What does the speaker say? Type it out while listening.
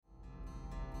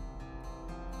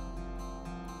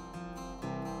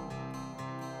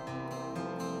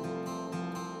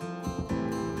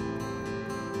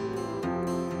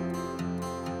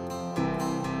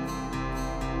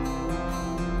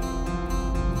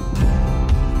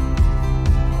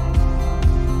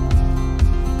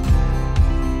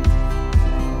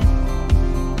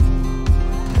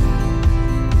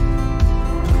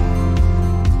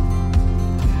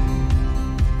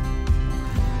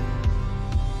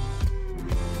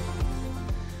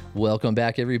Welcome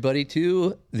back, everybody,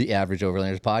 to the Average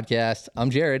Overlanders podcast. I'm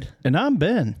Jared. And I'm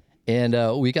Ben.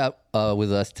 And we got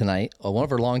with us tonight one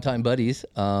of our longtime buddies.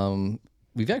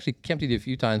 We've actually camped with you a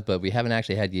few times, but we haven't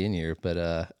actually had you in here.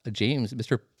 But James,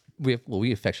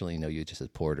 we affectionately know you just as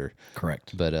Porter.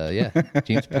 Correct. But yeah,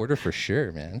 James Porter for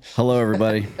sure, man. Hello,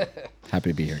 everybody.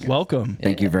 Happy to be here again. Welcome.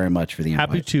 Thank you very much for the invite.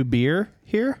 Happy to be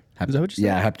here? Is that what you said?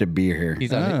 Yeah, happy to be here.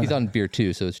 He's on beer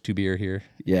 2, so it's 2 beer here.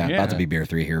 Yeah, about to be beer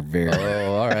 3 here.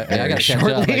 Oh, all right. Yeah, I got to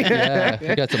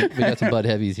catch up. We got some Bud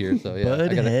Heavies here, so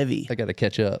yeah. Heavy. I got to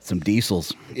catch up. Some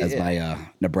diesels, as my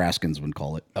Nebraskans would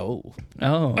call it. Oh,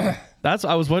 I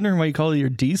was wondering why you call it your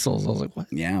diesels. I was like, what?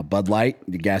 Yeah, Bud Light,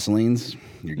 your gasolines,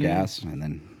 your gas, and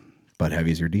then Bud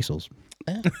Heavies, your diesels.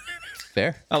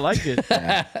 fair. I like it.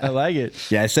 I like it.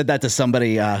 Yeah, I said that to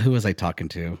somebody. Who was I talking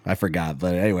to? I forgot.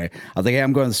 But anyway, I was like, hey,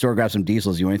 I'm going to the store, grab some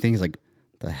diesels. You want anything? He's like,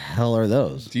 the hell are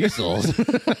those? Diesels.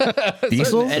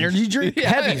 Diesels? Energy drink?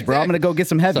 Heavies, bro. I'm going to go get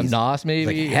some heavies. Some NOS, maybe.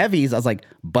 Like, heavies. I was like,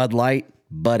 Bud Light,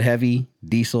 Bud Heavy,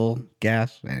 diesel,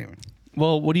 gas. Anyway.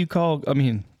 Well, what do you call,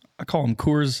 I call them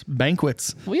Coors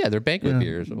Banquets. Well, yeah, they're banquet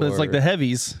beers. But it's like the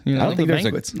heavies. You know, I don't think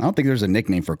banquets. I don't think there's a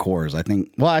nickname for Coors. I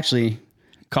think, well, actually,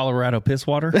 Colorado piss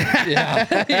water. Yeah.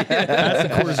 That's the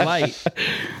Coors Light.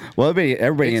 well,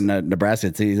 everybody in Nebraska,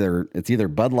 it's either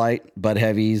Bud Light, Bud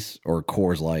Heavies, or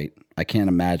Coors Light. I can't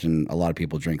imagine a lot of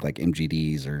people drink like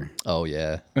MGDs or Oh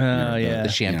yeah. Yeah. The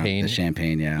champagne. the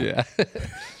champagne, yeah. Yeah. But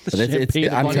it's It's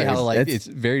I'm funny telling how you, like it's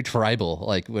very tribal.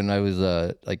 Like when I was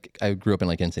I grew up in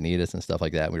like Encinitas and stuff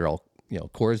like that. We were all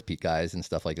Coors Peak guys and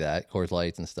stuff like that, Coors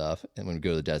Lights and stuff. And when we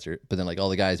go to the desert, but then like all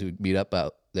the guys who meet up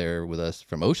out there with us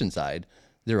from Oceanside,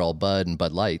 they're all Bud and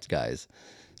Bud Lights guys.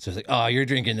 So it's like, oh, you're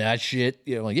drinking that shit.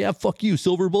 I'm like, yeah, fuck you,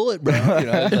 Silver Bullet, bro.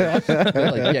 It's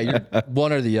like, yeah, you're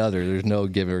one or the other. There's no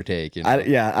give or take.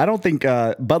 I don't think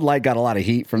Bud Light got a lot of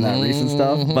heat from that recent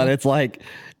stuff, but it's like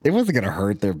it wasn't gonna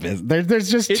hurt their business. There's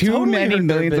just too totally many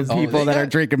millions of people that are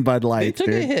drinking Bud They Lights. took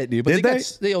a hit, dude. But Did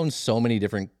they own so many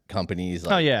different companies.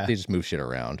 Like, yeah. They just move shit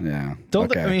around. Yeah.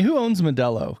 Who owns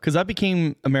Modelo? Because that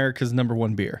became America's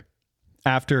 #1 beer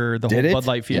after the Did whole it? Bud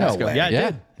Light fiasco. No way. Yeah, it Yeah.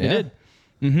 did. It Yeah. did.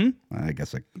 I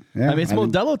guess It's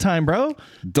Modelo time, bro.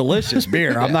 delicious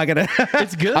beer. I'm not gonna.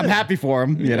 It's good. I'm happy for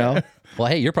him. You know. Well,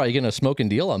 hey, you're probably getting a smoking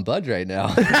deal on Bud right now.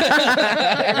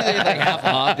 Everything's like half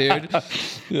off, dude.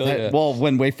 Yeah. Well,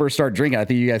 when we first started drinking, I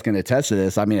think you guys can attest to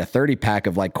this. I mean, a 30 pack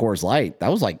of like Coors Light, that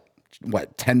was like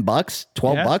what, $10,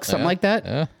 $12, something like that.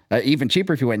 Yeah. Even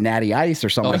cheaper if you went Natty Ice or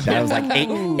something like that. It was like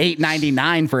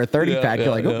 $8.99 for a 30 pack. You're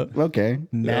like, oh, okay.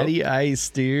 Natty Ice,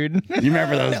 dude. You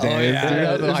remember those days? yeah. dude?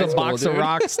 Yeah. There's High a school, box of dude.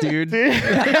 rocks, dude.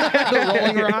 The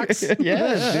Rolling Rocks.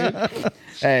 Yeah, dude.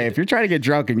 Hey, if you're trying to get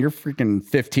drunk and you're freaking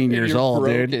 15 years You're old,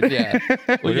 broken, dude. Yeah.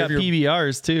 We got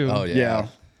PBRs too. Oh yeah. Yeah.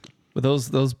 But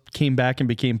those came back and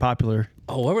became popular.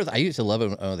 Oh, what was I used to love it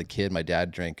when I was a kid. My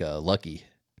dad drank Lucky,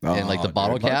 and like the Oh,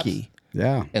 bottle dude, caps, Lucky.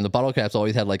 Yeah. and the bottle caps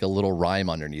always had like a little rhyme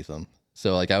underneath them.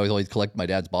 So like I would always collect my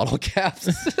dad's bottle caps.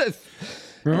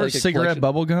 Remember Like a cigarette collection.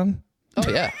 bubble gum? Oh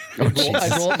yeah.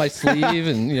 I'd roll up my sleeve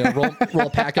and roll a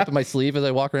pack up in my sleeve as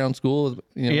I walk around school.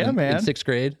 Yeah, man. In 6th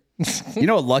grade. You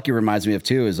know what Lucky reminds me of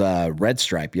too is Red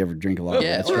Stripe. You ever drink a lot of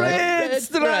Red Stripe?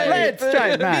 Red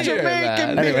Stripe, man.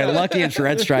 Jamaican Anyway, Lucky and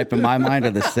Red Stripe in my mind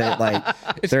are the same. Like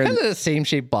It's they're kind of the same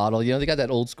shaped bottle. They got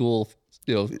that old school,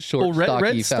 short, Well,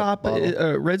 stocky, fat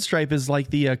bottle. Red Stripe is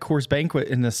like the Coors Banquet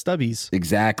in the Stubbies.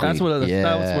 exactly. That's what it,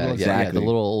 that was what it looks Yeah, like. Exactly. the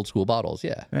little old school bottles.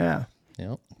 Yeah. Yeah.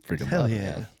 freaking Hell love, yeah.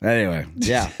 man. Anyway,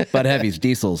 yeah, Bud Heavies,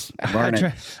 diesels, burn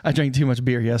it. I drank too much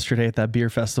beer yesterday at that beer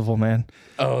festival, man.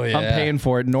 Oh yeah. I'm paying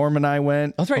for it. Norm and I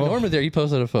went. That's right. Oh. Norm was there. You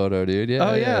posted a photo, dude. Yeah.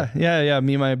 Oh yeah.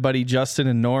 Me and my buddy Justin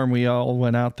and Norm, we all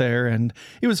went out there, and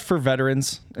it was for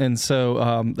veterans, and so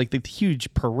like the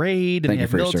huge parade, and Thank they you had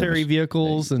for your military service.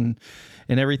 vehicles and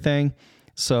everything.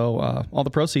 So all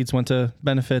the proceeds went to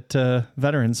benefit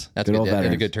veterans. That's Good good. old They had a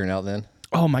veterans. good turnout then.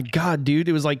 Oh my God, dude.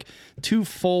 It was like 2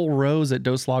 full rows at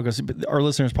Dos Lagos. Our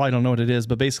listeners probably don't know what it is,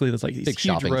 but basically there's like these Big huge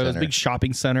shopping rows, center. big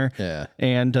shopping center. Yeah.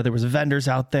 And there was vendors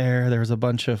out there. There was a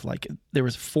bunch of there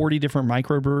was 40 different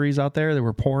microbreweries out there that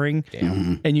were pouring.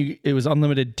 Damn. And it was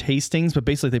unlimited tastings, but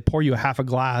basically they pour you a half a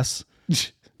glass.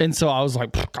 And so I was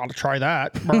like, gotta try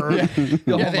that.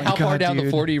 How far down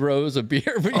the 40 rows of beer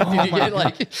did you get?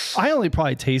 Like, I only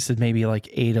probably tasted maybe like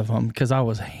 8 of them because I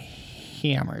was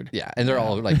hammered. Yeah, and they're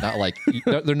all like not like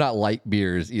they're not light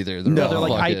beers either. They're, They're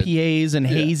like IPAs and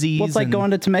hazies. Well, it's like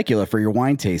going to Temecula for your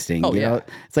wine tasting. Oh, you know?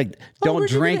 It's like, don't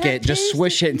drink it, just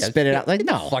swish it and spit it out. Like,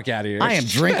 no, fuck out of here. I am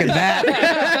drinking that.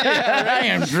 I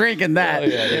am drinking that.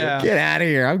 Get out of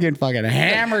here. I'm getting fucking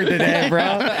hammered today,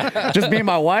 bro. Just me and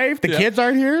my wife. The kids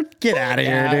aren't here. Get out of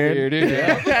here,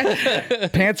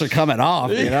 dude. Pants are coming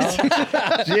off, you know?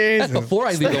 Jesus. Before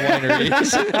I leave the winery.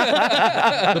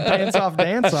 the pants off,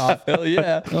 dance off. Hell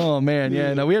yeah. Oh man,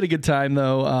 yeah. No, we had a good time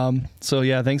though. So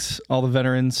yeah, thanks all the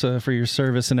veterans for your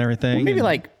service and everything. Well, maybe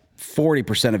like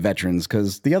 40% of veterans,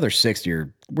 because the other 60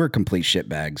 we're complete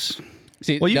shitbags.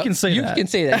 See, well, you can say that. You can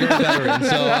say that. You're a veteran,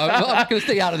 so I'm going to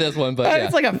stay out of this one. But yeah.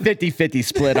 It's like a 50-50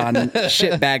 split on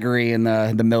shitbaggery in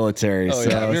the military. Oh, so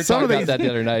yeah. We were talking about that the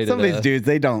other night. Some of these dudes,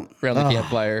 they don't around the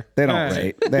campfire. They don't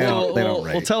rate. They don't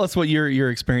rate. Well, tell us what your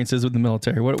experience is with the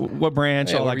military. What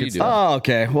branch? All that good stuff. Oh,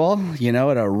 okay. Well, you know,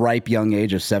 at a ripe young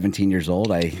age of 17 years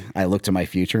old, I looked to my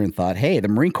future and thought, hey, the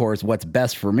Marine Corps is what's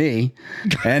best for me,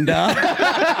 and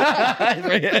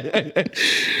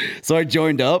so I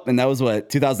joined up, and that was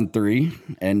 2003,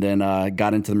 and then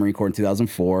got into the Marine Corps in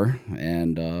 2004,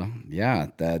 and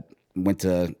that went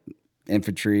to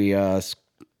infantry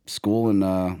school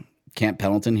in Camp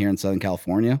Pendleton here in Southern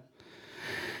California.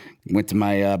 Went to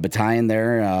my battalion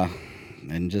there,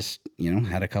 and just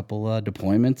had a couple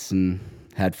deployments and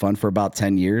had fun for about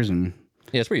 10 years. And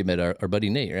yeah, that's where you met our buddy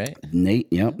Nate, right? Nate,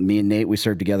 yep. Me and Nate, we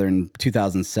served together in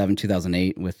 2007,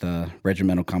 2008 with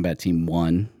Regimental Combat Team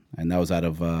 1, and that was out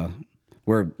of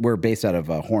we're based out of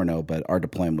Horno, but our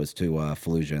deployment was to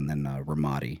Fallujah and then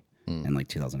Ramadi in like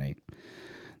 2008.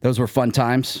 Those were fun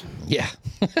times. Yeah.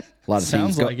 A lot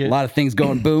of things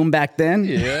going boom back then.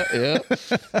 Yeah.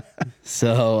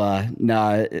 So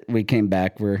we came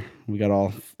back. We got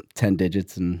all 10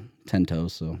 digits and 10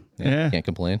 toes. So yeah, can't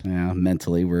complain. Yeah,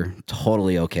 mentally we're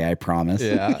totally okay. I promise.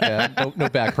 Yeah. No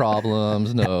back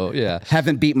problems. No. Yeah.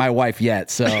 Haven't beat my wife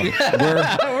yet, so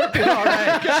we're doing all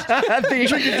right.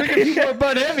 Drinking more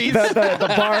Bud Heavies.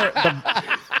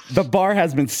 The bar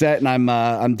has been set, and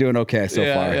I'm doing okay so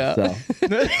far. Yeah. So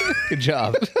good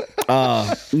job.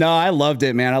 No, I loved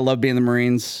it, man. I love being in the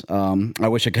Marines. I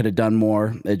wish I could have done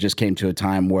more. It just came to a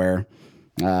time where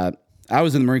I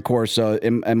was in the Marine Corps, so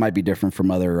it might be different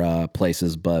from other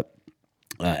places, but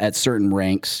at certain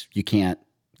ranks, you can't.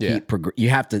 You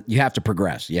have to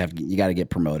progress. You got to get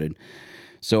promoted.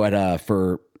 So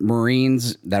for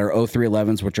Marines that are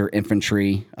 0311s, which are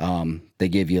infantry, they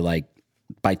give you like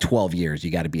by 12 years, you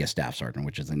got to be a staff sergeant,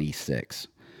 which is an E6.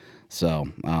 So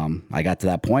I got to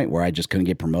that point where I just couldn't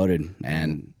get promoted,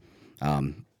 and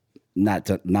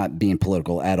not being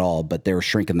political at all, but they were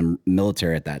shrinking the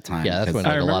military at that time. Yeah, that's when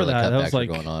I a lot of the remember that. cutbacks were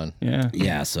going on.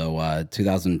 Yeah. So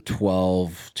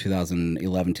 2012,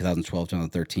 2011, 2012,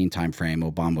 2013 timeframe,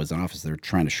 Obama was in office. They were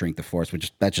trying to shrink the force,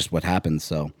 that's just what happens.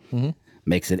 So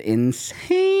makes it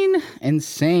insane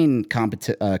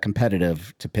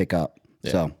competitive to pick up.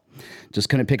 Yeah. So just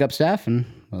couldn't pick up staff, and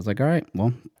I was like, all right,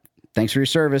 well, thanks for your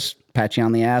service. Pat you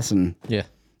on the ass and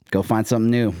go find something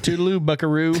new. Toodaloo,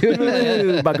 buckaroo.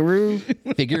 Toodaloo, buckaroo.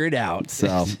 Figure it out.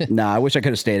 So, I wish I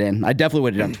could have stayed in. I definitely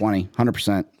would have done 20,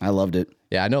 100%. I loved it.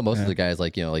 Yeah, I know most of the guys,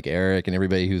 like Eric and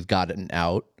everybody who's gotten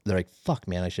out, they're like, fuck,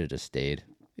 man, I should have just stayed.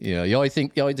 You always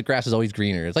think the grass is always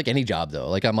greener. It's like any job, though.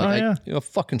 Like, I'm like,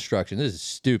 fuck construction. This is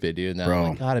stupid, dude. And I'm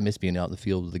like, God, I miss being out in the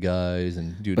field with the guys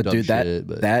and doing dumb shit.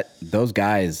 Those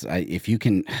guys, if you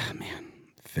can,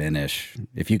 finish.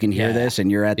 If you can hear this and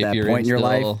you're at that point in your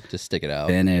life, just stick it out.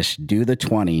 Finish. Do the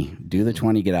 20.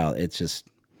 Get out. It's just,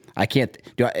 I can't.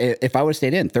 If I would have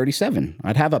stayed in 37,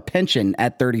 I'd have a pension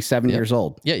at 37 years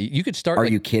old. Yeah, you could start. Are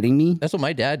you kidding me? That's what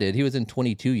my dad did. He was in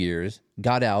 22 years,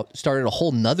 got out, started a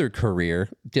whole nother career,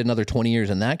 did another 20 years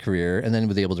in that career, and then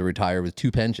was able to retire with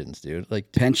 2 pensions, dude.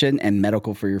 Like pension and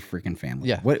medical for your freaking family.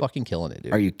 Yeah, fucking killing it,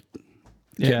 dude. Are you?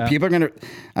 Yeah. People are going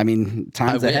to,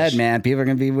 times ahead, man. People are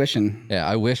going to be wishing. Yeah,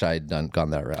 I wish I had gone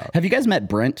that route. Have you guys met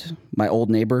Brent, my old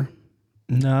neighbor?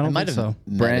 No, I don't think so.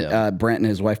 Brent and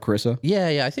his wife, Carissa?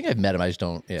 Yeah. I think I've met him. I just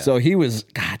don't. Yeah. So he was,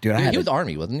 God, dude. He was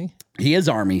Army, wasn't he? He is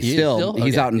Army still.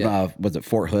 He's out in, was it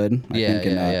Fort Hood? I think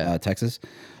in Texas.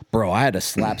 Bro, I had to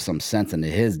slap some sense into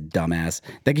his dumbass.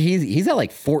 Like he's at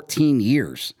like 14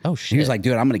 years. Oh, shit. He was like,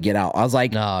 dude, I'm going to get out. I was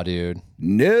like, nah, dude.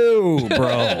 No,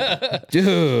 bro.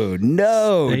 Dude,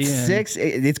 no.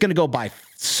 It's going to go by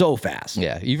so fast.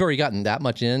 Yeah, you've already gotten that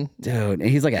much in. Dude,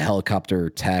 he's like a helicopter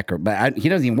tech. But he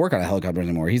doesn't even work on a helicopter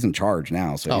anymore. He's in charge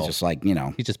now. So he's just like,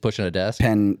 He's just pushing a desk.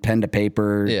 Pen to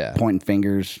paper, pointing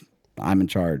fingers. I'm in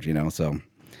charge, so...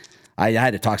 I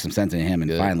had to talk some sense into him,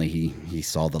 and finally he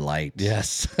saw the light.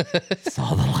 Yes.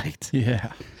 Saw the light.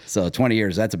 Yeah. So 20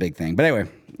 years, that's a big thing. But anyway,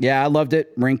 yeah, I loved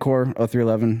it. Marine Corps,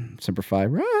 0311, Semper Fi.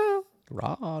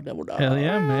 Raw, double dog. Hell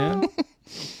yeah, man.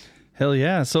 Hell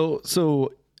yeah.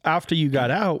 So after you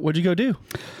got out, what'd you go do?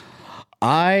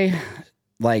 I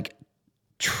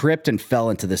tripped and fell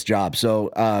into this job.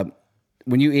 So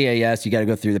when you EAS, you got to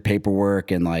go through the paperwork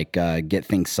and get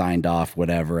things signed off,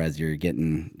 whatever, as you're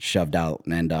getting shoved out.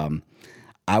 And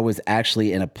I was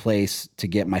actually in a place to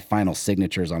get my final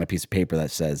signatures on a piece of paper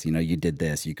that says, you did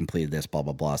this, you completed this, blah,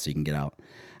 blah, blah, so you can get out.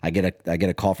 I get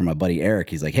a call from my buddy Eric.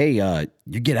 He's like, hey,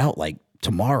 you get out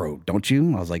tomorrow, don't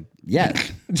you? I was like, yeah.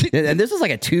 And this was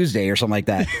like a Tuesday or something like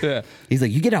that. Yeah. He's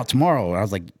like, you get out tomorrow. I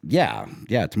was like, yeah,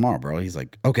 tomorrow, bro. He's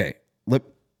like, okay, look,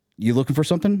 you looking for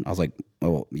something? I was like,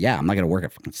 oh, yeah, I'm not going to work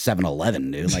at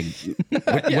 7-Eleven, dude. Like,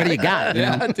 what do you got? You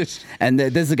know? And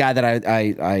this is a guy that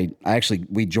I actually,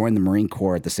 we joined the Marine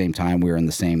Corps at the same time. We were in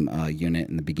the same unit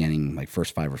in the beginning, like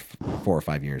first 4 or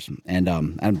 5 years. And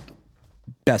I'm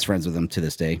best friends with him to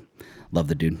this day. Love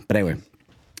the dude. But anyway,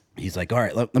 he's like, all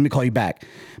right, let me call you back.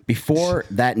 Before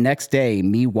that next day,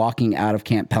 me walking out of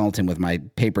Camp Pendleton with my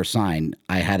paper signed,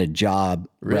 I had a job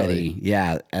ready.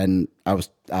 Yeah. And I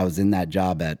was in that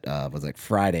job at was like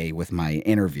Friday with my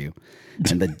interview.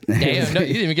 And damn, no, you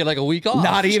didn't even get like a week off.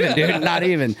 Not even, dude. Not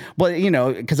even.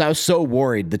 Well, because I was so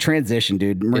worried. The transition,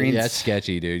 dude. Marines. Yeah, that's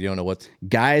sketchy, dude. You don't know what's.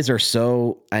 Guys are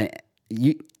so.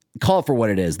 You call it for what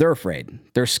it is. They're afraid.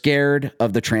 They're scared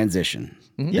of the transition.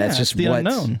 Mm-hmm. Yeah, that's just the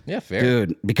unknown. Yeah, fair,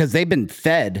 dude. Because they've been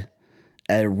fed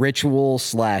a ritual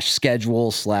 /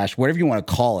 schedule / whatever you want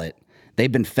to call it.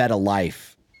 They've been fed a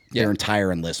life their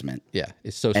entire enlistment. Yeah,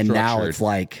 it's so and structured. Now it's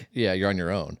like, yeah, you're on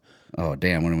your own. Oh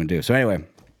damn, what am I gonna do? So anyway,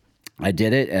 I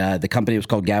did it. The company was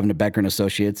called Gavin Becker and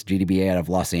Associates, GDBA, out of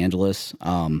Los Angeles.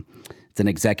 It's an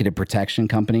executive protection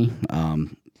company.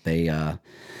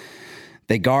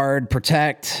 They guard,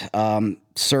 protect,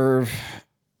 serve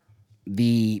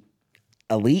the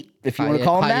elite, if you want to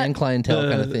call them that. High-end clientele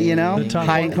kind of thing. The top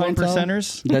high-end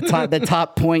percenters? The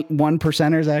top 0.1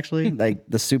 percenters, actually. Like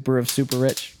the super of super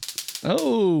rich.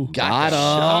 Oh,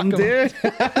 got him, dude.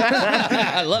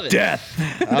 I love it.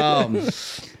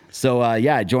 Death. So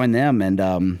I joined them,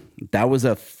 and that was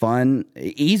a fun,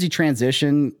 easy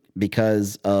transition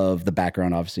because of the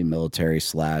background, obviously military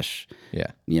 /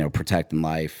 protecting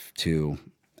life to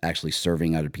actually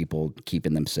serving other people,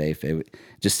 keeping them safe. It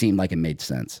just seemed like it made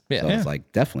sense. Yeah. So I was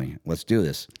like, definitely, let's do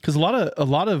this. Because a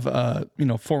lot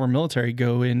of former military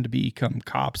go in to become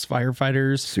cops,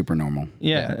 firefighters. Super normal.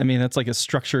 Yeah. I mean, that's like a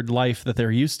structured life that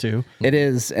they're used to. It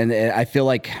is, and I feel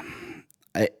like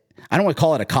I don't want to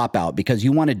call it a cop out because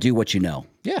you want to do what you know.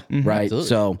 Yeah. Right. Absolutely.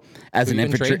 So as an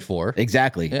infantry,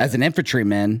 exactly. Yeah. As an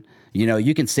infantryman,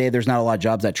 you can say there's not a lot of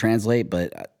jobs that translate,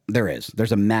 but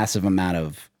there's a massive amount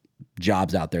of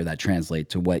jobs out there that translate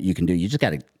to what you can do. You just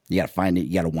gotta find it.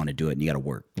 You gotta want to do it, and you gotta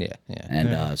work. Yeah.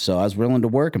 And so I was willing to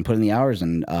work and put in the hours,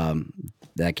 and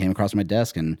that came across my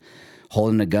desk, and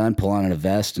holding a gun, pulling on a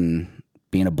vest, and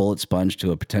being a bullet sponge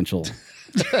to a potential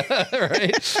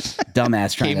right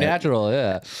dumbass trying came natural.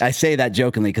 Yeah, I say that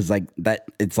jokingly because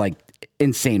it's like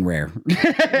insane rare.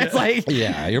 It's like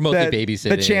you're mostly babysitting.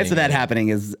 The chance of that happening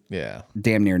is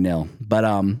damn near nil. But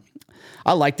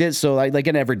I liked it. So like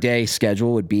an everyday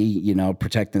schedule would be,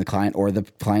 protecting the client or the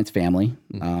client's family,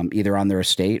 either on their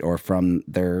estate or from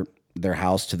their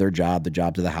house to their job, the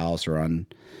job to the house, or on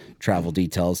travel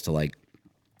details to like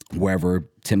wherever,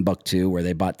 Timbuktu, where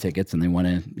they bought tickets and they want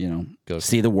to, go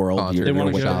see the world. They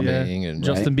want to go shopping. And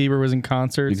Justin Bieber was in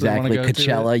concerts. Exactly.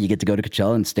 Coachella. You get to go to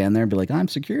Coachella and stand there and be like, I'm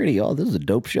security. Oh, this is a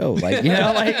dope show. Like,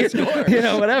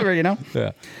 whatever,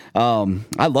 Yeah.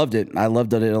 I loved it. I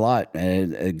loved it a lot.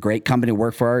 A great company to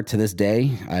work for to this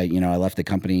day. I left the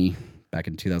company back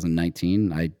in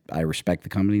 2019. I respect the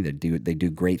company. They do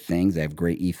great things. They have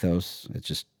great ethos. It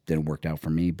just didn't work out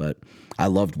for me, but I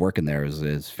loved working there. It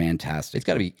was fantastic. It's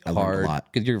got to be hard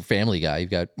because you're a family guy. You've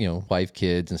got wife,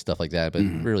 kids, and stuff like that, but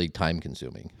really time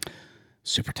consuming.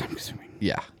 Super time consuming.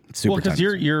 Yeah. Well, because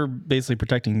you're basically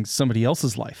protecting somebody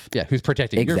else's life. Yeah, who's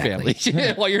protecting your family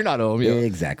while you're not home.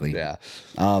 Exactly. Yeah.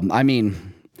 I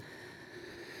mean,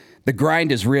 the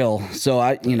grind is real. So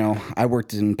I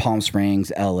worked in Palm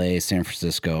Springs, LA, San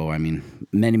Francisco. I mean,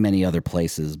 many other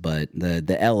places, but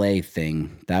the LA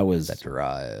thing, that was that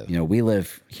drive. We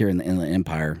live here in the Inland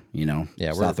Empire,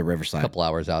 we're south of Riverside. A couple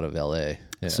hours out of LA.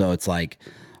 Yeah. So it's like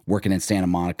working in Santa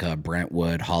Monica,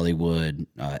 Brentwood, Hollywood,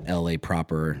 LA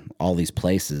proper, all these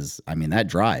places. I mean, that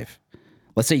drive.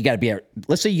 Let's say you got to be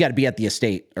at the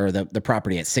estate or the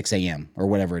property at 6 a.m. or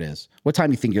whatever it is. What time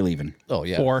do you think you're leaving? Oh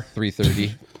yeah, 4.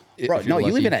 3:30. Bro, if you're no, you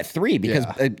leave lucky. it at 3 because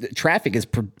traffic is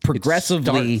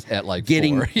progressively starts at, like,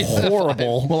 getting 4.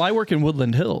 horrible. Well, I work in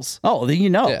Woodland Hills, Oh, then you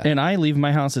know. Yeah. and I leave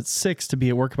my house at 6 to be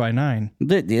at work by 9.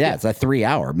 Yeah, it's a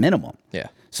 3-hour minimum. Yeah.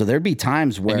 So there'd be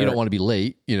times where And you don't want to be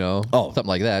late, something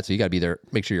like that. So you got to be there.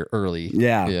 Make sure you're early.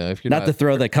 Yeah. If you're not to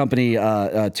throw the company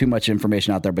too much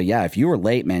information out there, but yeah, if you were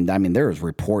late, man, I mean, there's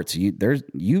reports.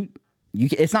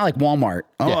 It's not like Walmart.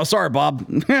 Oh, sorry, Bob.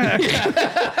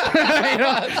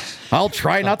 I'll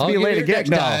try not to be late again. Next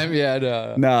time.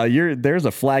 Yeah, No, there's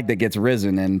a flag that gets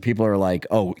risen, and people are like,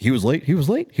 "Oh, he was late. He was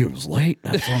late. He was late.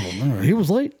 He was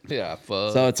late." Yeah.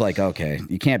 Fuck. So it's like, okay,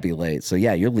 you can't be late. So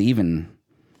yeah, you're leaving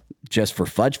just for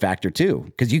fudge factor too,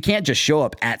 because you can't just show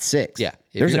up at 6. Yeah.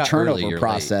 If there's you're a not early, turnover you're late.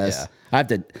 process. Yeah.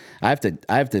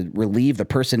 I have to relieve the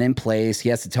person in place. He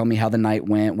has to tell me how the night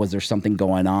went. Was there something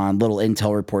going on? Little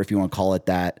intel report, if you want to call it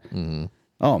that. Mm-hmm.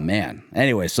 Oh man.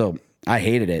 Anyway, so I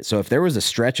hated it. So if there was a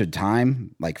stretch of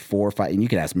time, like 4 or 5, and you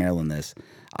could ask Marilyn this,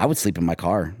 I would sleep in my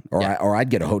car, or I'd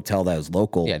get a hotel that was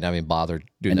local. Yeah, not even bother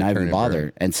doing And that. not even turnover.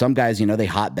 bother. And some guys, they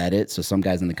hotbed it. So some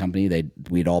guys in the company,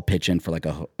 we'd all pitch in for like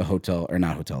a hotel, or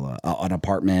not hotel, an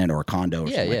apartment or a condo or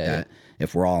something like that.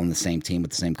 If we're all on the same team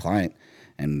with the same client,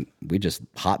 and we just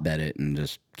hotbed it and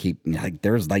just keep like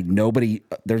there's like nobody.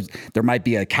 There might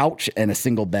be a couch and a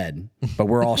single bed, but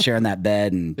we're all sharing that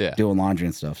bed and doing laundry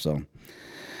and stuff. So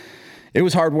it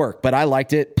was hard work, but I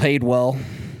liked it. Paid well,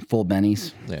 full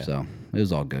bennies. Yeah. So it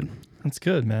was all good. That's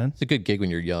good, man. It's a good gig when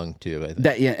you're young too. I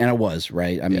think. And I was,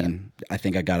 right? I mean, I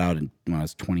think I got out when I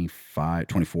was 25,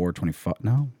 24, 25.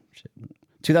 No, shit.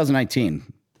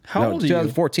 2019. How old are you?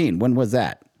 2014. When was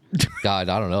that? God,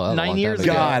 I don't know. That was a 9 long years time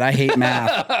ago. God, I hate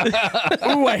math.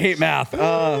 Ooh, I hate math.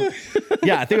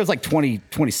 Yeah, I think it was like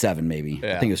 27 maybe.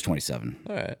 I think it was 27.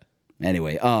 All right.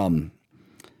 Anyway,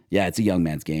 yeah, it's a young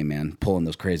man's game, man. Pulling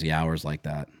those crazy hours like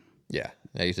that. Yeah.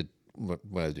 I used to, when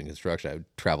I was doing construction, I would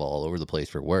travel all over the place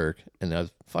for work. And I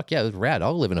was, fuck yeah, it was rad.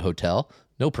 I'll live in a hotel.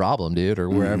 No problem, dude. Or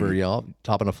wherever,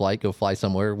 hop on a flight, go fly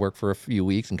somewhere, work for a few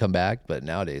weeks and come back. But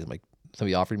nowadays, I'm like,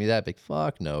 somebody offered me that, like,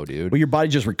 fuck no, dude. Well, your body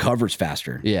just recovers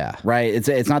faster. Yeah. Right?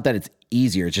 It's not that it's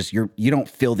easier. It's just you don't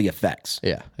feel the effects.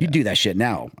 Yeah. You do that shit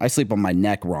now. I sleep on my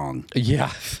neck wrong.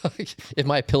 Yeah. If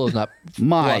my pillow's not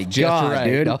My fluffed just God, right,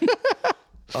 dude. no?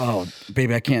 Oh,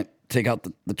 baby, I can't take out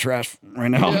the trash right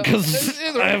now because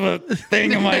I have a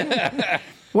thing in my...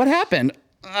 What happened?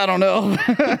 I don't know.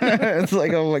 It's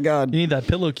like, oh my God. You need that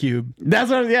pillow cube.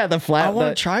 That's what, the flat. I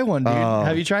want to try one, dude.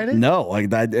 Have you tried it? No, like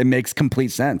that. It makes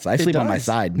complete sense. I sleep on my does.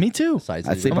 side. Me too. Side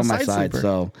I sleep I'm a on my side side, sleeper.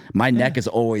 so my neck is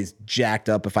always jacked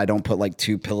up if I don't put like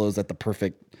 2 pillows at the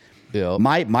perfect. Yeah.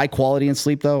 My quality in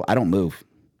sleep though, I don't move,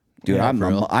 dude. Yeah, for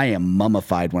real. I am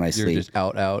mummified when I You're sleep. just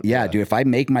out. Yeah, dude. If I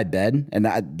make my bed, and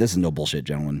this is no bullshit,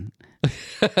 gentlemen.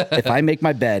 If I make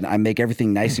my bed, I make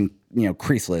everything nice and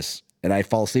creaseless, and I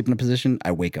fall asleep in a position,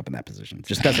 I wake up in that position.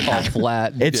 Just doesn't All happen.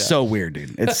 flat. It's so weird,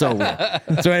 dude. It's so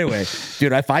weird. So anyway,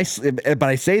 dude, but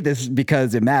I say this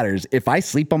because it matters. If I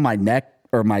sleep on my neck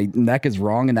or my neck is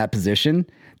wrong in that position,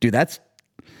 dude, that's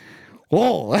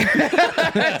whoa.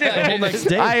 The whole next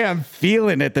day. I am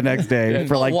feeling it the next day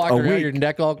for like walk a around week. your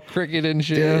neck all crooked and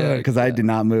shit. Yeah, because I did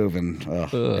not move. And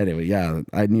anyway, yeah,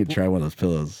 I need to try one of those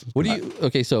pillows. What do you?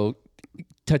 Okay, so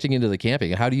touching into the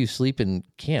camping, how do you sleep in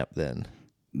camp then?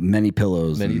 Many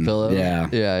pillows. Many and- pillows. Yeah.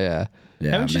 yeah.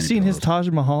 Haven't you many seen his pillows.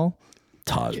 Taj Mahal?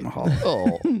 Taj Mahal?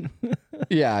 Oh,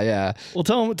 yeah. Well,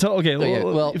 tell him. Okay. yeah,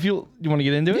 well- if you want to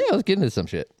get into it. Yeah, let's get into some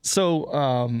shit.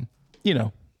 So,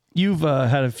 you've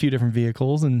had a few different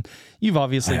vehicles, and you've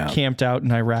obviously I have. camped out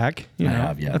in Iraq. You know,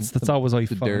 have, yeah. That's always always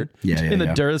fun. dirt. Yeah, in the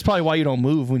yeah. dirt. That's probably why you don't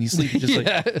move when you sleep. You just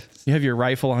like you have your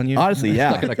rifle on you. Honestly,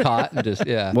 yeah. Stuck in a cot and just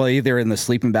Well, either in the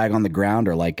sleeping bag on the ground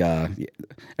or like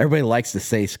everybody likes to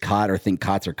say cot or think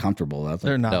cots are comfortable. That's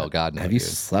They're like, not. no, God, no. have you dude.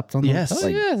 slept on them? Yes.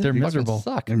 Like, Yeah, They're they fucking miserable.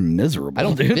 Suck. they're miserable. I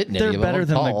don't dude. fit in any They're of them. better I'm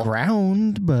than the tall.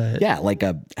 ground, but Yeah, like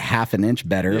a half an inch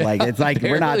better. Like it's like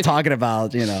we're not talking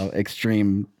about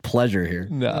extreme pleasure here.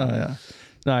 No. yeah.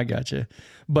 No, I got you.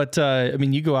 But I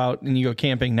mean, you go out and you go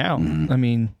camping now. Mm-hmm. I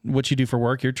mean, what you do for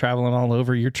work? You're traveling all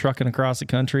over. You're trucking across the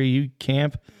country. You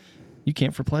camp. You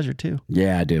camp for pleasure too.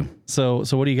 Yeah, I do. So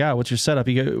what do you got? What's your setup?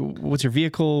 What's your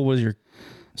vehicle? What's your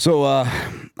So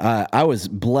I was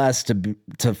blessed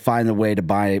to find a way to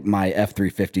buy my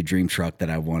F350 dream truck that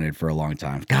I wanted for a long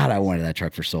time. God, I wanted that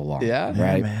truck for so long. Yeah?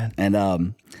 right, Yeah, man.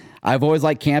 And I've always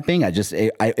liked camping.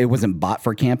 It wasn't bought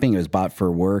for camping. It was bought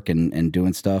for work and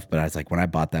doing stuff. But I was like, when I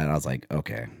bought that, I was like,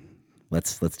 okay,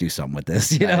 let's do something with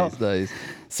this. You know. Nice.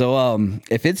 So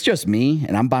if it's just me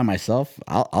and I'm by myself,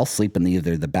 I'll sleep in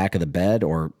either the back of the bed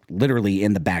or literally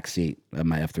in the back seat of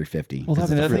my F350. well, 'cause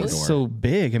that it's a free thing's door. so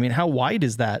big. I mean, how wide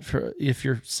is that for if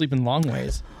you're sleeping long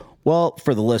ways? Well,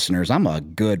 for the listeners, I'm a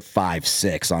good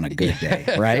 5'6" on a good day,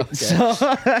 right? So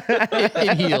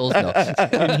in heels, no.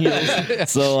 In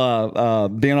heels. So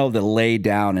being able to lay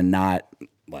down and not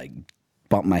like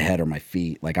bump my head or my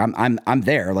feet, like I'm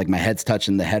there, like my head's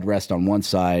touching the headrest on one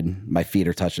side, my feet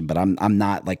are touching, but I'm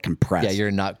not like compressed. Yeah,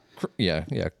 you're not. Yeah.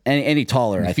 Any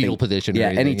taller, I fetal think. position. Yeah, or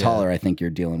anything, any taller, I think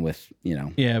you're dealing with,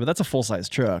 Yeah, but that's a full size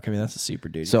truck. I mean, that's a Super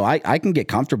Duty. So I can get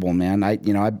comfortable, man.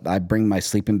 I bring my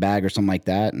sleeping bag or something like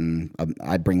that, and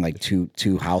I bring like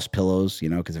two house pillows,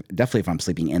 because definitely if I'm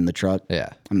sleeping in the truck,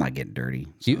 I'm not getting dirty.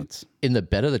 So it's in the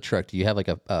bed of the truck. Do you have like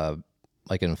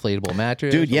like an inflatable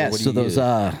mattress, dude? Yes. So those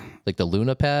like the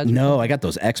Luna pads. No, I got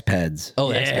those X-Peds. Oh,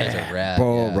 X-Peds are rad,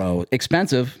 bro.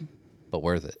 Expensive, but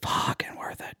worth it. fucking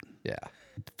worth it. Yeah.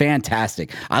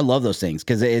 Fantastic. I love those things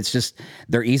because it's just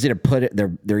they're easy to put it.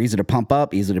 They're easy to pump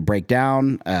up, easy to break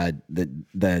down.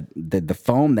 The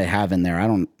foam they have in there,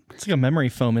 it's like a memory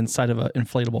foam inside of an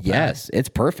inflatable pad. Yes, it's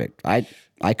perfect. I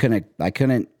couldn't.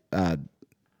 What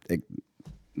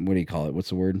do you call it? What's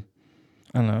the word?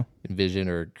 I don't know. Envision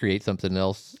or create something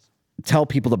else. Tell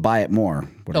people to buy it more.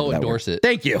 Endorse it.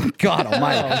 Thank you. God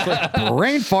almighty.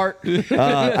 Brain fart.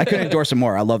 I couldn't endorse it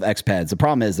more. I love X-Peds. The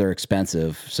problem is they're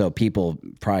expensive, so people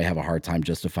probably have a hard time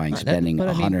justifying spending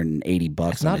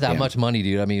 $180. It's not that much money,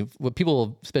 dude. I mean,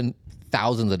 people spend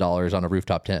thousands of dollars on a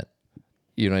rooftop tent.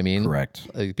 You know what I mean? Correct.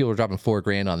 Like, people are dropping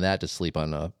 $4,000 on that to sleep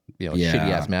on a shitty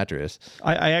ass mattress.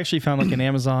 I actually found like an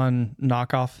Amazon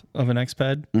knockoff of an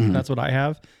X-Ped. That's what I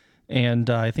have, and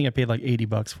I think I paid like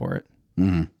 $80 for it.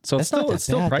 So it's still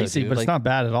pricey, but it's not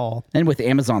bad at all. And with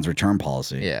Amazon's return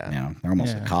policy, they're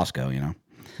almost like Costco,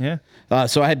 Yeah.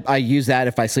 So I use that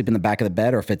if I sleep in the back of the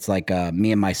bed, or if it's like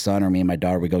me and my son or me and my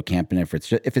daughter, we go camping. If it's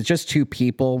just two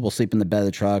people, we'll sleep in the bed of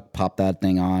the truck, pop that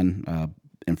thing on,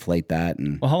 inflate that.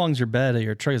 And well, how long's your bed?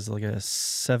 Your truck is like a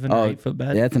 7 or 8 foot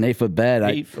bed. Yeah, it's an 8 foot bed.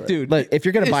 8 foot. Dude, but if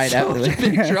you're gonna buy it, such a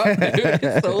big truck, dude.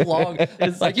 It's so long.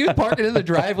 It's like you park it in the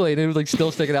driveway, and it was like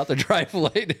still sticking out the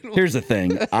driveway. Here's the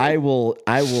thing: I will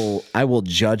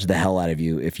judge the hell out of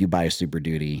you if you buy a Super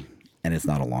Duty and it's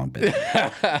not a long bed.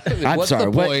 I'm What's sorry.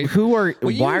 the point?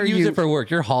 Why are you use it for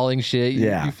work? You're hauling shit.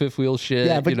 You fifth wheel shit.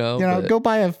 Yeah, but go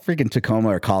buy a freaking Tacoma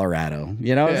or Colorado.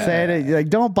 You know what I'm saying? Like,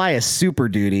 don't buy a Super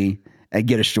Duty and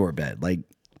get a short bed. Like,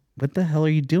 what the hell are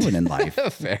you doing in life?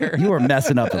 Fair. You are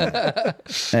messing up.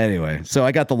 Anyway, so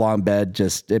I got the long bed.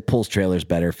 Just it pulls trailers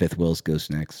better. Fifth wheels goes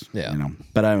next. Yeah.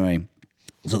 But anyway,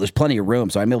 so there's plenty of room.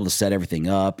 So I'm able to set everything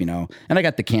up. And I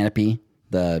got the canopy,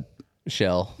 the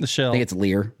shell. The shell. I think it's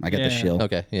Lear. I got the shield.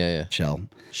 Okay. Yeah. Shell.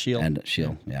 Shield. And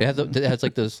shield. Yeah. It has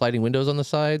like the sliding windows on the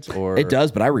sides, or It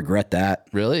does, but I regret that.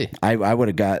 Really? I would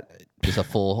have got Just a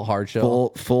full hard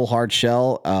shell. full hard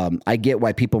shell. I get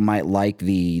why people might like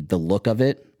the look of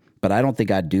it, but I don't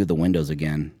think I'd do the windows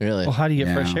again. Really? Well, how do you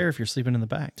get fresh air if you're sleeping in the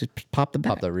back? Just pop the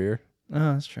back. Pop the rear.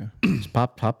 Oh, that's true. Just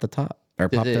pop the top or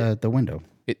pop the window.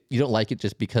 You don't like it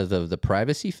just because of the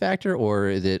privacy factor, or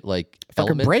is it like Fucking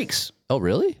elements? brakes. Oh,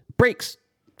 really? Brakes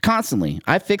constantly.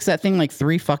 I fixed that thing like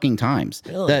 3 fucking times.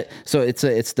 Really? So it's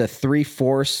the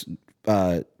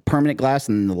 3/4 permanent glass,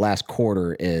 and then the last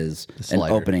quarter is an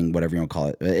slider. opening, whatever you want to call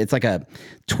it. It's like a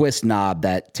twist knob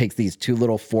that takes these 2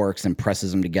 little forks and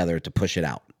presses them together to push it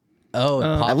out. Oh,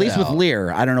 At least with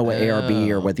Lear. I don't know what ARB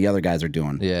or what the other guys are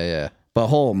doing. Yeah. But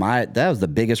that was the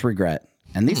biggest regret.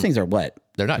 And these things are what?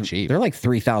 They're not cheap. They're like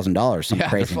 $3,000. Some They're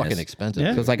craziness. fucking expensive.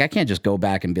 Yeah. So it's like I can't just go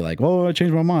back and be like, "Oh, I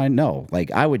changed my mind." No,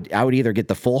 like I would either get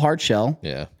the full hard shell,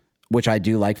 which I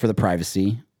do like for the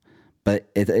privacy, but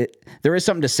there is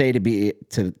something to say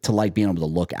to like being able to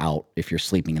look out if you're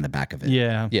sleeping in the back of it.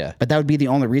 Yeah. Yeah. But that would be the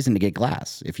only reason to get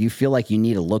glass. If you feel like you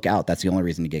need to look out, that's the only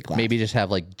reason to get glass. Maybe just have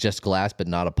like just glass, but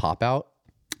not a pop out.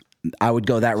 I would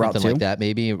go that route Something too. like that,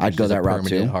 maybe. I'd go that route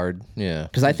too. Hard, yeah.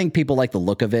 Because I think people like the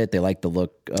look of it. They like the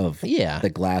look of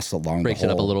the glass along Breaks the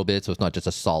hole. it up a little bit, so it's not just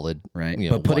a solid. Right.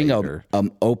 But putting a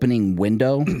opening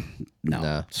window,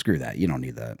 no, screw that. You don't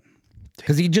need that.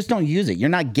 Because you just don't use it. You're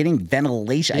not getting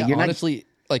ventilation. Yeah, You're honestly,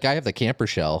 like I have the camper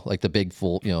shell, like the big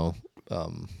full,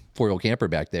 4-wheel camper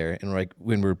back there, and like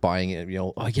when we're buying it,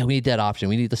 oh yeah, we need that option.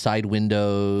 We need the side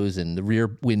windows and the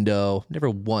rear window. Never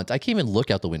once. I can't even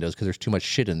look out the windows because there's too much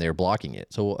shit in there blocking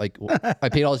it. So like, I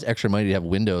paid all this extra money to have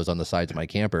windows on the sides of my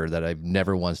camper that I've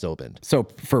never once opened. So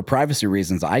for privacy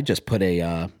reasons, I just put we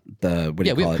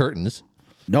have curtains.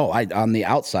 No, on the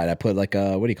outside I put like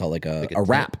a a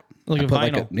wrap. Like a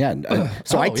vinyl.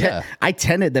 So I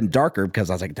tinted them darker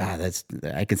because I was like,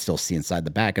 I can still see inside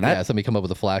the back. And somebody come up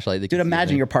with a flashlight. Dude,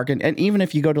 imagine you're parking, and even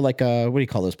if you go to like what do you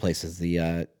call those places?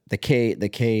 The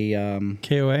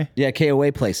KOA. Yeah,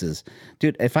 KOA places.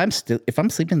 Dude, if I'm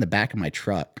sleeping in the back of my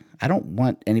truck, I don't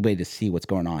want anybody to see what's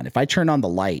going on. If I turn on the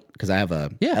light, because I have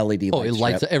a LED light. Oh, it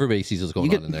lights. Everybody sees what's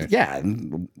going on in there. Yeah,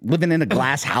 living in a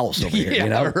glass house over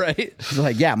here. Right. It's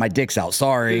like, my dick's out.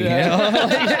 Sorry.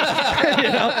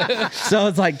 So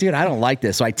it's like, dude, I don't like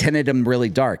this. So I tinted them really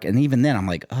dark, and even then, I'm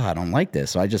like, I don't like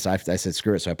this. So I said,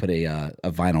 screw it. So I put a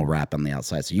vinyl wrap on the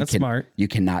outside, so smart. You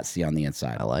cannot see on the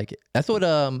inside. I like it. That's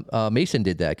what Mason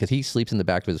did that because he sleeps in the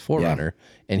back of his 4Runner,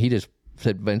 and he just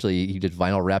said eventually he just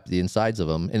vinyl wrapped the insides of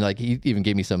them, and like he even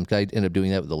gave me some. Cause I ended up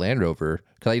doing that with the Land Rover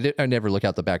because I never look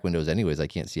out the back windows anyways. I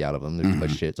can't see out of them. There's too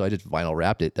much shit, so I just vinyl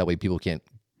wrapped it. That way people can't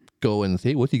go and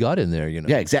say, "What's he got in there?"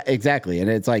 Yeah, exactly. And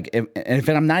it's like, if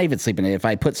I'm not even sleeping, if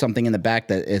I put something in the back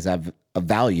that is of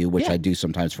value, which I do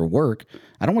sometimes for work,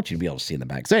 I don't want you to be able to see in the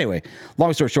back. So anyway,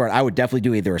 long story short, I would definitely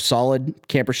do either a solid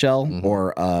camper shell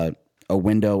or a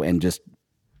window and just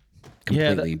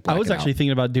completely black I was actually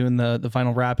thinking about doing the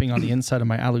vinyl wrapping on the inside of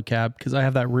my alu cab because I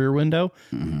have that rear window.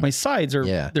 My sides are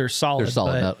they're solid. They're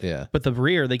solid, but the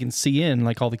rear they can see in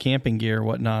like all the camping gear and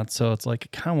whatnot. So it's like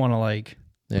I kind of want to like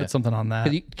put something on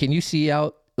that. Can you see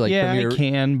out? Like yeah, from your... I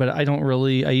can, but I don't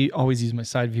really. I always use my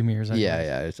side view mirrors.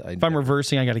 If I'm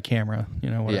reversing, I got a camera.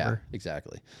 Whatever. Yeah,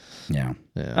 exactly. Yeah.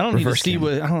 I don't need to see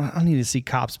I don't need to see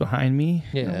cops behind me.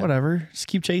 Yeah. Whatever. Just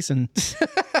keep chasing.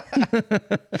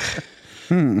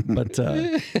 But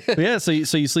yeah, so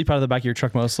you sleep out of the back of your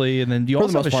truck mostly, and then you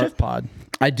also have a shift pod.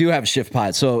 I do have a shift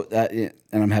pod, so and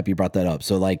I'm happy you brought that up.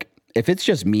 So like, if it's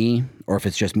just me, or if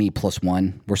it's just me plus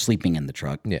one, we're sleeping in the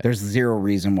truck. Yeah. There's zero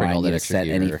reason why I need to set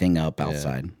anything up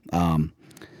outside.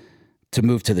 To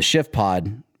move to the shift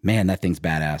pod, man, that thing's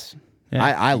badass. Yeah.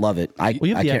 I love it.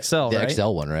 You have the XL, the right?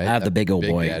 XL one, right? I have the big old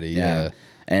boy. Daddy, yeah.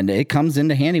 And it comes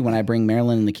into handy when I bring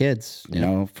Marilyn and the kids. You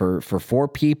know, for 4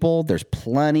 people, there's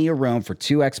plenty of room for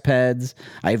 2 X-Peds.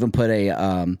 I even put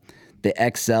the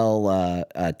XL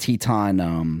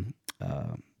Teton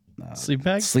sleep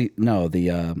bag?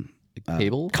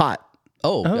 Cable cot.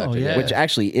 Oh, gotcha. Yeah. Which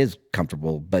actually is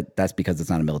comfortable, but that's because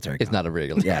it's not a military cot. It's not a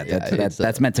regular.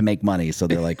 That's meant to make money. So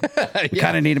they're like, we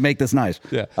kind of need to make this nice.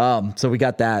 Yeah. So we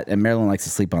got that, and Marilyn likes to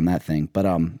sleep on that thing. But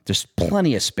there's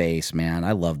plenty of space, man.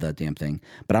 I love that damn thing.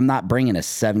 But I'm not bringing a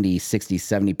 70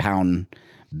 pound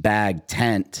bag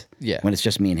tent. Yeah. When it's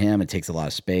just me and him, it takes a lot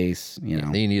of space. You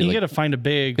know, you got to find a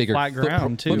bigger flat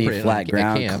ground too. You need flat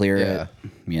ground, clear it.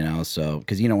 You know, so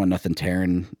because you don't want nothing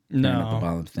tearing up the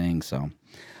bottom of the thing. So.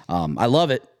 I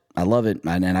love it.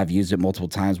 And I've used it multiple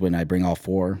times when I bring all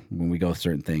 4 when we go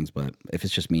certain things. But if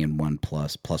it's just me and one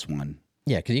plus one.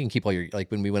 Yeah, because you can keep all your, like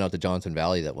when we went out to Johnson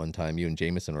Valley that one time, you and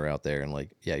Jameson were out there, and like,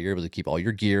 you're able to keep all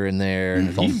your gear in there. And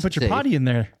it's all you can put your potty in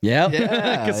there.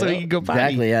 Yeah. So you can go potty.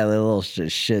 Exactly, yeah, the little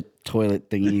shit toilet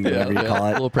thingy, whatever you call it.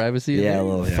 A little privacy. Yeah, a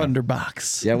little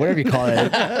Thunderbox. Yeah, whatever you call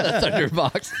it.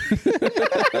 Thunderbox.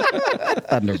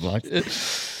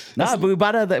 Thunderbox. Nah, but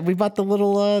we bought the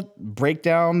little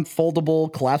breakdown,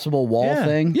 foldable, collapsible wall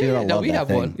thing. Dude, I love we that have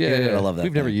thing. one. Yeah, Dude, I love that.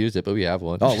 We've never used it, but we have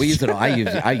one. Oh, we use it.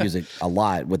 I use it a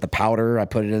lot with the powder. I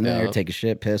put it in there, take a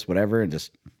shit, piss, whatever, and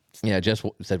just. Yeah, Jess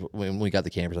said when we got the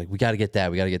campers, like, we got to get that.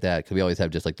 Because we always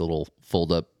have just like the little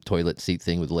fold up toilet seat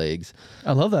thing with legs.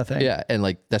 I love that thing. Yeah, and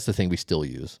like that's the thing we still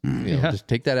use. You know, just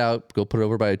take that out, go put it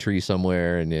over by a tree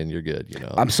somewhere, and then you're good. You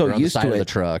know, I'm so used to it. Of the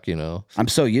truck, you know, I'm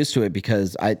so used to it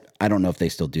because I don't know if they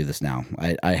still do this now.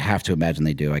 I have to imagine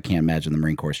they do. I can't imagine the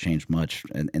Marine Corps has changed much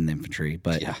in the infantry.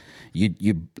 But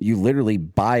you literally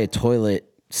buy a toilet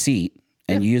seat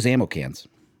and you use ammo cans.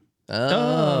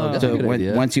 Oh, that's so a good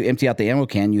idea. Once you empty out the ammo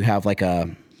can, you have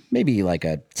maybe like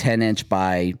a 10-inch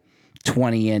by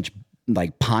 20-inch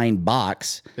like pine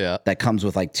box that comes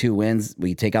with like 2 ends.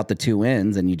 We take out the 2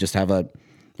 ends and you just have a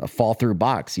fall through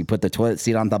box. You put the toilet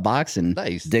seat on the box and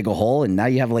dig a hole, and now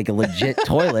you have like a legit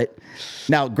toilet.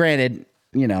 Now, granted,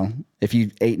 you know, if you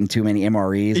ate in too many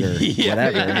MREs or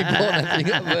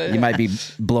whatever, you might be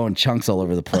blowing chunks all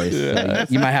over the place. So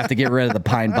you might have to get rid of the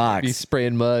pine box. Be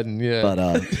spraying mud and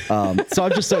But so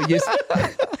I'm just so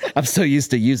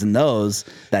used to using those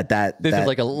that this is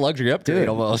like a luxury upgrade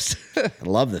almost. I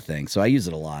love the thing, so I use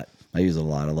it a lot. I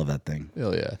love that thing.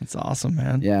 Hell yeah, it's awesome,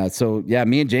 man. Yeah. So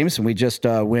me and Jameson, we just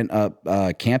went up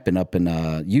camping up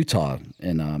in Utah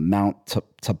in Mount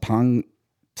Tampangos.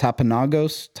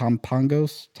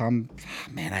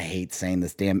 Man, I hate saying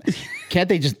this damn. Can't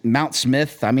they just Mount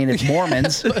Smith? I mean, it's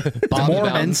Mormons.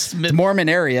 It's Mormon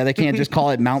area. They can't just call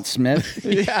it Mount Smith.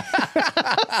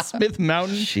 Smith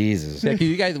Mountain. Jesus. Yeah, 'cause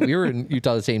you guys, we were in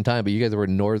Utah at the same time, but you guys were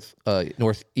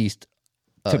northeast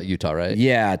Utah, right?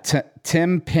 Yeah,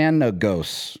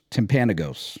 Timpanogos.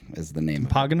 Timpanogos is the name.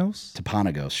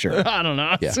 Timpanogos, sure. I don't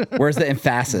know. Yeah. Where's the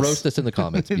emphasis? Roast us in the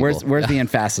comments. Where's the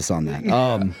emphasis on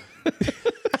that?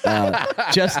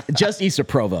 Just east of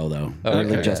Provo, though.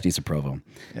 Literally just east of Provo.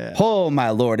 Yeah. Oh, my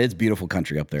Lord. It's beautiful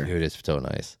country up there. Dude, it's so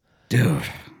nice. Dude,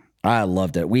 I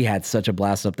loved it. We had such a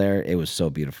blast up there. It was so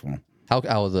beautiful. How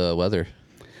was the weather?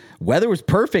 Weather was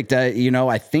perfect.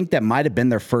 I think that might have been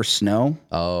their first snow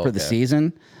for the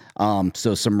season.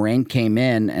 So some rain came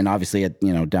in, and obviously,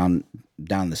 down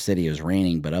in the city it was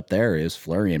raining, but up there it was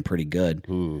flurrying pretty good.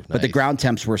 Ooh, nice. But the ground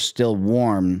temps were still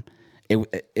warm.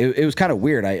 It was kind of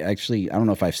weird. I don't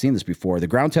know if I've seen this before. The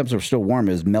ground temps were still warm.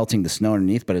 It was melting the snow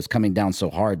underneath, but it was coming down so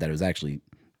hard that it was actually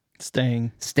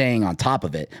staying on top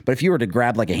of it. But if you were to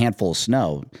grab like a handful of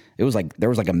snow, it was like there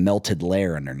was like a melted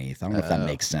layer underneath. I don't know if that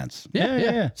makes sense.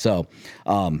 Yeah. So,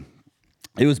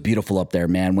 it was beautiful up there,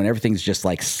 man. When everything's just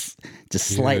like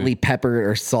slightly peppered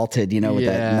or salted, with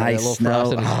that nice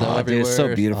snow. Oh, dude, it's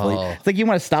so beautiful. Oh. It's like you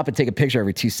want to stop and take a picture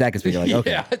every 2 seconds, but you're like,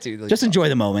 okay, dude, just enjoy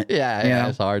the moment. Yeah,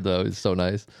 it's hard though. It's so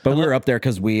nice. But we were up there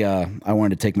because I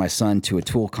wanted to take my son to a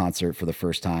Tool concert for the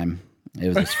first time. It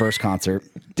was his first concert.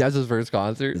 That's his first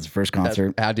concert? His first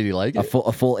concert. How did he like it? A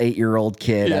full 8-year-old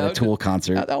kid at a Tool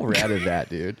concert. How rad is that,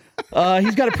 dude?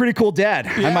 He's got a pretty cool dad.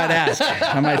 I might ask.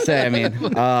 I might say. I mean,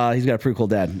 he's got a pretty cool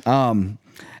dad.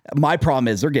 My problem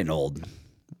is they're getting old.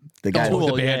 The guys,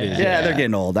 the band is. Yeah, they're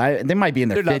getting old. They might be in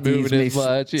their 50s. Maybe.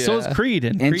 Much, So is Creed,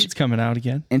 and Creed's coming out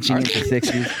again. Inching into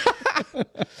 60s.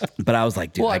 But I was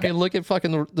like, dude. Well, I mean, look at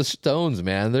fucking the Stones,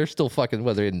 man. They're still fucking,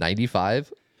 whether in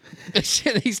 95.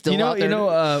 He's still out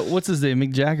there. What's his name?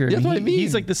 Mick Jagger. That's what I mean.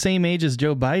 He's like the same age as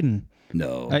Joe Biden.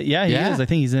 No. Yeah, he is. I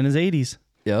think he's in his 80s.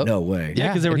 Yep. No way. Yeah,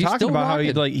 because they were talking about how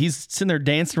he's sitting there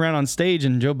dancing around on stage,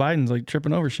 and Joe Biden's like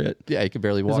tripping over shit. Yeah, he can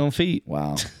barely walk. His own feet.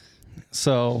 Wow.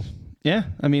 So, yeah,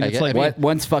 I mean, it's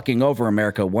one's fucking over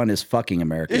America, one is fucking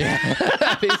America.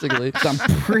 Yeah. Basically. So I'm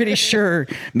pretty sure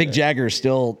Mick Jagger is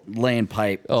still laying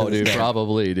pipe. Oh, dude,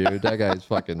 probably, dude. That guy's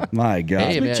fucking. My God.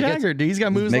 Hey, Mick Jagger, dude. He's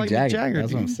got moves like Mick Jagger.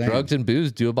 That's what I'm saying. Drugs and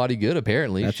booze do a body good,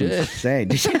 apparently. That's Shit.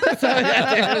 insane.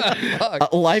 A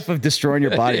life of destroying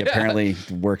your body apparently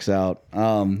works out.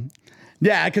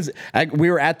 Yeah, because we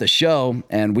were at the show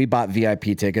and we bought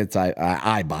VIP tickets.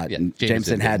 I bought. Yeah,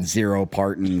 Jameson had zero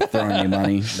part in throwing me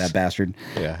money. That bastard.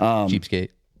 Yeah. Cheapskate.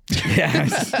 Yeah.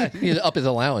 He's up his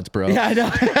allowance, bro. Yeah, I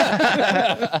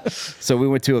know. So we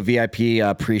went to a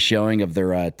VIP pre-showing of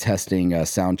their testing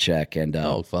sound check, and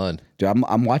fun. Dude,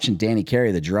 I'm watching Danny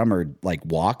Carey, the drummer, like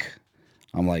walk.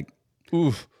 I'm like,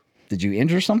 oof. Did you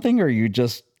injure something, or you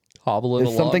just hobbling?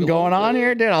 Is something going on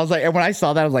here, dude? I was like, and when I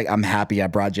saw that, I was like, I'm happy I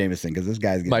brought Jameson because this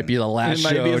guy's might be the last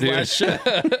show,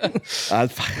 dude.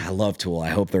 I love Tool. I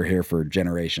hope they're here for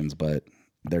generations, but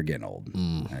they're getting old.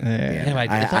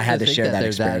 I had to share that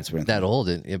experience with them. That old,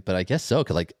 but I guess so.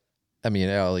 Cause like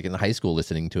in high school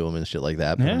listening to them and shit like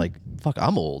that. But I'm like, fuck,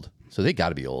 I'm old. So they got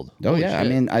to be old. Oh, yeah. Shit. I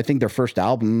mean, I think their first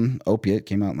album, Opiate,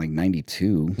 came out in like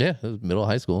 92. Yeah, it was middle of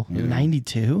high school. Yeah.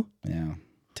 92? Yeah.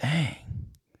 Dang.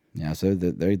 Yeah, so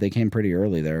they came pretty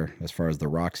early there as far as the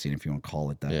rock scene, if you want to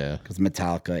call it that. Yeah. Because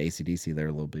Metallica, AC/DC, they're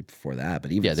a little bit before that.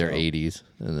 But even they're 80s.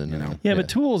 And then, but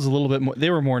Tool's a little bit more, they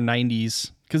were more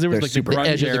 90s. Because there was like the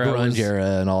grunge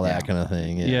era. And all that kind of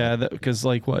thing. Yeah, because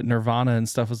like what, Nirvana and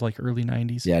stuff was like early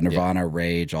 90s. Yeah, Nirvana,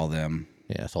 Rage, all them.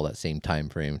 Yeah, it's all that same time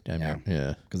frame. Yeah.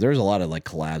 Because there's a lot of like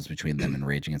collabs between them and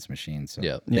Rage Against the Machine. So.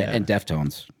 Yeah. And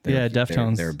Deftones.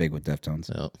 Deftones. They were big with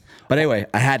Deftones. Yep. But anyway,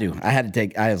 I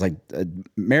was like,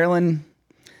 Marilyn,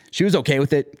 she was okay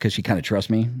with it because she kind of trusts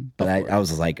me. But I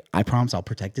was like, I promise I'll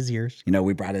protect his ears.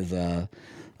 We brought his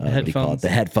headphones. The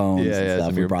headphones and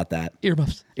stuff. We brought that.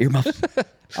 Earmuffs.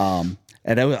 And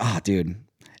I was, dude,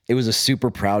 it was a super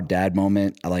proud dad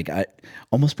moment. Like I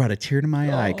almost brought a tear to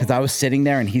my eye because I was sitting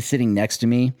there and he's sitting next to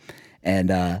me,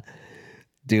 and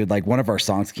dude, like one of our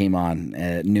songs came on,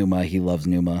 Numa. He loves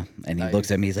Numa, and he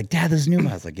looks at me. He's like, "Dad, this is Numa."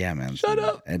 I was like, "Yeah, man." Shut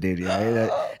up. And dude,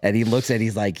 and he looks at,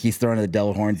 he's like, he's throwing the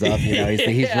devil horns up.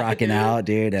 He's rocking out,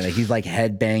 dude, and he's like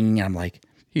head banging. And I'm like,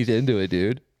 he's into it,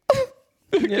 dude.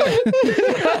 Bro,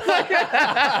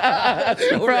 I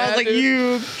was like,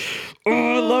 you.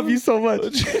 Oh, I love you so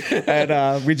much.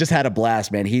 And we just had a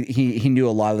blast, man. He knew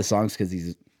a lot of the songs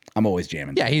because I'm always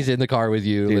jamming. Yeah, he's in the car with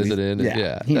you, listening.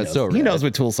 That's so rad. He knows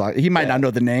what Tool song. He might not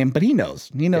know the name, but he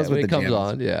knows. He knows what the comes jam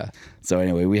on. is. Yeah. So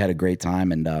anyway, we had a great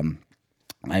time, and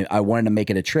I wanted to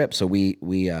make it a trip, so we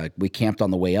camped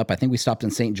on the way up. I think we stopped in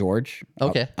St. George.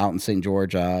 Okay. Out in St.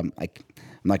 George. I'm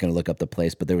not going to look up the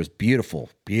place, but there was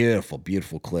beautiful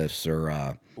cliffs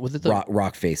or was it the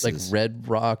rock faces, like Red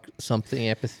Rock something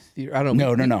amphitheater? I don't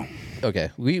know. No.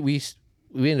 Okay, we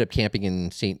ended up camping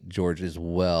in St. George as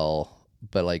well,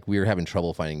 but like we were having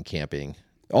trouble finding camping.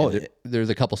 Oh, there's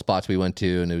a couple spots we went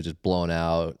to, and it was just blown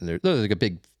out. And there was like a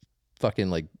big fucking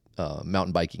like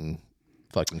mountain biking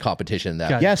fucking competition. That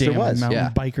God Yes, there damn was. mountain Yeah.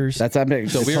 bikers. That's I mean,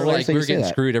 so it's we were hilarious like, we were that you say getting that.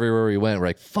 screwed everywhere we went. We're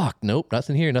like, fuck, nope,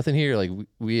 nothing here. Like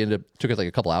we ended up took us like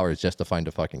a couple hours just to find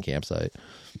a fucking campsite.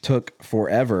 Took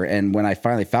forever, and when I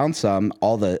finally found some,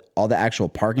 all the actual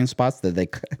parking spots that they,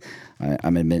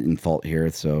 I'm admitting fault here,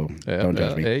 so don't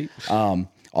judge me. Hey.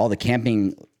 All the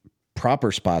camping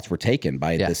proper spots were taken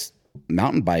by this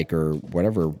mountain bike or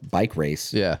whatever bike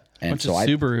race. Yeah. And Bunch so of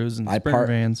Subarus and Sprinter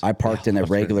vans. I parked in a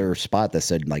regular spot that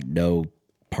said like no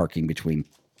parking between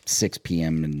 6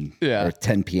 p.m. and or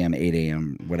 10 p.m., 8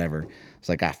 a.m., whatever. It's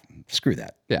like, screw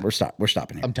that. Yeah. We're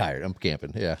stopping here. I'm tired. I'm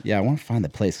camping. Yeah. Yeah, I want to find the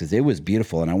place because it was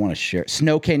beautiful and I want to share.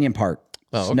 Snow Canyon Park.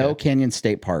 Oh, okay. Snow Canyon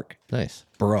State Park. Nice.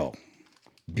 Bro.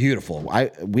 Beautiful.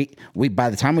 We by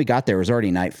the time we got there, it was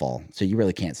already nightfall. So you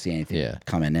really can't see anything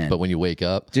coming in. But when you wake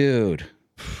up, Dude,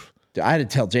 I had to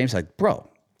tell James, like, bro,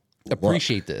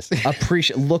 appreciate this.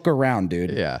 look around,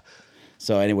 dude. Yeah.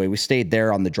 So anyway, we stayed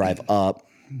there on the drive up,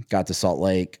 got to Salt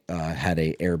Lake, had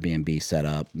a Airbnb set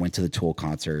up, went to the Tool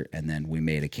concert, and then we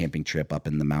made a camping trip up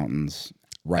in the mountains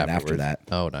right after that.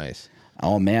 Oh, nice.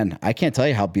 Oh man, I can't tell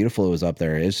you how beautiful it was up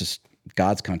there. It's just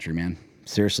God's country, man.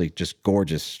 Seriously, just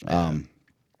gorgeous.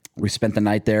 We spent the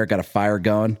night there, got a fire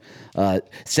going.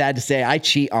 Sad to say, I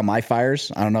cheat on my fires.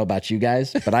 I don't know about you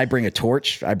guys, but I bring a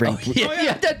torch. I bring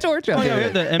that torch out there.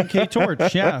 the MK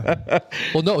torch. Yeah.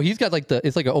 Well, no, he's got like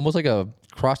it's like almost like a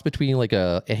cross between like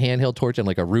a handheld torch and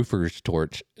like a roofer's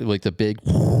torch, like the big,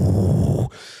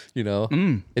 you know,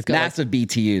 it's got massive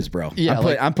BTUs, bro. Yeah,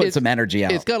 I'm putting some energy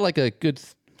out. It's got like a good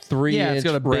 3 inch it's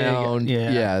got a big- round.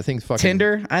 yeah. I think fucking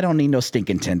Tinder, I don't need no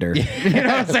stinking Tinder. You know what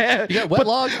I'm saying? You got wet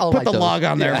logs? I'll Put light the those. log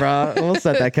on there, bro. We'll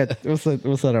set that.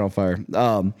 We'll set it on fire.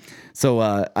 So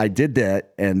I did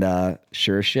that, and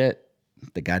sure as shit,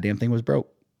 the goddamn thing was broke.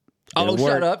 Oh,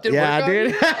 shut up! Didn't Yeah, work on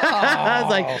dude. you? I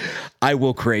was like, I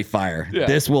will create fire. Yeah.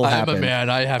 This will I am happen. a man.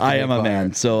 I have to I make am a fire.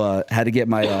 man. So had to get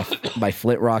my my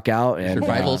flint rock out and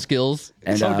Survival skills.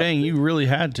 and Oh, dang, you really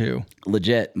had to.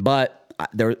 legit. But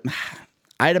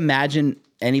I'd imagine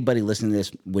anybody listening to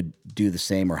this would do the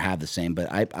same or have the same. But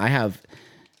I have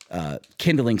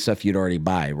kindling stuff you'd already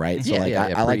buy, right? So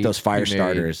I like those fire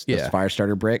starters, those fire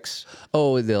starter bricks.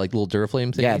 Oh, the like little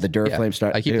Duraflame things. Yeah, the Duraflame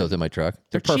starter. I keep those in my truck.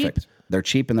 They're perfect. Cheap. They're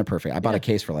cheap and they're perfect. I bought a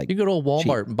case for like You can go to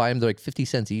Walmart and buy them. They're like 50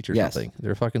 cents each or something.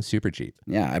 They're fucking super cheap.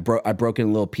 yeah. I broke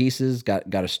in little pieces. Got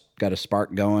a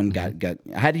spark going. Got.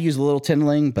 I had to use a little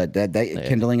kindling, but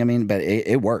kindling. I mean, but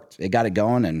it worked. It got it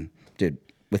going, and dude,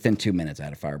 within 2 minutes, I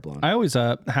had a fire blown. I always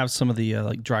have some of the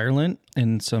like dryer lint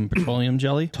and some petroleum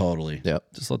jelly. Totally. Yep.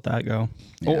 Just let that go.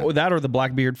 Oh, that or the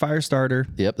Blackbeard fire starter.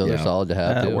 Yep. Those are solid to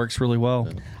have. That too. works really well.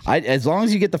 As long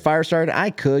as you get the fire started, I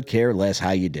could care less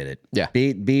how you did it. Yeah.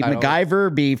 Be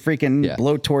MacGyver, be freaking Yeah.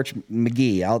 blowtorch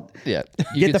McGee. I'll Yeah.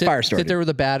 get the fire started. Sit there with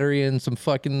a battery and some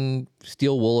fucking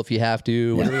steel wool if you have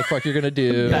to. Whatever the fuck you're gonna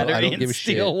do. I Battery don't and give a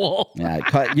shit. steel wool. Yeah,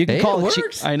 you can Hey, call it it.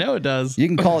 works. I know it does. You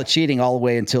can call it cheating all the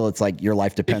way until it's like your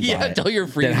life depends on it. Until you're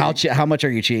Then freezing. how much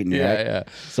are you cheating? Yeah, right? yeah.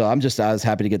 So I was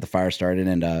happy to get the fire started,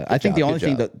 and I think the job, only good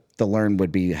thing job. to learn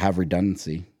would be have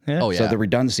redundancy. Yeah. Oh yeah. So the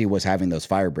redundancy was having those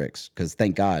fire bricks, because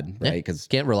thank God, right? Because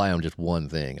Can't rely on just one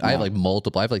thing. I have like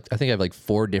multiple. I think I have like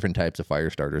 4 different types of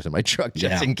fire starters in my truck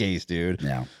just Yeah. in case, dude.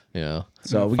 yeah. You know.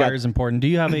 So we Fire got is important. Do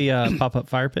you have a pop-up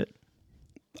fire pit?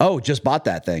 just bought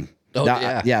that thing. Oh,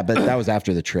 yeah. but that was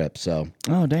after the trip. So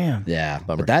Oh, damn. yeah,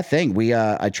 Bummer. but that thing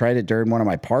I tried it during one of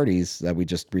my parties that we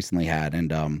just recently had,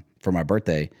 and for my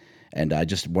birthday. And I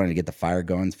just wanted to get the fire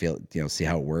going, see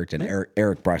how it worked. And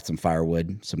Eric brought some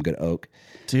firewood, some good oak.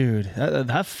 Dude,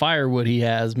 that firewood he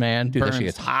has, man, Dude, that burns shit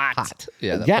gets hot.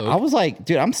 Yeah. That Yeah, oak. I was like,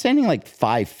 dude, I'm standing like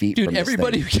 5 feet Dude, from this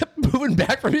everybody thing. kept moving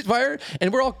back from his fire,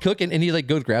 and we're all cooking, and he like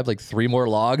goes grab like 3 more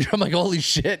logs. I'm like, holy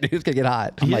shit, dude, it's gonna get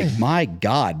hot. I'm like, my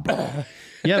God, bro.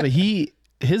 Yeah, but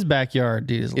his backyard,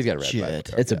 dude, is He's got a red legit.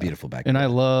 backyard. It's a beautiful backyard. And I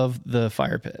love the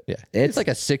fire pit. Yeah, It's- it's like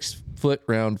a 6-foot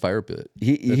round fire pit.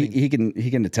 He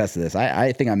can attest to this.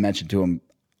 I think I mentioned to him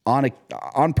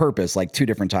on purpose like 2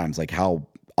 different times like how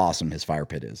awesome his fire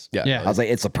pit is. Yeah. I was like,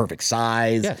 it's the perfect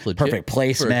size, Yeah, it's legit. perfect For a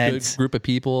placement, good group of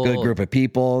people. good group of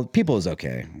people. People is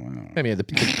okay. Wow. I mean, the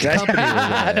company.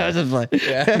 Was, No, it's just like,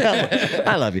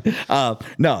 I love you.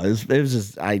 No, it was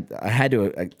just I had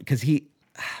to because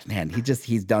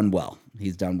he's done well.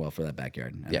 He's done well for that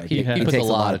backyard. Yeah, he puts a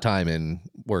lot of time and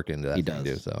work into that. He does.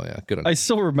 Too, so yeah, good on I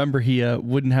still remember he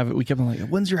wouldn't have it. We kept on like,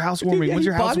 when's your house warming? When's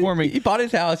your house warming? He bought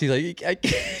his house. He's like,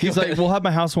 He's like, we'll have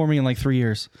my house warming in like 3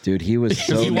 years. Dude, he was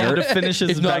so He wanted to nervous. finish his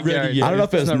It's not ready backyard. yet. I don't know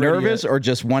if it was It's not ready nervous yet. or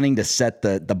just wanting to set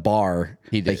the bar.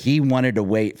 He did. But he wanted to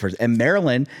wait for, and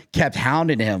Marilyn kept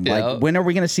hounding him. Yeah. Like, when are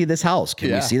we going to see this house? Can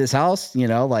we Yeah. see this house? You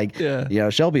know, like,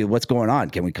 Shelby, what's going on?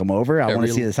 Can we come over? I want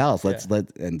to see this house.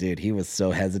 And dude, he was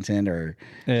so hesitant or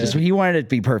just, he wanted it to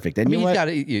be perfect. And I mean, you know he's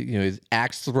what? got his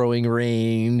axe throwing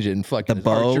range and fucking The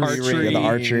bow, archery, the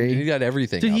archery. He's got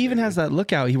everything. Dude, out he even there. has that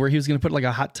lookout where he was going to put like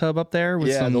a hot tub up there with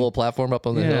the some little platform up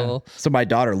on the hill. So my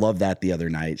daughter loved that the other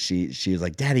night. She was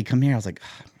like, Daddy, come here. I was like,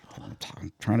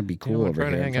 I'm trying to be cool we're over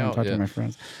trying to here. hang I'm out, trying to talk yeah. to my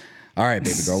friends. All right,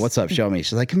 baby girl, what's up? Show me.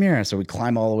 She's like, come here. So we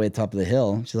climb all the way to the top of the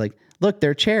hill. She's like, look,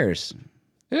 there are chairs.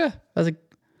 Yeah. I was like,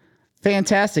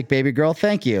 fantastic, baby girl.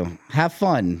 Thank you. Have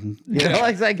fun. You know,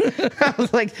 I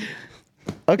was like,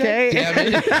 okay. Damn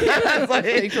it.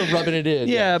 Thanks for rubbing it in.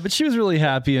 Yeah, but she was really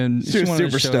happy and she She was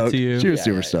wanted super to show it stoked. to you. She was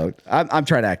super stoked. I'm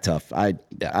trying to act tough. I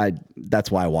that's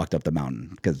why I walked up the mountain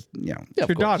because Yeah, of Your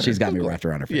course. daughter. she's got me wrapped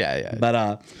around her face. Yeah.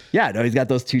 But no, he's got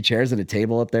those 2 chairs and a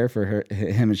table up there for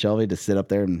him and Shelby to sit up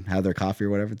there and have their coffee or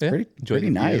whatever. It's Enjoy pretty the view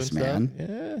nice, and man. stuff.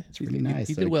 Yeah, It's really nice.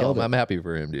 He So did well. killed it. I'm happy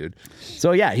for him, dude.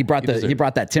 So yeah, he brought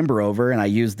deserved that timber over, and I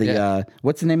used the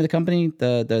what's the name of the company?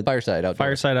 The Fireside outdoor.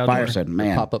 Fireside outdoor. Fireside,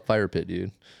 man. Pop up fire pit,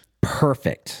 dude.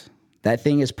 Perfect. That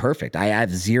thing is perfect. I have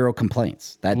 0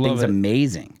 complaints. That Love thing's it.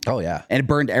 amazing. Oh yeah. And it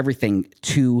burned everything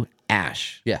to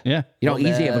ash. Yeah. Yeah. You know how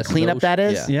easy of a mess, cleanup that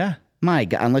is? Yeah. Yeah. My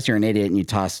God, unless you're an idiot and you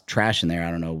toss trash in there,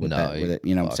 I don't know what that, with it,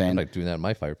 you know what I'm fuck, saying? I'm not doing that in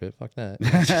my fire pit. Fuck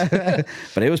that.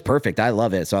 But it was perfect. I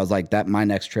love it. So I was like, my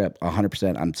next trip,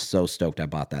 100%. I'm so stoked I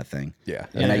bought that thing. Yeah.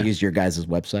 And I used your guys'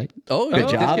 website. Oh, Good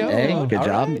job. discount? Hey, Oh, good all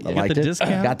job. right. I got liked the it.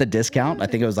 discount? Got the discount. I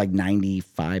think it was like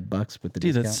 $95 with the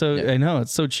Dude, discount. that's so, I know,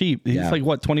 it's so cheap. It's Yeah. like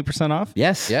what, 20% off?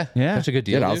 Yes. Yeah. Yeah. Such a good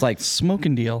deal. Dude, I was dude. like,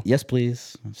 Smoking deal. yes,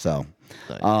 please. So,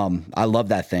 I love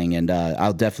that thing, and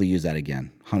I'll definitely use that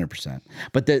again, 100%.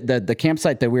 But the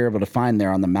campsite that we were able to find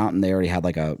there on the mountain, they already had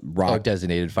like a rock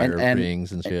designated fire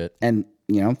rings and shit. and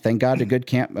you know, thank God to good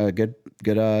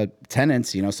good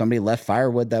tenants. You know, somebody left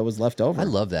firewood that was left over. I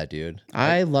love that, dude.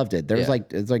 I loved it. There was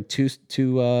it's like two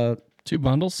 2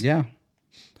 bundles? yeah.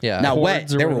 Yeah. Now Cords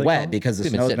wet, or they what were they wet call 'em? because the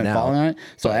They've been snow's sitting been out. falling on it.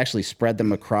 So I actually spread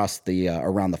them across the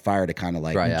around the fire to kind of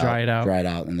like Dry out. Dry it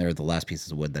out. and they're the last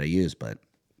pieces of wood that I used. But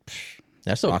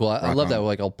That's so cool. I rock love that. on.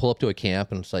 Like, I'll pull up to a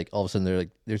camp and it's like all of a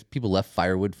sudden there's people left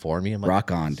firewood for me. I'm like,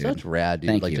 rock on, dude. such rad, dude.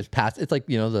 Thank like you. just pass. It's like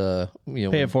Pay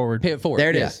it forward. Pay it forward.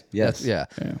 There it Yeah. is. Yes.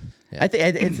 That's- Yeah. I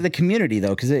think it's the community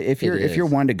though, because if you're is.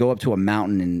 one to go up to a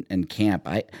mountain and camp,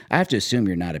 I have to assume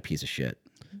you're not a piece of shit.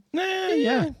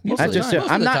 Yeah. Most I of the just time. Most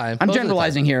I'm of the not. time. I'm Most of the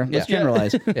generalizing time. here. Let's Yeah.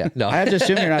 generalize. Yeah. No. I have to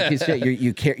assume you're not a piece of shit.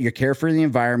 You care for the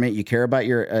environment. You care about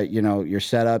your your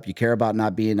setup. You care about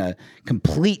not being a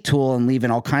complete tool and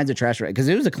leaving all kinds of trash because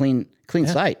it was a clean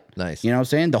site. Nice. You know what I'm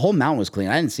saying? The whole mountain was clean.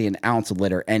 I didn't see an ounce of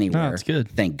litter anywhere. that's good.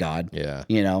 Thank God. Yeah.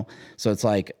 You know, so it's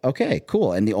like okay,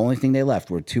 cool. And the only thing they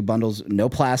left were 2 bundles, no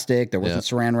plastic. There wasn't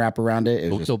saran wrap around it. It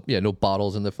was just So yeah, no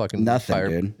bottles in the fucking nothing, fire.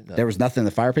 dude. There was nothing in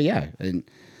the fire pit. Yeah, and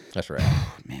That's right.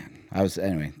 man,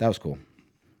 that was cool.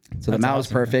 So the mountain was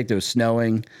perfect. It was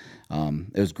snowing.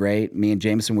 It was great. Me and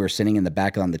Jameson, we were sitting in the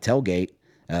back on the tailgate,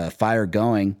 fire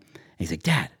going. And he's like,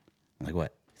 Dad. I'm like,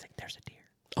 what? He's like, there's a deer.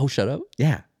 Oh, shut up.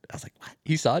 Yeah. I was like, what?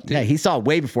 He saw it too. Yeah, he saw it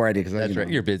way before I did. That's right.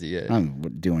 You're busy. Yeah. I'm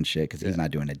doing shit because he's not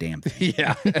doing a damn thing.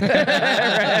 Yeah.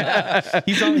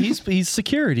 He's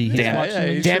security. He's watching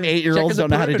he's Damn 8-year-olds checking don't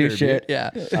the know how to do perimeter, shit.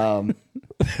 dude.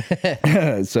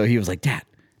 Yeah. So he was like, Dad,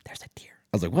 there's a deer.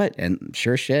 I was like, what? And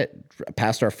sure shit,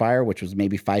 past our fire, which was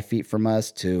maybe 5 feet from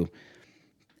us, to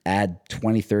add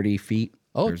 20, 30 feet.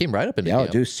 Oh, it came right up in the Yeah,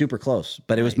 camp. dude, super close.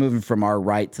 But it was moving from our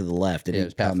right to the left. Yeah, it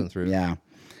was passing through. Yeah.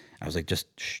 I was like, just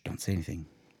don't say anything.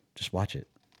 Just watch it.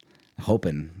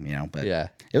 Hoping, but Yeah.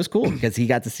 it was cool because he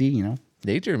got to see,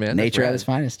 Nature, man. That's nature rad. at its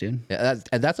finest, dude. Yeah,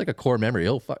 that's like a core memory.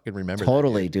 He'll fucking remember.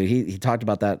 Totally, dude. He talked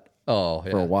about that Oh,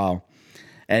 for a yeah. while.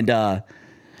 And try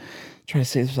to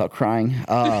say this without crying.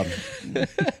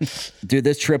 Dude,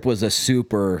 this trip was a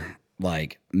super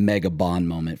like mega bond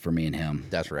moment for me and him.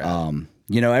 That's rad.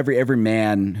 Every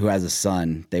man who has a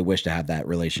son, they wish to have that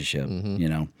relationship,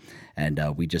 Mm-hmm.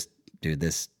 And we just do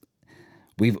this.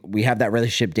 We have that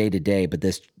relationship day to day, but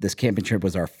this camping trip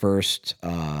was our first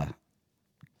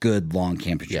good long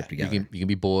camping trip together. You can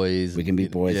be boys. We can be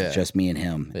boys. Yeah. It's just me and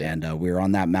him. Yeah. And we were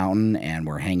on that mountain and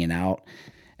we're hanging out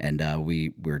and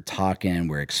we were talking,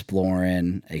 we're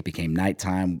exploring. It became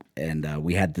nighttime and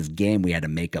we had this game. We had to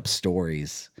make up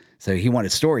stories. So he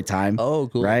wanted story time. Oh,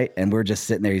 cool. Right. And we're just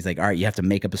sitting there. He's like, all right, you have to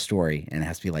make up a story and it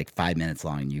has to be like 5 minutes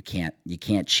long. And you can't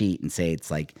cheat and say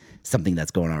it's like something that's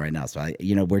going on right now. So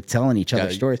we're telling each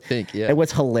other stories. And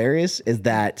what's hilarious is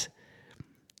that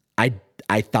I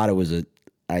thought it was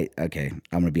I'm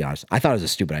going to be honest. I thought it was a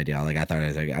stupid idea. Like I thought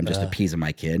I'm just appeasing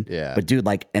my kid. Yeah. But dude,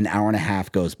 like an hour and a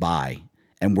half goes by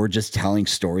and we're just telling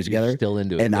stories together. Still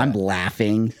into it. And I'm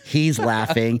laughing. He's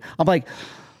laughing. I'm like,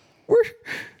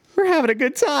 we're having a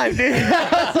good time, dude.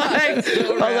 I was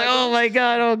like, oh my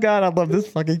God, I love this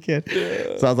fucking kid.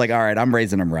 Yeah. So I was like, all right, I'm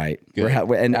raising him right. Dude,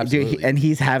 and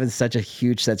he's having such a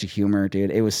huge sense of humor, dude.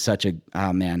 It was such a,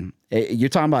 oh man. You're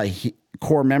talking about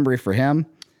core memory for him.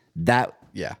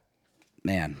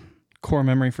 Man. Core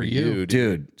memory for you.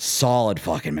 Dude, solid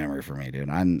fucking memory for me, dude.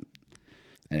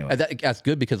 Anyway. That's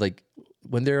good because like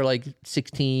when they're like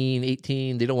 16,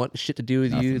 18, they don't want shit to do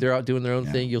with you. They're out doing their own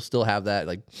thing. You'll still have that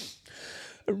like,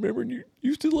 I remember when you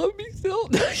used to love me still.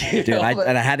 Dude, I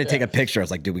had to take a picture. I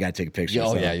was like, dude, we got to take a picture.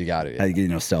 Oh, yeah, you got it. Yeah.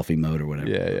 Selfie mode or whatever.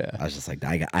 Yeah. I was just like,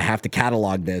 I have to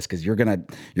catalog this because you're gonna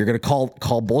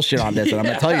call bullshit on this, and I'm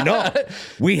gonna tell you, no,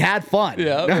 we had fun.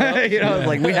 Yeah,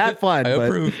 like we had fun. I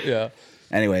approve. Yeah.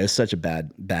 Anyway, it was such a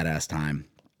badass time.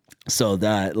 So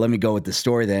let me go with the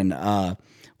story then.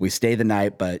 We stay the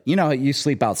night, but you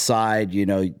sleep outside.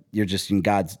 You're just in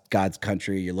God's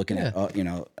country. You're looking at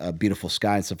a beautiful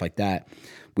sky and stuff like that.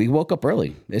 We woke up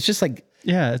early. It's just like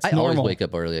it's I normal. always wake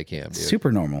up early. I can, dude.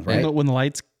 Super normal, right? When the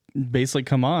lights basically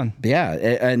come on. Yeah,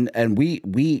 and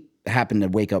we happened to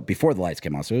wake up before the lights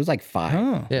came on, so it was like 5.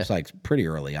 Oh. It was like pretty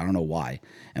early. I don't know why,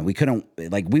 and we couldn't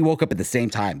we woke up at the same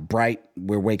time, bright.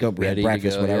 We wake up, we had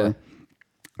breakfast, whatever.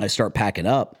 Yeah. I start packing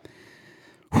up.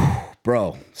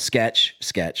 Bro,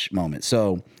 sketch moment.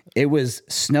 So it was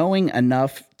snowing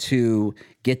enough to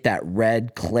get that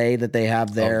red clay that they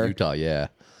have there. Oh, Utah, yeah.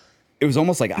 It was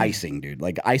almost like icing, dude,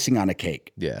 like icing on a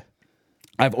cake. Yeah.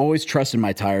 I've always trusted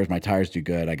my tires. My tires do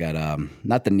good. I got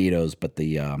not the Nitos, but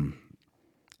the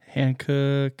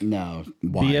Hankook. No,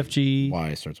 BFG.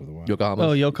 Y starts with a Y. Yokohama.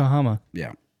 Oh, Yokohama.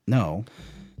 Yeah. No.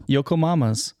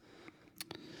 Yokomamas.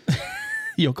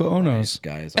 Yoko Ono's.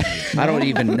 Guys, I don't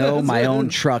even know my own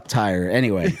truck tire.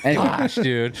 Anyway. Gosh,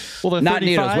 dude. Well, the not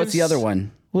 35s? Nitos. What's the other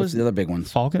one? What's the other big one?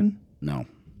 Falcon? No.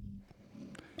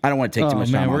 I don't want to take too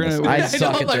much time on this. I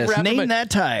suck at this. Name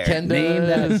that tire. Name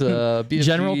that BFG.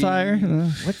 General Tire.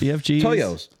 What BFG?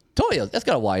 Toyos. That's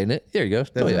got a Y in it. There you go.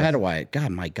 Toyos. I had a Y.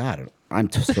 God, my God.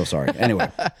 I'm so sorry.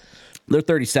 Anyway. They're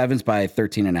 37s by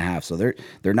 13 and a half. So they're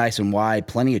nice and wide,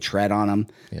 plenty of tread on them.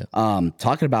 Yeah.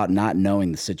 Talking about not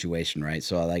knowing the situation, right?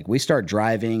 So like we start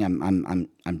driving, I'm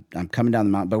coming down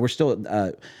the mountain, but we're still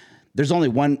there's only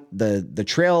one the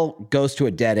trail goes to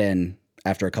a dead end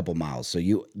after a couple miles. So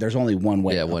there's only one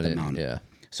way up the mountain. Yeah.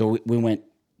 So we went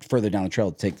further down the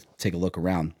trail to take a look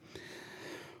around.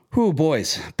 Whoo,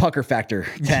 boys, pucker factor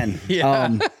 10.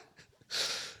 Yeah.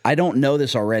 I don't know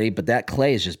this already, but that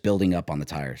clay is just building up on the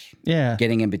tires. Yeah.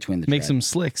 Getting in between the Makes them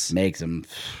slicks. Makes them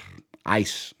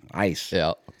ice.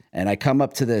 Yeah. And I come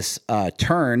up to this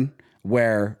turn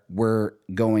where we're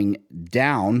going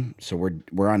down. So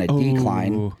we're on a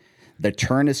decline. The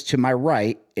turn is to my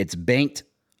right. It's banked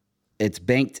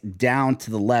down to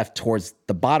the left towards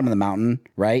the bottom of the mountain,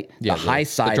 right? Yeah, the high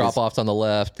side. The drop-offs on the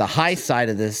left. The high side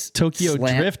of this Tokyo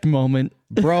drift moment.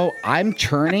 Bro, I'm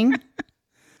turning.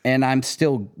 And I'm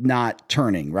still not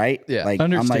turning, right? Yeah. Like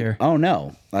Understeer. I'm like, oh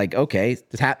no. Like, okay,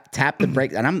 tap the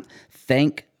brake. And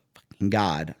thank fucking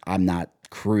God I'm not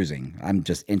cruising. I'm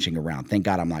just inching around. Thank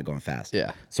God I'm not going fast.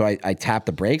 Yeah. So I tap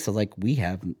the brakes. I was like,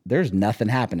 there's nothing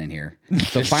happening here.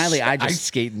 So finally ice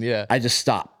skating, yeah. I just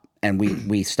stop. And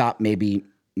we stop maybe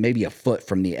a foot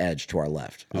from the edge to our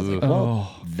left. I was like,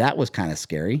 well, that was kind of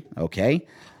scary. Okay.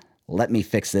 Let me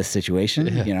fix this situation.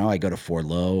 Yeah. I go to 4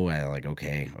 low. I like,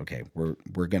 okay, we're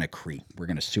going to creep. We're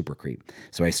going to super creep.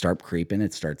 So I start creeping.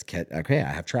 It starts, okay, I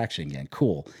have traction again.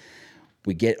 Cool.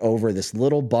 We get over this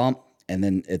little bump and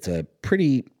then it's a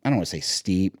pretty, I don't want to say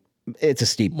steep. It's a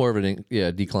steep. More of an,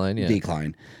 decline. Yeah.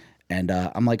 Decline. And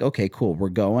I'm like, okay, cool. We're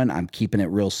going. I'm keeping it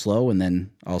real slow. And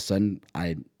then all of a sudden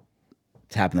I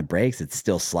tapping the brakes. It's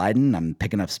still sliding. I'm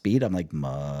picking up speed. I'm like,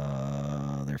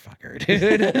 motherfucker,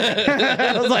 dude.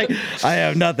 I was like, I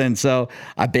have nothing. So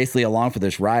I'm basically along for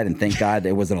this ride. And thank God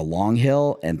it wasn't a long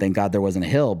hill. And thank God there wasn't a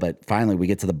hill. But finally we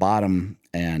get to the bottom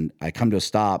and I come to a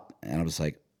stop. And I was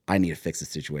like, I need to fix the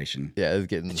situation. Yeah, it's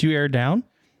getting. Did you air down?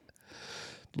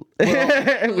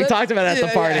 Well, we talked about it at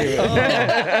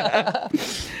the party.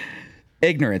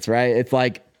 Ignorance, right? It's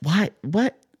like,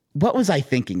 what was I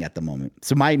thinking at the moment?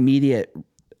 So my immediate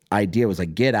idea was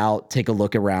like, get out, take a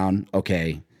look around.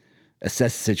 Okay,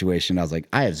 assess the situation. I was like,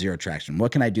 I have zero traction.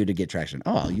 What can I do to get traction?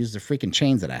 Oh, I'll use the freaking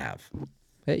chains that I have.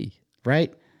 Hey.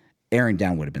 Right? Airing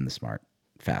down would have been the smart,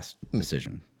 fast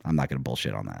decision. I'm not going to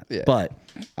bullshit on that. Yeah. But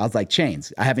I was like,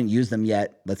 chains. I haven't used them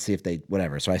yet. Let's see if they,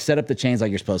 whatever. So I set up the chains like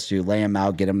you're supposed to, lay them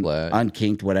out, get them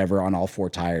unkinked, whatever, on all 4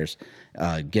 tires,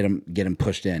 get them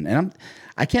pushed in. And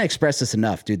I can't express this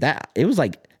enough, dude. That it was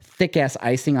like thick ass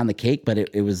icing on the cake, but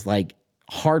it was like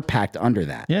hard packed under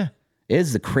that. Yeah. It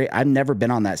is I've never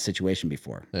been on that situation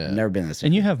before. Yeah. I've never been in this.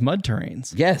 And you have mud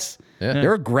terrains. Yes. Yeah.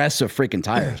 They're aggressive freaking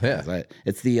tires. Yeah.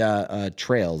 It's the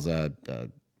trails.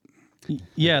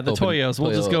 Yeah, the Toyos.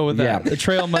 We'll just go with that. Yeah. The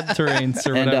trail mud terrains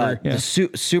or And whatever. the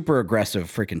super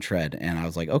aggressive freaking tread. And I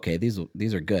was like, okay, these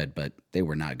are good, but they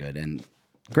were not good. And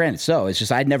granted, so it's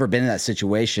just I'd never been in that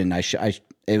situation.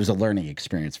 It was a learning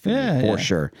experience for me, for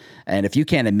sure. And if you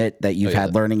can't admit that you've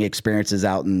had learning experiences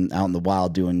out in the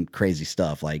wild doing crazy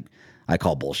stuff, like I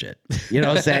call bullshit. You know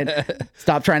what I'm saying?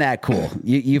 Stop trying to act cool.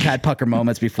 You've had pucker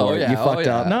moments before. You fucked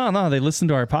up. No, they listen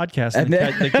to our podcast and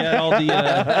they get all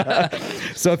the.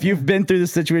 So if you've been through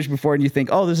this situation before and you think,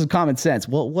 oh, this is common sense.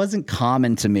 Well, it wasn't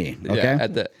common to me. Okay. Yeah,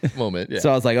 at that moment. Yeah. So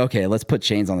I was like, okay, let's put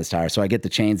chains on this tire. So I get the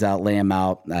chains out, lay them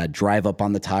out, drive up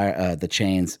on the tire, the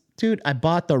chains. Dude, I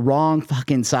bought the wrong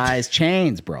fucking size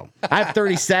chains, bro. I have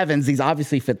 37s. These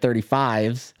obviously fit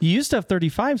 35s. You used to have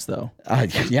 35s though.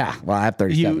 Yeah, well, I have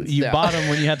 37s. You bought them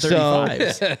when you had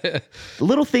 35s.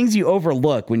 Little things you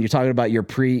overlook when you're talking about your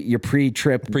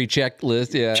pre-trip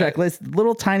checklist, checklist.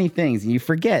 Little tiny things, and you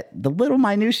forget the little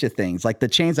minutia things, like the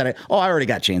chains that I already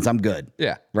got chains. I'm good.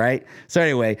 Yeah. Right. So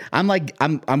anyway,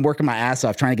 I'm working my ass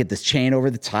off trying to get this chain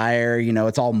over the tire. You know,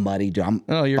 it's all muddy, dude.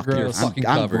 You're gross.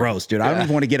 I'm gross, dude. I don't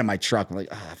even want to get in my truck. I'm like,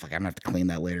 oh fuck, I'm gonna have to clean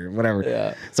that later, whatever.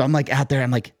 Yeah. So I'm like out there.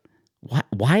 I'm like,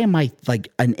 why am I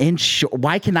like an inch short?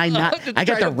 Why can I not? I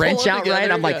got the wrench out right.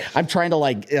 I'm like, I'm trying to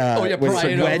like pry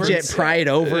it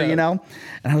over, you know.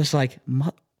 And I was like,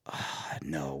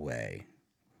 no way.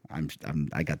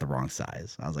 I got the wrong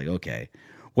size. I was like, okay,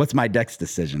 what's my next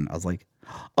decision? I was like,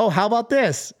 oh, how about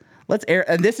this? Let's air.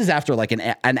 And this is after like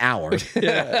an hour,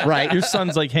 right? Your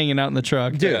son's like hanging out in the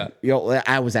truck, dude. You know,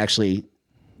 I was actually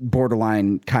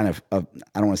borderline kind of I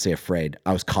don't want to say afraid.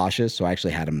 I was cautious, so I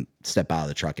actually had him step out of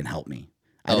the truck and help me.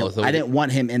 I didn't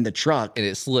want him in the truck, and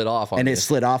it slid off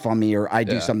on me, or I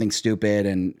do something stupid,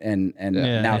 and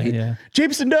now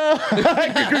Jameson, no, no,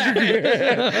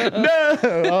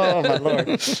 oh my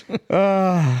lord.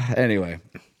 Anyway,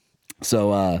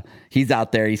 so he's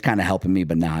out there, he's kind of helping me,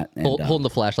 but not holding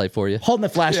the flashlight for you. Holding the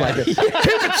flashlight, keep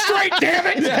it straight,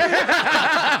 damn it.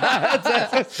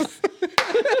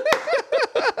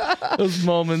 Those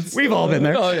moments. We've all been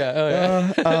there. Oh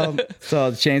yeah.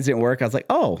 So the chains didn't work. I was like,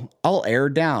 oh, I'll air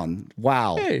down.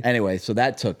 Wow. Hey. Anyway, so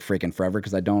that took freaking forever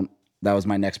because that was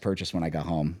my next purchase when I got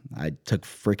home. I took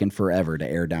freaking forever to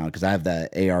air down because I have the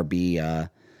ARB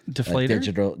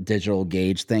deflator digital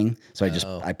gauge thing. So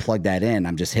I plugged that in.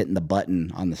 I'm just hitting the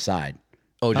button on the side.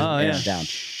 Oh, just air down.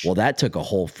 Well, that took a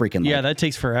whole freaking that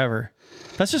takes forever.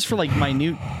 That's just for like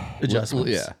minute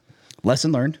adjustments. Yeah.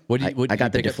 Lesson learned. I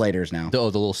got the deflators now. The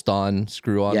little Ston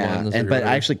screw-on ones. But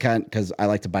I actually can't because I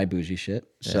like to buy bougie shit.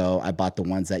 So I bought the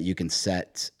ones that you can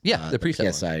set. The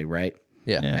preset PSI, one. right?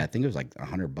 Yeah. I think it was like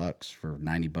 $100 for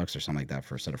 $90 or something like that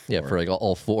for a set of 4. Yeah, for like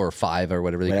all 4 or 5 or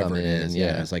whatever they come in.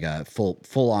 Yeah, it's like a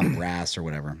full on brass or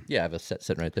whatever. Yeah, I have a set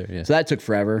sitting right there. Yeah. So that took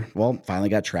forever. Well, finally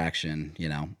got traction. You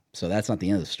know, so that's not the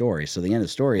end of the story. So the end of the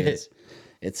story is.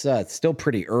 It's still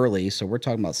pretty early, so we're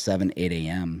talking about 7, 8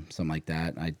 a.m., something like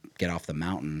that. I get off the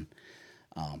mountain,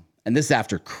 and this is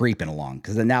after creeping along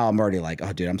because now I'm already like,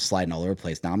 oh, dude, I'm sliding all over the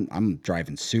place. Now I'm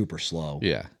driving super slow.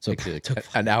 Yeah, so it took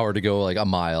an hour to go like a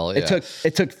mile. It took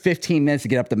 15 minutes to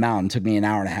get up the mountain. It took me an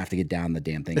hour and a half to get down the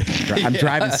damn thing. I'm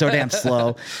driving so damn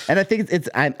slow, and I think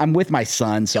I'm with my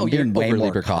son, so I'm being way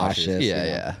more cautious.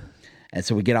 Yeah. And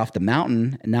so we get off the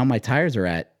mountain, and now my tires are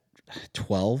at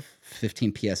 12,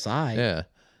 15 psi. Yeah.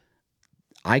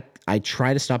 I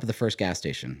try to stop at the first gas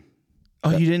station.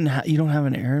 Oh, you don't have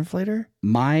an air inflator?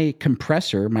 My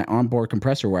compressor, my onboard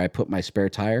compressor, where I put my spare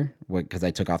tire, because I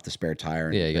took off the spare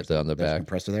tire. Yeah, you got that on the back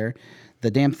compressor there.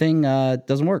 The damn thing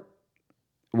doesn't work,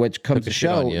 which comes to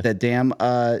show the damn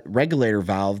regulator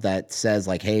valve that says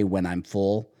like, hey, when I'm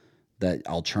full, that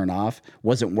I'll turn off,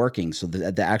 wasn't working. So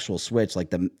the actual switch, like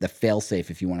the fail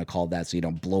safe, if you want to call it that, so you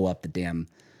don't blow up the damn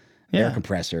air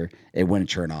compressor, it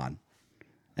wouldn't turn on.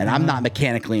 And I'm not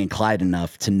mechanically inclined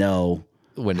enough to know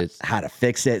how to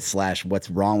fix it / what's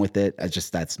wrong with it.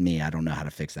 That's me. I don't know how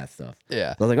to fix that stuff.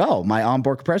 Yeah. So I was like, oh, my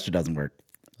onboard compressor doesn't work.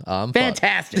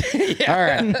 Fantastic. All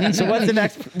right. So what's the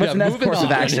next course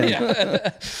of action?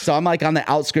 Yeah. So I'm like on the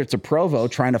outskirts of Provo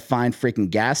trying to find freaking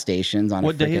gas stations on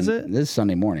what day is it? This is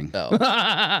Sunday morning. Oh.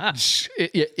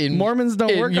 Mormons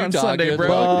don't work on Sunday,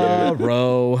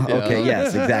 bro. Okay,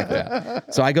 yes,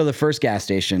 exactly. So I go to the first gas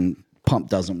station, pump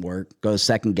doesn't work. Go to the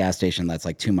second gas station that's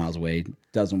like 2 miles away,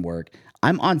 doesn't work.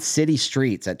 I'm on city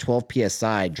streets at 12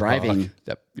 psi driving.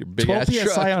 Your big 12 ass psi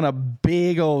truck. on a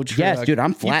big old truck. Yes, dude,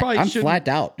 I'm flat. I'm flat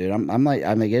out, dude. I'm like,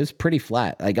 it was pretty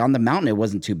flat. Like on the mountain, it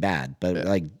wasn't too bad, but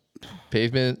like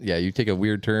pavement, yeah, you take a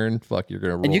weird turn, fuck, you're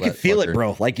gonna roll. And you can feel it,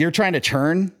 bro. Like you're trying to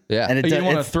turn. Yeah. And you don't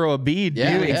want to throw a bead.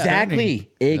 Yeah, dude. Exactly.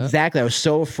 I was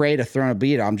so afraid of throwing a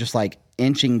bead. I'm just like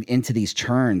inching into these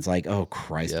turns, like, oh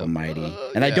Christ almighty.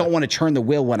 And I don't want to turn the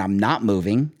wheel when I'm not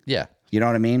moving. Yeah. You know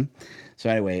what I mean? So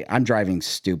anyway, I'm driving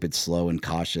stupid slow and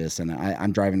cautious, and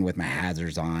I'm driving with my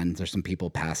hazards on. There's some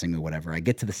people passing me, whatever. I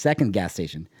get to the second gas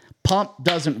station. Pump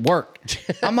doesn't work.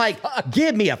 I'm like,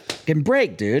 give me a fucking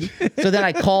break, dude. So then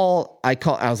I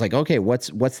was like, okay, what's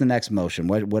the next motion?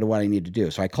 What do I need to do?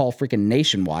 So I call freaking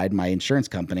Nationwide, my insurance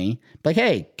company. Like,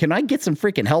 hey, can I get some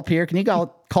freaking help here? Can you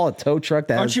call a tow truck?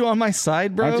 Aren't you on my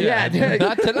side, bro? Yeah, dude.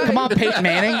 Not tonight. Come on, Peyton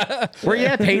Manning. Where you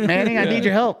at, Peyton Manning? I need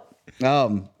your help.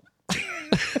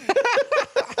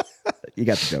 You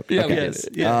got the joke. Yeah, okay.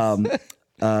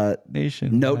 yes.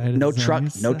 Nation. No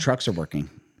trucks are working.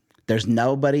 There's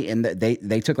nobody in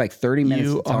they took like 30 minutes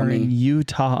you to tell are me. in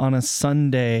Utah on a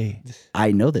Sunday.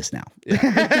 I know this now.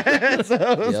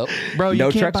 Bro, you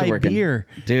no can't trucks buy are working. beer.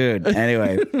 Dude,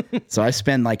 anyway. So I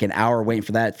spend like an hour waiting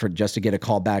for that just to get a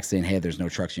call back saying, hey, there's no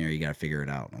trucks in here. You got to figure it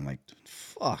out. I'm like,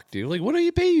 fuck, dude. Like, what do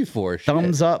you pay you for?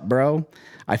 Thumbs up, bro.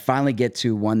 I finally get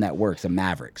to one that works, a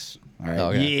Mavericks. All right.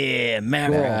 Okay. Yeah,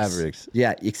 Mavericks.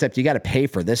 Yeah, except you got to pay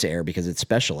for this air because it's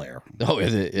special air. Oh,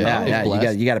 is it?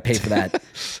 Yeah. You got to pay for that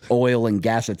oil and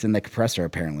gas that's in the compressor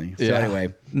apparently. So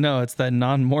anyway, no, it's that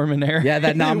non-Mormon air. Yeah,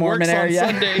 that non-Mormon air. Yeah.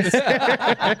 Sundays.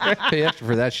 Pay extra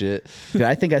for that shit. Dude,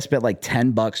 I think I spent like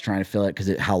 $10 trying to fill it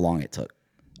because how long it took.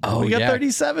 Oh, you got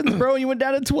 37th, bro. You went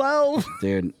down to 12.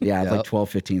 Dude, yeah, like 12,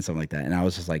 15, something like that. And I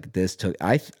was just like, this took.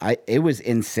 It was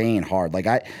insane hard.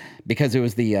 Like because it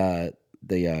was the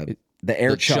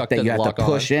air chuck that you have to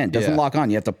push in. Doesn't lock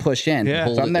on. You have to push in.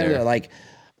 Yeah. So I'm there like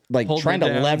trying to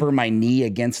lever my knee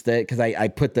against it because I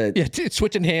put the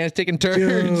switching hands, taking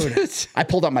turns. Dude, I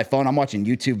pulled out my phone. I'm watching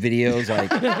YouTube videos,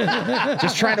 like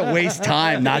just trying to waste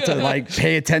time, not to like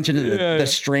pay attention to the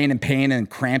strain and pain and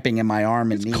cramping in my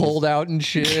arm and knees. Cold out and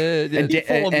shit.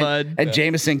 Full of mud. And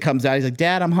Jameson comes out. He's like,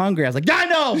 "Dad, I'm hungry." I was like, "I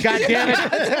know, God damn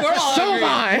it, we're all so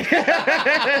hungry."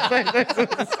 am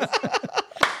I."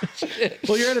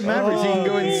 Well, you're at a Mavericks. You can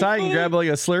go inside and grab like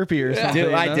a Slurpee or something.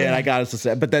 Dude, I did. I got us to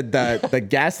say, but the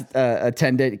gas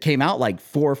attendant came out like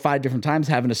 4 or 5 different times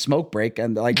having a smoke break,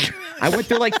 and like I went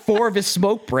through like 4 of his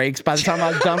smoke breaks by the time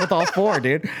I was done with all 4,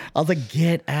 dude. I was like,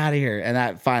 get out of here. And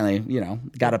I finally,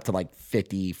 got up to like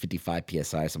 50, 55 psi,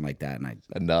 something like that. And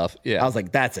enough. Yeah. I was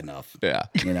like, that's enough. Yeah.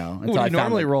 What do you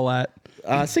normally roll at?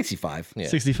 65. Yeah.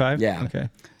 65? Yeah. Okay.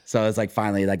 So it's like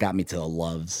finally that got me to the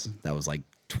Loves. That was like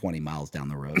 20 miles down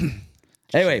the road.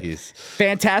 Anyway,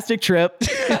 fantastic trip.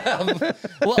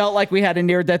 Felt like we had a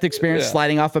near-death experience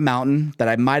sliding off a mountain that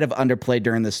I might have underplayed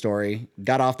during the story.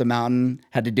 Got off the mountain,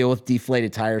 had to deal with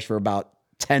deflated tires for about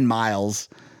 10 miles.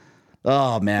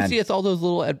 Oh, man. See, it's all those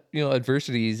little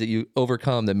adversities that you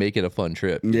overcome that make it a fun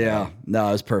trip. Yeah. No,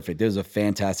 it was perfect. It was a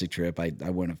fantastic trip. I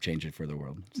wouldn't have changed it for the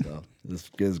world. So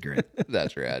it was great.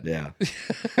 That's rad.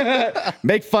 Yeah.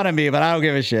 Make fun of me, but I don't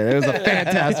give a shit. It was a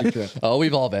fantastic trip. Oh,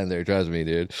 we've all been there. Trust me,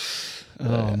 dude.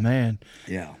 Oh, man.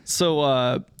 Yeah.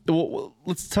 So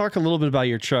let's talk a little bit about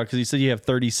your truck, because you said you have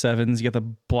 37s. You got the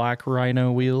black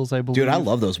Rhino wheels, I believe. Dude, I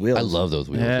love those wheels. I love those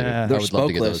wheels. Yeah. Dude. I They're would love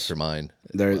to get smokeless. those for mine.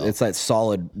 It's that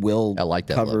solid wheel I like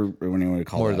that cover, look. or what do you want to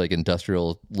call More it? like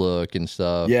industrial look and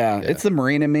stuff. Yeah, it's the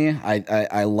Marine in me.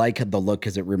 I like the look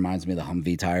because it reminds me of the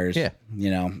Humvee tires. Yeah.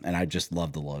 And I just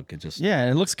love the look. It just Yeah,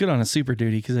 and it looks good on a Super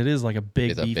Duty because it is like a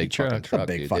big, It's a beefy big truck. fucking truck.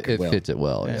 big Dude. fucking It wheel. fits it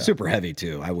well. Yeah. super heavy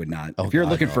too. I would not. Oh, if you're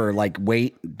God, looking no. for like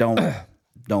weight,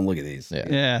 don't look at these. Yeah.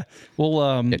 Yeah.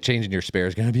 Well, Yeah, changing your spare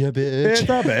is gonna be a bitch. It's a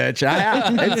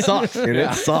bitch. It sucks, dude.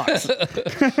 It sucks.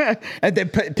 And then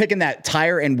picking that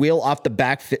tire and wheel off the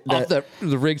back. Off the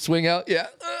rig swing out. Yeah.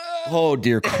 Oh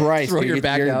dear Christ! Throw dude, your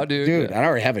back out, dude. Dude, Yeah. I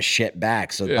already have a shit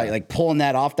back, so like pulling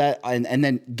that off that and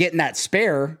then getting that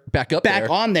spare Back there.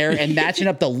 on there and matching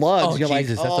up the lugs. Oh, You're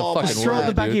Jesus, like, that's a fucking just throw it in the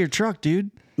rad, back of dude. your truck,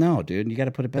 dude. No, dude, you got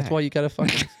to put it back. That's why you gotta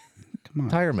fucking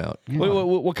tire mount. Wait,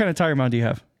 what kind of tire mount do you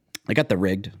have? I got the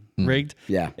rigged. Rigged?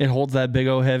 Yeah. It holds that big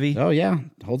O heavy? Oh yeah,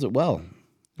 holds it well.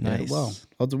 Nice.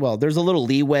 Holds it well. There's a little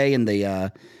leeway in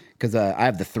the because I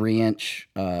have the 3-inch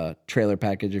trailer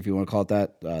package, if you want to call it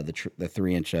that. The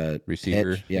 3-inch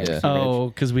receiver. hitch. Yeah. Yeah. Receiver Oh,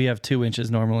 hitch. because we have 2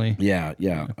 inches normally. Yeah.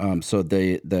 So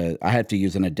the I had to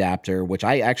use an adapter, which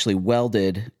I actually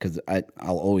welded because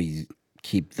I'll always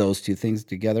keep those two things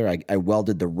together. I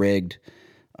welded the rigged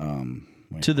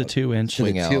To the 2-inch. to the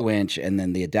Swing out. 2-inch, and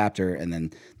then the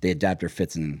adapter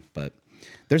fits in, but.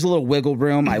 There's a little wiggle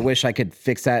room. I wish I could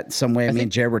fix that some way. Me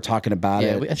and Jared were talking about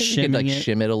Yeah, it. I think we could like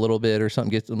shim it a little bit or something.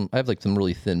 Get some. I have like some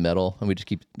really thin metal, and we just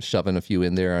keep shoving a few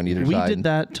in there on either We side. did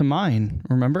that to mine,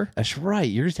 remember? That's right.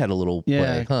 Yours had a little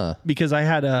play, huh? Because I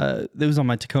had it was on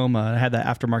my Tacoma. I had that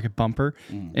aftermarket bumper,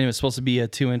 and it was supposed to be a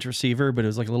 2-inch receiver, but it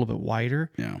was like a little bit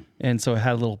wider. Yeah. And so it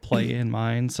had a little play in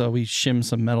mine. So we shimmed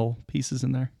some metal pieces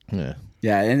in there. Yeah.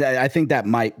 Yeah, and I think that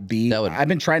might be. I've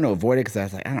been trying to avoid it because I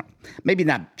was like, maybe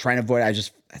not trying to avoid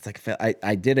it. It's like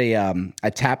I did I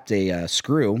tapped a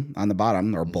screw on the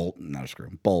bottom or bolt, not a screw,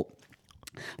 bolt.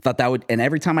 I thought that would, and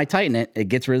every time I tighten it, it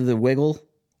gets rid of the wiggle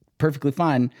perfectly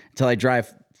fine until I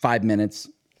drive 5 minutes,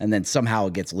 and then somehow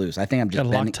it gets loose. I think I'm just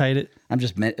Got to Loctite it. I'm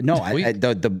just no.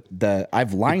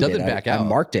 I've lined doesn't it. back I out.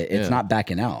 marked it. It's not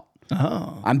backing out.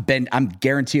 Oh. I'm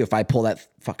guarantee you if I pull that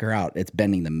fucker out, it's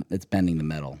bending the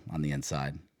metal on the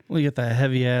inside. Well, you get that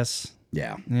heavy ass.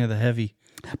 Yeah. Yeah, the heavy.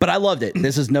 But I loved it.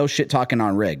 This is no shit talking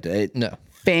on rigged. No.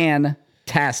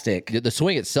 Fantastic. The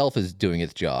swing itself is doing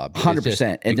its job.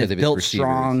 100%. And it's built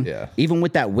strong. Yeah. Even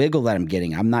with that wiggle that I'm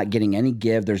getting, I'm not getting any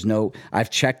give. There's no. I've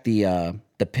checked the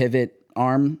pivot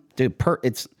arm, dude.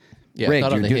 It's rigged.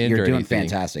 not on the hinge You're or doing anything.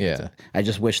 fantastic. Yeah. I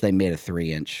just wish they made a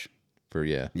 3-inch.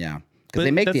 Yeah. Because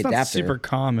they make that's the not adapter. super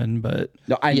common, but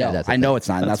No, I know. Yeah, that's the I know thing. it's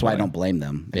not. And that's why I don't blame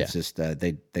them. It's just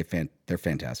they're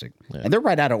fantastic, and they're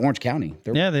right out of Orange County.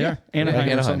 yeah, they are.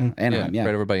 Anaheim or something. Anaheim, yeah.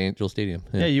 Right over by Angel Stadium.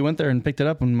 Yeah, you went there and picked it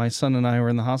up when my son and I were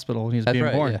in the hospital. He was That's being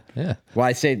right. born. Yeah.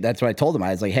 Well, that's what I told him.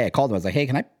 I was like, hey, I called him. I was like, hey,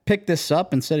 can I pick this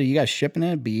up instead of you guys shipping it?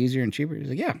 It'd be easier and cheaper. He's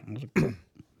like, yeah. I was like, cool.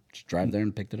 Just drive there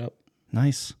and picked it up.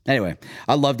 Nice. Anyway,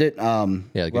 I loved it. Yeah,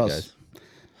 good what guys. else?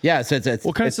 Yeah, so it's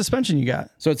What kind of suspension you got?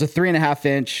 so it's a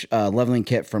 3.5-inch leveling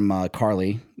kit from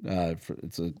Carly.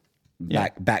 It's a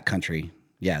backcountry.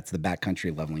 Yeah, it's the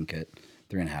backcountry leveling kit,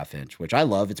 3.5-inch, which I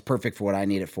love. It's perfect for what I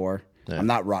need it for. I'm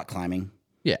not rock climbing.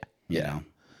 Yeah. You know.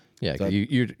 Yeah.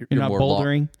 You're not more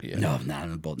bouldering? No,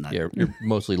 not You're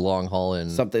mostly long hauling.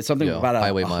 something about a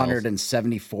highway miles.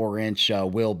 174-inch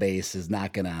wheelbase is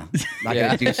not gonna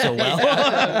do so well.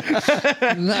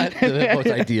 Not the most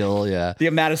ideal. Yeah. The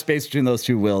amount of space between those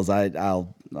two wheels,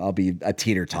 I'll be a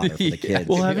teeter-totter for the kids.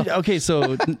 Well,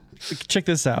 so check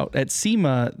this out. At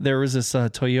SEMA, there was this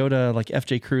Toyota like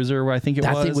FJ Cruiser where I think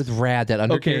That thing was rad. That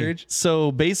undercarriage.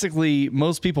 So basically,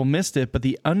 most people missed it, but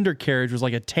the undercarriage was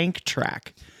like a tank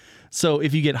track. So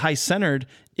if you get high centered,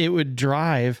 it would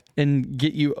drive and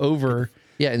get you over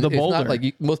Yeah, and the it's boulder. not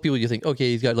like most people. You think,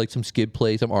 okay, he's got like some skid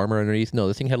plate, some armor underneath. No,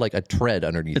 this thing had like a tread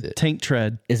underneath it. Tank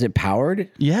tread. Is it powered?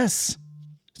 Yes.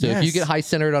 So if you get high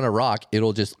centered on a rock,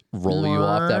 it'll just roll you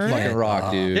off that fucking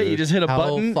rock, dude. Yeah, you just hit a How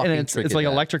button and fucking it's tricky like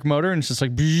that. electric motor and it's just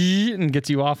like and gets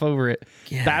you off over it.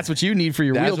 Yeah. That's what you need for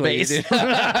your That's what you wheelbase. did.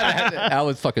 That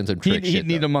was fucking some trick shit. He'd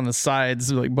need though. them on the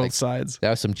sides, like both sides.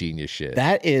 That was some genius shit.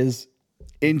 That is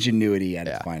ingenuity at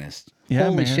its finest. Yeah,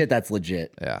 Holy man. shit, that's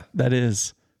legit. Yeah. That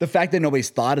is. The fact that nobody's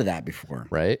thought of that before.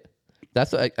 Right.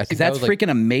 That's I think That's that was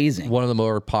freaking amazing. one of the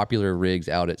more popular rigs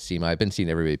out at SEMA. I've been seeing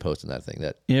everybody posting that thing.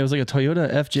 That Yeah, it was like a Toyota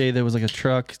FJ that was like a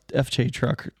FJ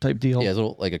truck type deal. yeah, it's a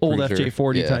little, like a old cruiser.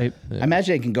 FJ40 Yeah. type. I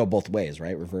imagine it can go both ways,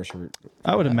 right? Reverse.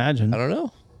 I would imagine. I don't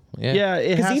know. Yeah. Yeah, it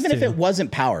Because has even to. if it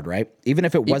wasn't powered, right? Even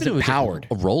if it Even if it wasn't was just powered.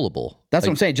 a rollable. That's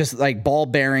what I'm saying. Just like ball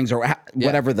bearings or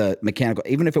whatever the mechanical,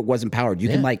 even if it wasn't powered, you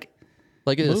can like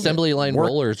an assembly line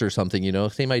rollers or something. You know,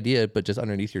 same idea, but just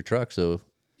underneath your truck. So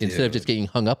instead of just getting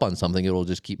hung up on something, it'll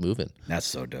just keep moving. That's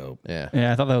so dope. Yeah.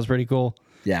 Yeah, I thought that was pretty cool.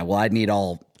 Yeah. Well, I'd need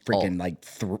all freaking like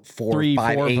 4, 3,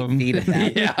 5, 4 of 8 them. feet of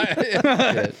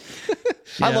that.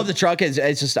 I love the truck. It's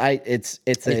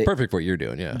It's perfect for what you're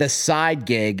doing. Yeah. the side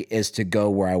gig is to go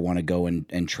where I want to go in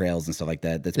trails and stuff like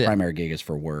that. The primary gig is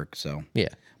for work. So Yeah.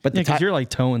 but Yeah, the because you're like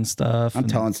towing stuff. I'm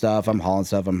towing stuff. I'm hauling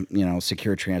stuff. I'm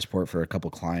secure transport for a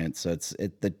couple clients. So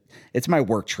it's my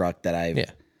work truck that I've Yeah.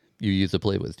 You use to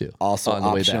play with too. also on the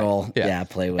way back. optional. Yeah,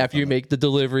 play with. After you make the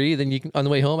delivery, then you can on the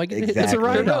way home. I can hit Exactly. the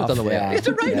roads on the way. Yeah. It's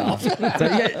a write off.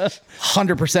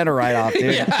 100% a write off,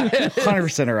 dude.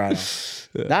 100% a write off.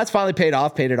 That's finally paid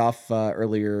off. Paid it off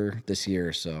earlier this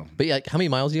year. So But yeah, how many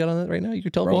miles you got on that right now? You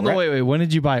can tell me. Well, no, wait. When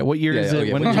did you buy it? What year is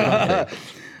it? When did you buy it?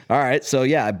 all right. So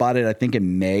yeah, I bought it. I think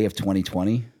in May of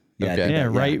 2020. Yeah, I Okay. think Yeah, that-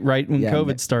 right when Yeah,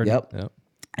 COVID started. Yep. Yep.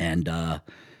 And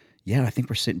Yeah, I think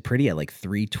we're sitting pretty at like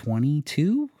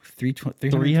 322.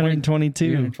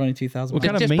 322,000. What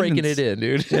kind of just breaking maintenance? it in,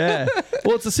 dude. Yeah.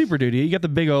 Well, it's a Super Duty. You got the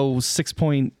big old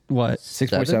 6.7.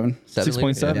 6.7.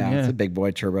 6.7. Yeah, it's a big boy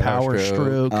turbo. Power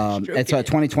stroke. And so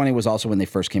 2020 was also when they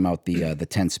first came out the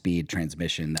 10-speed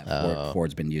transmission that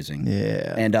Ford's been using.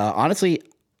 Yeah. And honestly,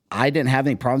 I didn't have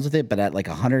any problems with it, but at like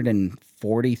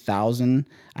 140,000,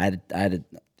 I had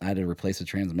to replace the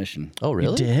transmission. Oh,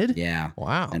 really? You did? Yeah.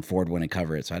 Wow. And Ford wouldn't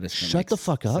cover it, so I just spent Shut the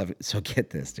fuck up. So get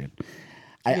this, dude.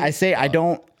 I say I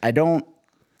don't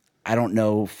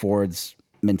know Ford's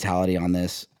mentality on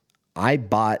this. I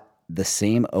bought the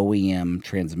same OEM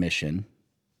transmission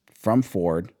from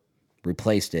Ford,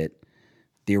 replaced it.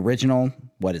 The original,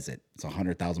 what is it? It's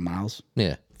 100,000 miles.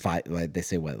 Yeah. Like they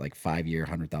say what, like 5 year,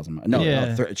 100,000 miles. No,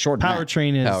 Yeah. short.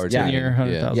 Powertrain is Powertrain. near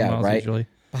 100,000 Yeah, miles right. usually.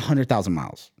 100,000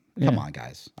 miles. Come on,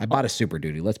 guys. I bought a Super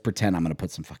Duty. Let's pretend I'm going to put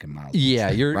some fucking miles.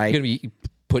 Yeah, you're Right? going to be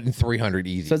putting 300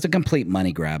 easy. So it's a complete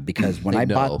money grab because when I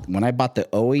bought the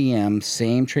OEM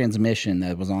same transmission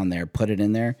that was on there, put it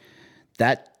in there,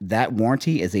 that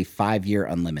warranty is a 5 year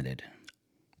unlimited.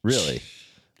 Really?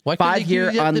 Why 5 year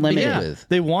unlimited. Yeah.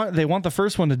 They want the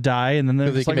first one to die, and then they're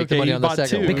they just can like, make the okay, money you on the bought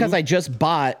second two. one. Because I just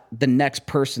bought the next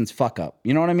person's fuck up.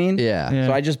 You know what I mean? Yeah.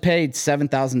 So I just paid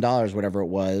 $7,000, whatever it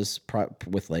was,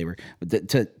 with labor,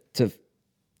 to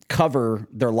cover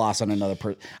their loss on another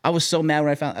person. I was so mad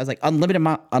when I was like,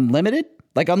 unlimited?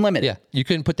 Like unlimited. Yeah. You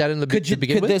couldn't put that in the Could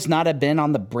begin with? this not have been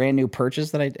on the brand new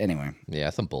purchase that anyway? Yeah,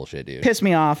 some bullshit, dude. Pissed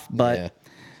me off, but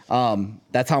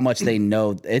that's how much they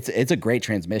know. It's a great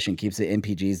transmission, keeps the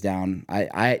MPGs down.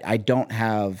 I don't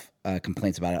have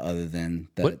complaints about it other than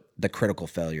the critical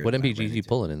failure. What MPGs you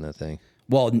pulling in that thing?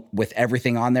 Well, with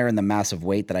everything on there and the massive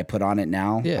weight that I put on it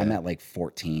now, I'm at like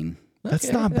 14.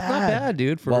 That's not bad. Not bad,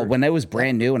 dude. Well, when it was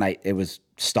brand new and it was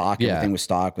stock, everything was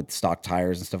stock with stock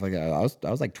tires and stuff like that.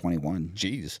 I was like 21.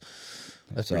 Jeez,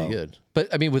 that's pretty good.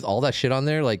 But I mean, with all that shit on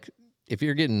there, like if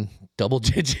you're getting double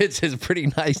digits, is pretty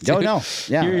nice. Dude. Oh no,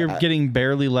 yeah, You're getting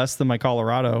barely less than my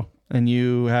Colorado, and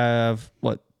you have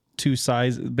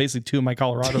basically two of my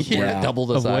Colorados worth double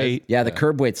the of size. weight. yeah. The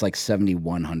curb weight's like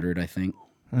 7,100, I think.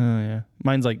 Oh yeah,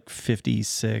 mine's like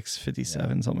 56,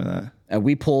 57, something like that.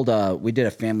 We did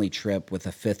a family trip with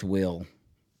a fifth wheel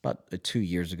about 2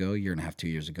 years ago, year and a half, 2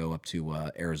 years ago, up to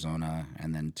Arizona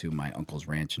and then to my uncle's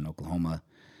ranch in Oklahoma.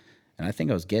 And I think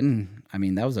I was getting,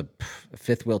 that was a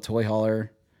fifth wheel toy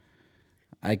hauler.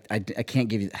 I can't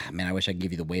give you, man, I wish I could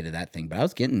give you the weight of that thing, but I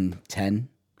was getting 10,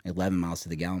 11 miles to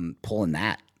the gallon pulling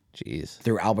that. Jeez.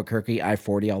 Through Albuquerque,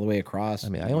 I-40 all the way across. I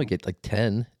mean, I only get like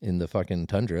 10 in the fucking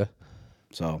Tundra.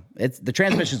 So the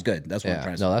transmission's good. That's what I'm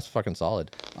trying to say. No, that's fucking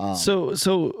solid.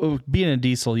 So being a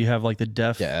diesel, you have like the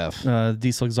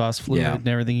diesel exhaust fluid and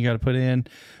everything you got to put in.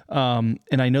 And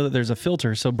I know that there's a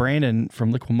filter. So Brandon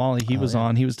from Liquid Moly, he was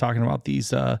talking about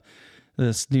these,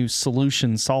 this new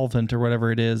solution solvent or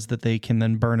whatever it is that they can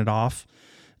then burn it off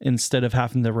instead of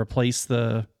having to replace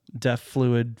the DEF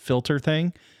fluid filter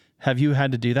thing. Have you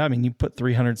had to do that? I mean, you put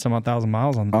 300 some odd thousand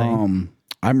miles on the thing.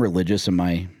 I'm religious in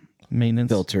my maintenance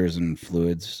filters and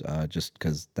fluids, just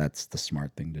because that's the smart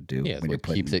thing to do. Yeah, when you're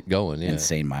putting keeps it going. Yeah.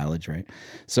 insane mileage, right?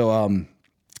 So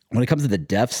when it comes to the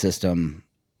DEF system,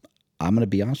 I'm gonna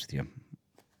be honest with you,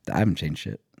 I haven't changed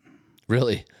shit.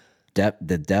 Really?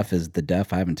 The DEF is the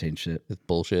DEF. I haven't changed shit. It's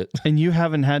bullshit. And you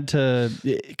haven't had to,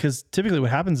 because typically what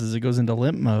happens is it goes into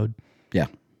limp mode. Yeah.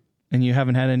 And you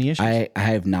haven't had any issues. I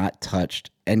have not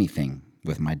touched anything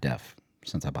with my DEF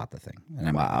since I bought the thing.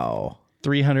 And Wow.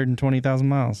 320,000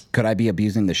 miles. Could I be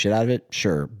abusing the shit out of it?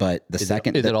 Sure. But Is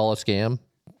it all a scam?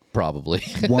 Probably.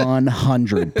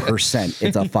 100%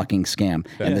 it's a fucking scam.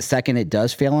 And the second it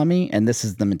does fail on me, and this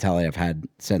is the mentality I've had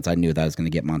since I knew that I was going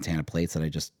to get Montana plates that I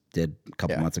just did a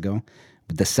couple months ago.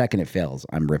 But the second it fails,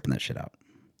 I'm ripping that shit out.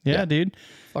 Yeah, dude.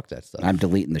 Fuck that stuff. I'm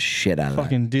deleting the shit out of that.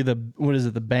 Fucking do the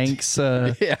banks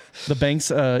the banks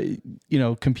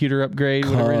computer upgrade,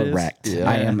 whatever it is. Correct.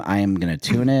 Yeah. I am gonna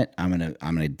tune it. I'm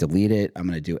gonna delete it. I'm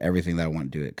gonna do everything that I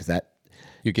want to do it because that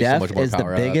you get so much more is power the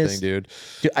out of that biggest, thing, dude.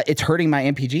 It's hurting my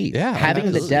MPGs. Yeah, having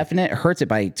absolutely. the definite hurts it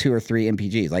by 2 or 3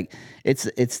 MPGs. Like it's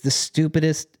the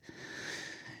stupidest.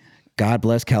 God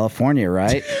bless California,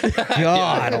 right?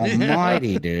 God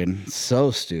almighty, dude.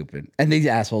 So stupid. And these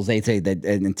assholes, they say that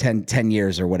in 10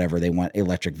 years or whatever, they want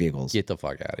electric vehicles. Get the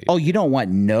fuck out of here. Oh, you don't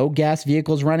want no gas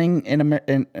vehicles running in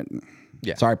America?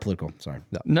 Yeah. Sorry, political. Sorry.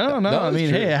 No. I mean,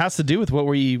 hey, it has to do with what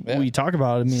we talk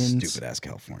about. I mean, Stupid ass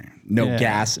California. No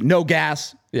gas. No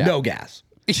gas. Yeah. No gas.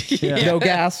 No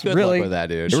gas, Good really? luck with that,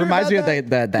 dude. It reminds me of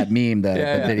that meme,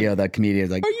 the video, the comedian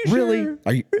is like, really? Sure?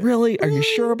 Are you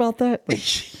sure about that?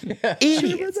 Like,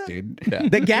 idiots, dude.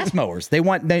 The gas mowers. They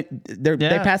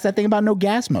passed that thing about no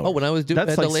gas mowers. Oh, when I was doing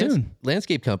That's at like the soon.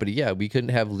 landscape company, we couldn't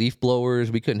have leaf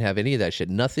blowers. We couldn't have any of that shit.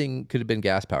 Nothing could have been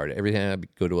gas powered. Everything had to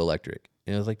go to electric.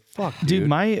 And I was like, fuck, dude.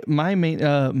 My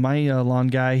lawn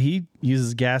guy, he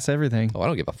uses gas everything. Oh, I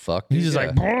don't give a fuck. He's just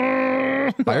like,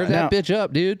 fire that bitch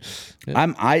up, dude.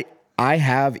 I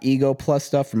have Ego Plus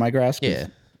stuff for my grass. Yeah.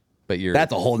 But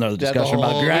that's a whole nother discussion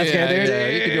about grass, dude. Yeah,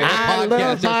 you can do a I podcast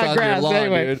love just my on grass your lawn,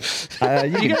 anyway.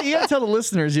 dude. you got to tell the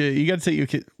listeners, you got to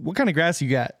tell what kind of grass you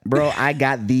got, bro. I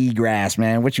got the grass,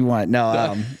 man. What you want?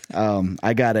 No,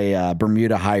 I got a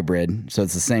Bermuda hybrid, so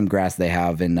it's the same grass they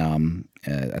have in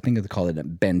I think they call it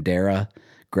Bandera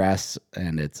grass,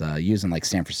 and it's used in like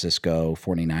San Francisco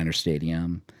 49er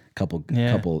Stadium, couple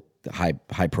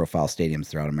high profile stadiums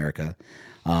throughout America.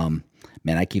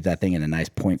 Man, I keep that thing in a nice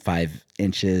 0.5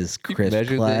 inches crisp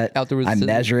cut. I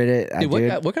measured it. Dude,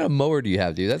 what kind of mower do you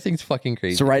have, dude? That thing's fucking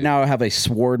crazy. So right now I have a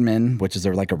Swordman, which is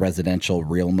like a residential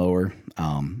reel mower.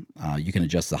 You can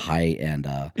adjust the height and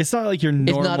it's not like your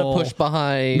normal. It's not a push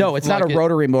behind. No, it's not a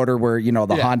rotary motor where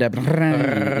the Honda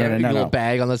little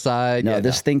bag on the side. No,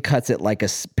 this thing cuts it like a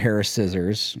pair of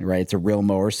scissors. Right, it's a reel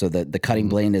mower, so the cutting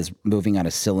blade is moving on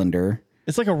a cylinder.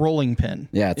 It's like a rolling pin.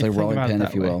 Yeah, it's like a rolling pin,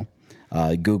 if you will.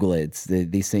 Google it. It's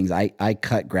these things. I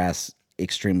cut grass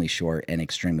extremely short and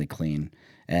extremely clean.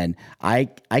 And I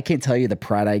can't tell you the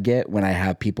pride I get when I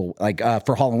have people like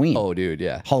for Halloween. Oh, dude,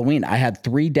 yeah. Halloween, I had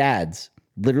 3 dads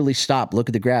literally stop, look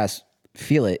at the grass,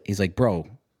 feel it. He's like, bro,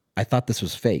 I thought this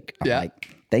was fake. I'm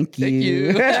like, thank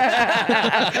you.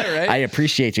 Right? I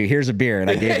appreciate you. Here's a beer. And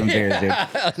I gave them beers, dude.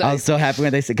 Nice. I was so happy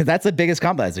when they said, because that's the biggest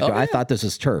compliment. Like, I thought this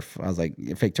was turf. I was like,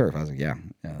 fake turf. I was like, yeah,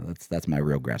 that's my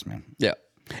real grass, man. Yeah.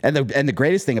 And the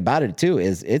greatest thing about it too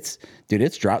is it's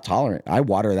drought tolerant. I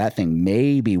water that thing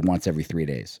maybe once every 3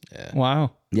 days. Yeah.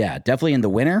 Wow. Yeah, definitely in the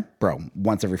winter, bro,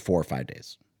 once every 4 or 5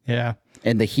 days. Yeah.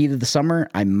 In the heat of the summer,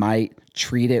 I might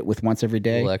treat it with once every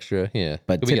day. A little extra, yeah.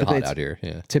 But typically it's hot out here.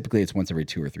 Yeah. Typically it's once every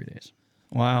 2 or 3 days.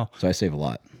 Wow. So I save a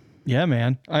lot. Yeah,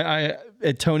 man. I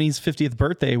at Tony's 50th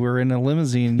birthday, we were in a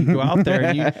limousine. You go out there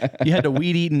and you had to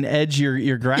weed eat and edge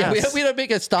your grass. Yeah, we had to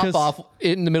make a stop off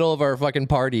in the middle of our fucking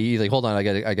party. He's like, hold on, I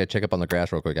got to check up on the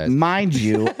grass real quick, guys. Mind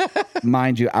you,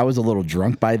 I was a little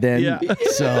drunk by then. Yeah.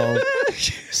 So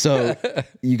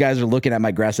you guys are looking at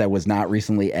my grass that was not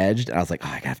recently edged. And I was like,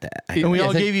 I have to. And we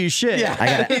all gave you shit. Yeah.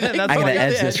 I gotta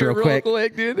edge this real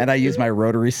quick, dude. And I used my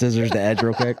rotary scissors to edge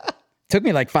real quick. Took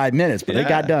me like 5 minutes, but it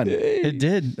got done. It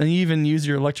did. And you even used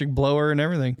your electric blower and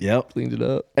everything. Yep. Cleaned it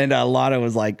up. And Lana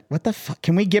was like, what the fuck?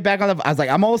 Can we get back on the... I was like,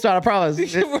 I'm almost out of promise.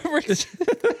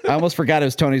 I almost forgot it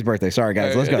was Tony's birthday. Sorry,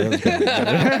 guys. Let's go.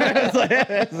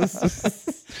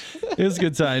 It was a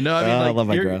good time. No, I mean, I love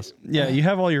my grass. Yeah, you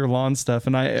have all your lawn stuff,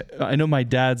 and I know my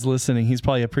dad's listening. He's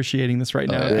probably appreciating this right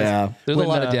now. Yeah. There's a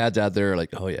lot of dads out there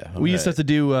like, oh, yeah. We used to have to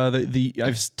do the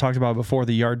I've talked about it before,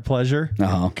 the yard pleasure.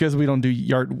 Because we don't do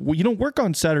yard... Well, you don't work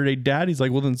on Saturday, Dad. He's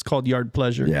like, well, then it's called yard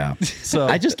pleasure. Yeah. So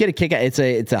I just get a kick out.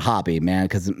 It's a hobby, man,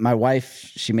 because my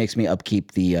wife, she makes me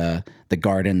upkeep the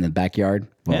garden, the backyard.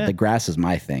 Well, the grass is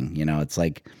my thing. It's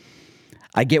like...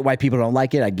 I get why people don't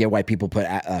like it. I get why people put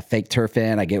fake turf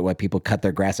in. I get why people cut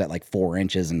their grass at like 4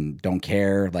 inches and don't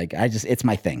care. Like it's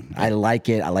my thing. I like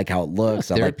it. I like how it looks.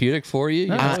 Therapeutic for you.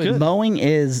 Mowing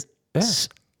is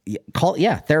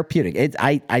therapeutic.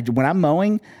 When I'm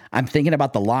mowing, I'm thinking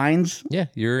about the lines. Yeah,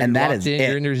 you're in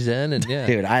your zen, and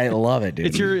dude, I love it, dude.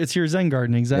 It's your zen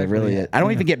garden, exactly. It really is. I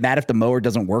don't even get mad if the mower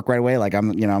doesn't work right away. Like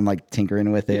I'm like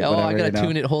tinkering with it. I gotta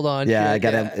tune it. Hold on. Yeah, I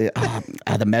gotta.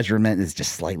 The measurement is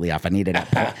just slightly off. I need it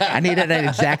at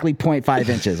exactly 0.5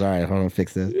 inches. All right, hold on,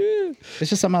 fix this.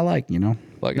 It's just something I like,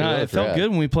 It felt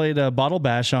good when we played Bottle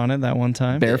Bash on it that one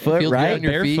time. Barefoot, right?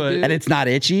 Barefoot, and it's not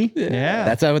itchy. Yeah,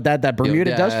 that's what that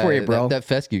Bermuda does for you, bro. That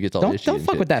fescue gets all itchy. Don't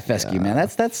fuck with that fescue, man.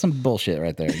 That's some bullshit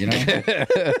right there.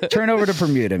 Turn over to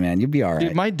Bermuda, man. You'll be all right.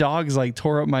 Dude, my dogs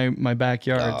tore up my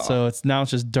backyard, so it's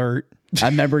just dirt. I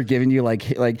remember giving you like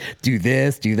do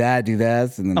this, do that, do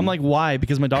this, and then I'm like, why?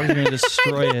 Because my dogs are going to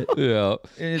destroy it. Yeah,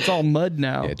 and it's all mud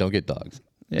now. Yeah, don't get dogs.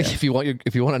 Yeah. If you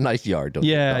want a nice yard, don't.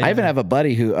 Yeah, I even have a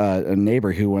buddy a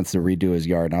neighbor who wants to redo his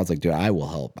yard, and I was like, dude, I will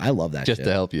help. I love that. Just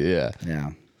to help you, yeah.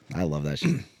 Yeah, I love that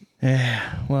shit.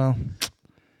 Yeah, well.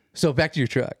 So back to your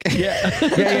truck. Yeah.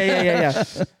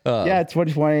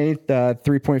 2020,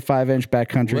 3.5 inch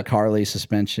backcountry Carly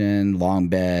suspension, long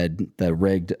bed, the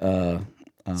rigged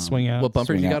swing out. What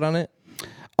bumpers you got on it?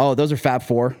 Oh, those are Fab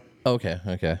 4.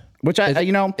 Okay. Which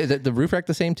is it the roof rack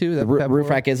the same too? The roof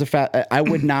rack is a fat. I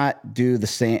would not do the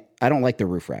same. I don't like the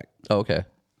roof rack. Oh, okay.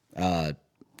 I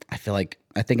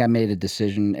think I made a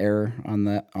decision error on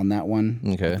that one.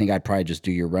 Okay. I think I'd probably just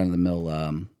do your run of the mill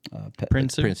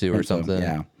Prinsu or something.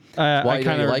 Yeah. I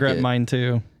kind of regret mine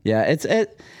too. Yeah, it's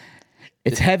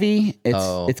heavy.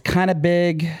 It's kind of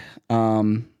big.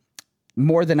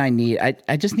 More than I need.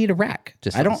 I just need a rack.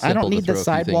 I don't need the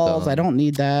sidewalls. I don't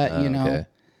need that. Okay.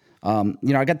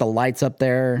 I got the lights up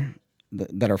there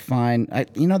that are fine.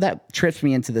 That trips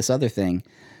me into this other thing.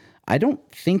 I don't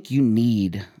think you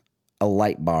need a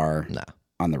light bar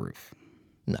on the roof.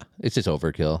 No, it's just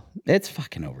overkill. It's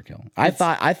fucking overkill. I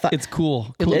thought it's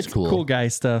cool. It's cool guy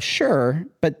stuff. Sure,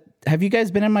 but have you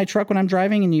guys been in my truck when I'm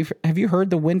driving and have you heard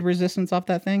the wind resistance off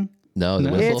that thing? No.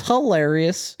 It's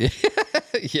hilarious.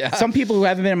 Yeah. Some people who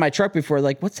haven't been in my truck before are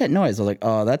like, what's that noise? I was like,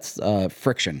 oh, that's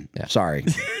friction. Yeah. Sorry.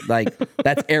 Like,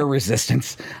 that's air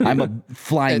resistance. I'm a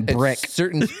flying brick. At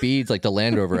certain speeds, like the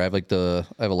Land Rover, I have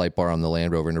a light bar on the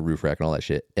Land Rover and a roof rack and all that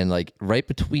shit. And like right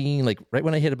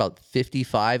when I hit about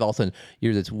 55, all of a sudden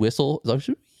you hear this whistle.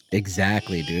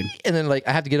 Exactly, dude. And then like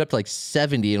I have to get up to like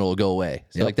 70 and it'll go away.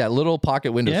 So like that little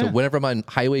pocket window. Yeah. So whenever I'm on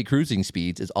highway cruising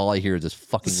speeds, is all I hear is this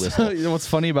fucking whistle. So, you know what's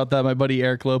funny about that? My buddy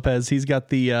Eric Lopez, he's got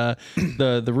the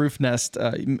roof nest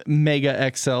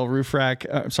Mega XL roof rack.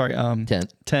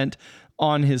 Tent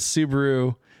on his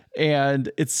Subaru. And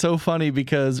it's so funny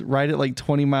because right at like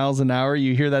 20 miles an hour,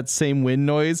 you hear that same wind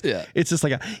noise. Yeah. It's just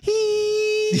like a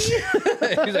he's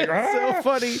like, so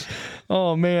funny.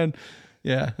 Oh man.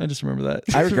 Yeah, I just remember that.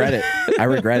 I regret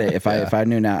it. If I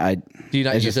knew now, do you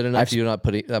not use it enough? Do you not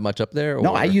put it that much up there? Or?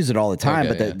 No, I use it all the time.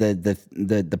 Okay, but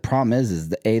the problem is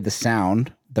the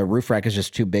sound. The roof rack is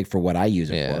just too big for what I use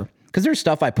it for. Because there's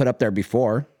stuff I put up there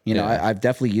before. I've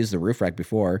definitely used the roof rack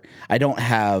before. I don't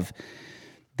have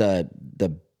the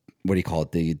what do you call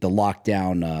it? The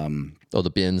lockdown. The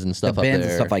bins and stuff. And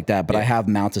stuff like that. But I have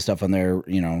mounted stuff on there.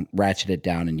 Ratcheted it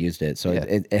down and used it. So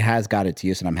it has got its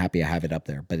use, and I'm happy I have it up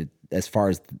there. But as far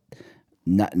as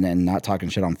not talking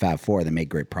shit on Fab 4, they make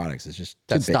great products. It's just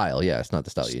that style. Yeah, it's not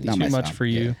the style you need. Too much for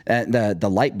you. And the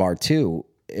light bar too.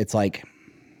 It's like,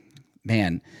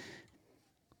 man,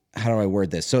 how do I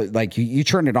word this? So like you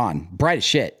turn it on, bright as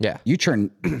shit. Yeah. You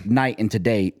turn night into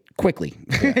day quickly.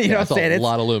 Yeah. You know what I'm saying? It's a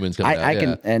lot of lumens coming out. I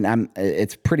can, and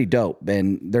it's pretty dope.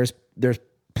 And there's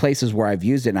places where I've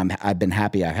used it and I've been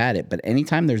happy I've had it. But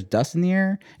anytime there's dust in the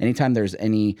air, anytime there's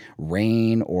any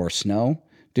rain or snow,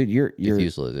 dude, it's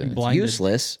useless. It's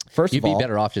useless. First You'd of all, be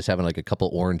better off just having like a couple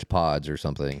orange pods or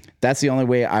something. That's the only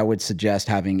way I would suggest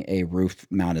having a roof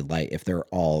mounted light if they're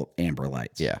all amber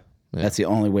lights. Yeah. That's the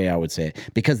only way I would say it.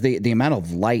 Because the amount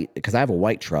of light, because I have a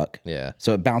white truck,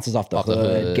 so it bounces off the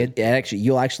hood.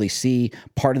 You'll actually see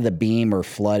part of the beam or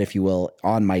flood, if you will,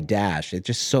 on my dash.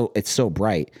 It's so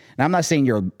bright. And I'm not saying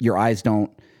your eyes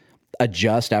don't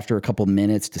adjust after a couple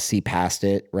minutes to see past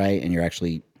it, right? And you're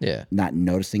actually not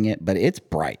noticing it, but it's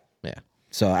bright. Yeah.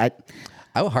 So I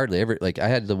would hardly ever, like I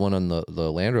had the one on the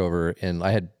Land Rover and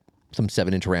I had some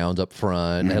 7-inch rounds up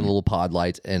front. I had little pod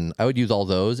lights and I would use all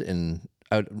those and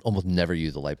I would almost never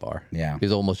use the light bar. Yeah.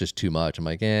 It's almost just too much. I'm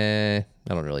like, I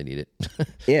don't really need it.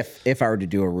 If I were to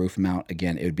do a roof mount,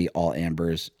 again, it would be all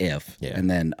ambers and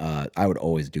then I would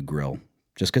always do grill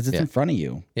just because it's in front of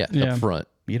you. Yeah, up front.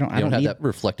 You don't have that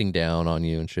reflecting down on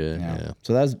you and shit. Yeah.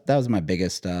 So that was my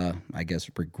biggest, I guess,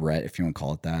 regret, if you want to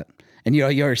call it that. And you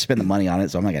already spend the money on it,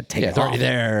 so I'm not going to take it off. It's already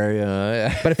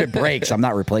there. But if it breaks, I'm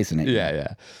not replacing it.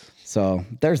 Yeah. So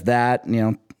there's that,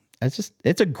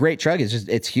 it's a great truck.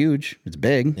 It's huge. It's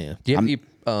big. Yeah. Do you have any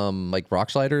like rock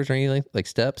sliders or anything like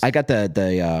steps? I got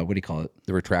the what do you call it?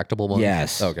 The retractable ones.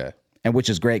 Yes. Okay. And which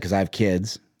is great because I have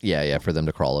kids. Yeah, for them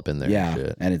to crawl up in there.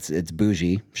 Yeah, and it's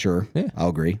bougie. Sure. Yeah. I'll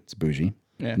agree. It's bougie.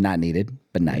 Yeah. Not needed,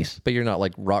 but nice. But you're not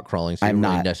like rock crawling, so you don't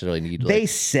really necessarily need. They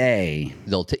say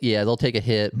they'll take a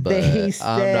hit, but they say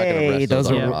I'm not going to rest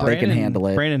those are they can handle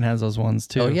it. Brandon has those ones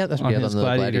too. Oh yeah, that's on the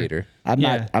Gladiator. I'm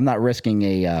not risking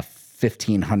a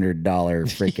 $1,500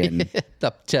 freaking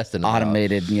chest and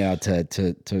automated,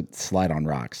 to slide on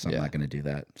rocks. So I'm not going to do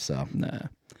that. So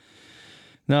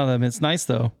no, it's nice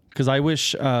though. Because I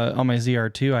wish on my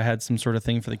ZR2 I had some sort of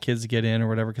thing for the kids to get in or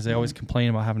whatever. Because they always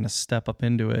complain about having to step up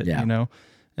into it. Yeah.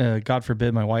 God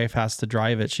forbid my wife has to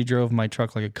drive it. She drove my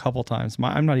truck like a couple times.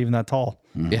 I'm not even that tall.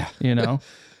 Yeah.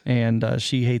 And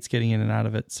she hates getting in and out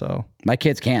of it. So my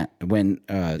kids can't. When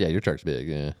your truck's big.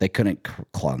 Yeah. They couldn't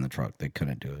claw in the truck. They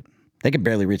couldn't do it. They could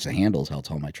barely reach the handles. How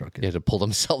tall my truck is. You have to pull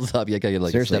themselves up. You gotta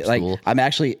get seriously. A step stool. I'm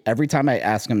actually every time I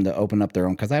ask them to open up their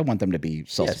own because I want them to be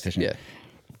self-sufficient. Yes,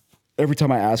 every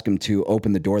time I ask them to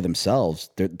open the door themselves,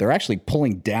 they're actually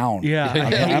pulling down. Yeah.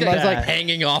 I'm like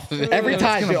hanging off of it. Every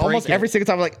time, dude, almost every single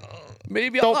time, I'm like,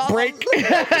 maybe don't break.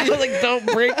 Like, don't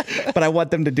break. But I want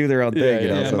them to do their own thing.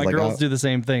 Yeah, So my girls do the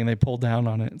same thing. They pull down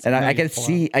on it. And I can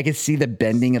see the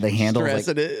bending of the handle.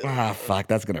 Stressing it. Fuck,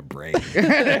 that's gonna break.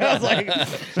 I was like,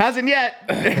 hasn't yet.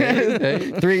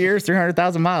 3 years,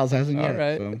 300,000 miles, hasn't yet. All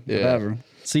right. So, whatever.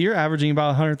 So you're averaging about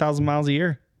 100,000 miles a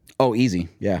year. Oh, easy.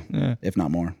 Yeah. If not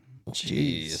more.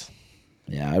 Jeez.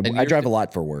 Yeah, I drive a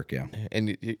lot for work. Yeah,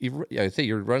 and I'd say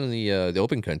you're running the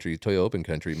open country, Toyo open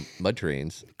country mud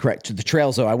trains. Correct. To the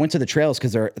trails, though. I went to the trails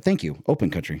because they're. Thank you, open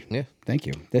country. Yeah, thank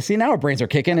you. See, now our brains are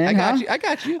kicking in. I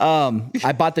got you.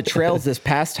 I bought the trails this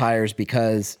past tires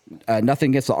because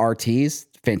nothing against the RTs.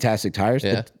 Fantastic tires.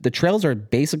 Yeah. The trails are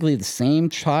basically the same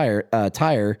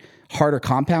tire, harder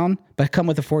compound, but come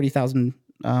with a 40,000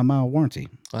 mile warranty.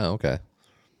 Oh, okay.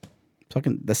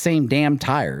 Fucking the same damn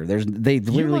tire. They You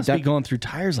literally must be going through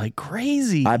tires like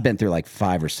crazy. I've been through like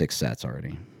 5 or 6 sets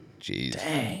already. Jeez.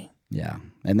 Dang. Yeah,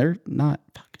 and they're not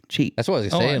fucking cheap. That's what I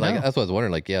was I saying. Like know. that's what I was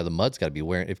wondering. Like, yeah, the mud's got to be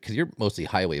wearing because you're mostly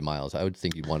highway miles. I would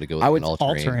think you'd want to go with an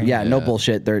all-terrain. all-terrain. Yeah, no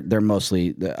bullshit. They're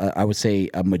mostly. I would say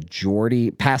a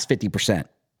majority, past 50%,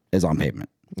 is on pavement.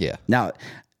 Yeah. Now,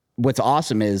 what's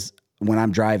awesome is when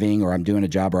I'm driving or I'm doing a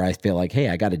job where I feel like, hey,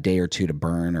 I got a day or two to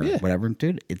burn or whatever,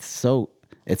 dude. It's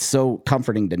so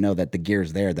comforting to know that the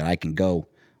gear's there that I can go.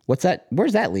 What's that?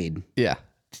 Where's that lead? Yeah.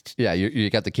 Yeah. You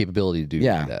got the capability to do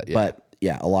that. Yeah. But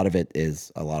yeah, a lot of it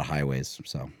is a lot of highways.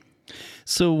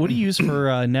 So what do you use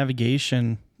for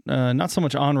navigation? Not so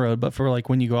much on road, but for like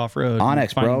when you go off road.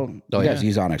 Onyx, bro. You guys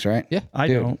use Onyx, right? Yeah. I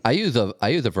don't. I use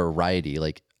a variety.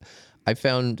 Like I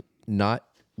found not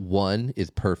one is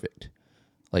perfect.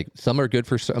 Like some are good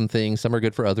for some things, some are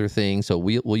good for other things. So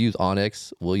we'll use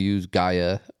Onyx, we'll use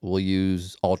Gaia, we'll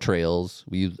use All Trails,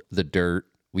 we use the Dirt,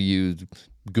 we use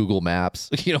Google Maps.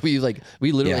 You know, we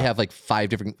literally have like 5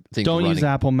 different things. Don't running. use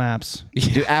Apple Maps.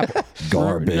 Do Apple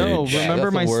garbage. No, remember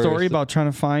that's my the worst. story about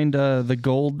trying to find the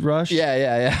gold rush?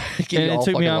 Yeah. And it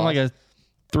took me on like a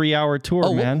 3-hour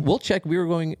tour, man. We'll check. When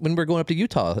we were going up to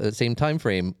Utah at the same time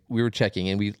frame, we were checking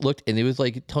and we looked and it was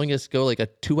like telling us to go like a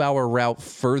 2-hour route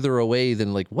further away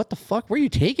than like, what the fuck? Where are you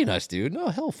taking us, dude? No,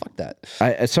 hell, fuck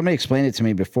that. Somebody explained it to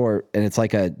me before, and it's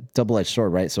like a double-edged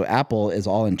sword, right? So Apple is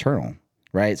all internal,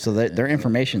 right? So their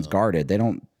information's guarded. They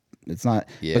don't. It's not.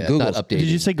 Yeah, but Google's not updated. Did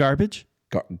you say garbage?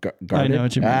 guarded. I know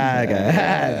what you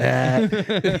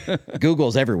mean.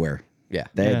 Google's everywhere. Yeah.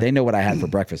 They know what I had for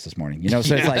breakfast this morning. You know,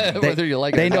 so it's like whether you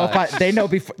like it they or know not.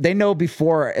 they know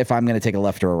before if I'm going to take a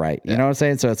left or a right. You know what I'm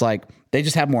saying? So it's like they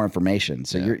just have more information.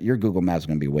 So your Google Maps is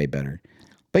going to be way better.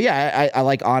 But yeah, I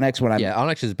like Onyx when I'm. Yeah,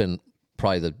 Onyx has been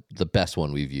probably the best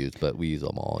one we've used, but we use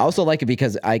them all. I also like it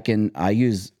because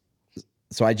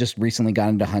so I just recently got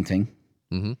into hunting.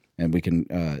 Mm-hmm. And we can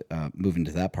move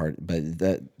into that part. But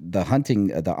the hunting,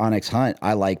 the Onyx Hunt,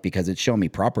 I like because it's showing me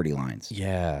property lines.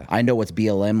 Yeah. I know what's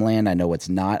BLM land. I know what's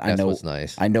not. That's what's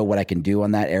nice. I know what I can do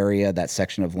on that area, that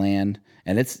section of land.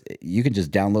 And you can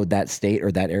just download that state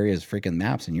or that area's freaking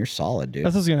maps and you're solid, dude.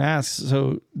 That's what I was going to ask.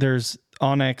 So there's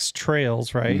Onyx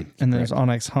Trails, right? And there's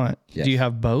Onyx Hunt. Yes. Do you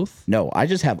have both? No, I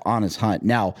just have Onyx Hunt.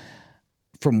 Now,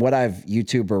 from what I've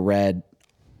YouTube or read,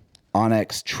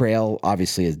 Onyx Trail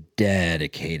obviously is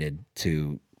dedicated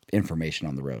to information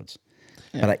on the roads,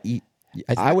 but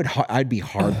I'd be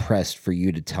hard pressed for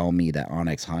you to tell me that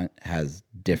Onyx Hunt has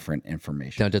different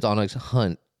information. Now, does Onyx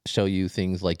Hunt show you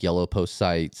things like yellow post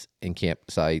sites and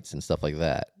campsites and stuff like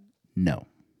that? No.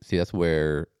 See, that's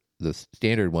where the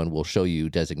standard one will show you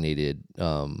designated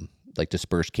like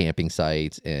dispersed camping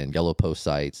sites and yellow post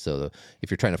sites. So if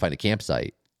you're trying to find a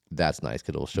campsite, that's nice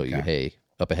because it'll show you, hey,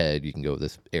 up ahead, you can go to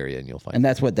this area and you'll find. And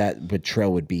that's what that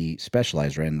trail would be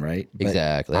specialized in, right? But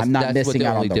exactly. I'm not missing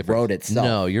out on the road itself.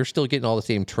 No, you're still getting all the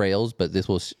same trails, but this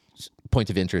will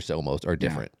points of interest almost are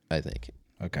different. I think.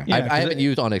 Okay. Yeah, I haven't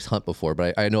used Onyx Hunt before,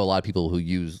 but I know a lot of people who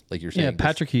use, like you're saying. Yeah,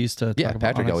 Patrick used to. Talk about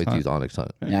Patrick Onyx always Hunt. used Onyx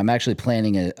Hunt. Yeah, I'm actually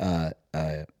planning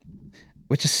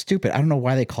which is stupid. I don't know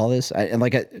why they call this. For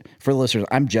the listeners,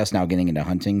 I'm just now getting into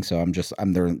hunting, so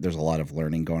I'm there. There's a lot of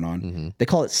learning going on. Mm-hmm. They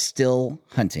call it still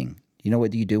hunting. You know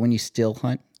what you do when you still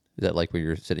hunt? Is that like where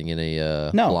you're sitting in a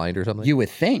No, blind or something? You would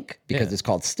think because it's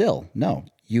called still. No,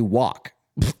 you walk.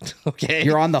 Okay.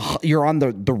 You're on the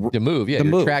The move, yeah. the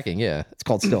You're move. tracking, yeah. It's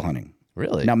called still hunting.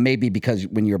 Really? Now, maybe because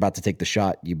when you're about to take the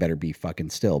shot, you better be fucking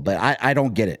still. But I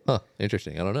don't get it. Huh.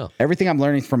 Interesting. I don't know. Everything I'm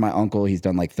learning from my uncle, he's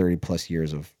done like 30 plus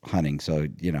years of hunting. So,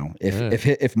 you know,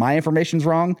 if my information's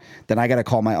wrong, then I got to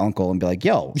call my uncle and be like,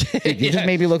 yo, dude, you just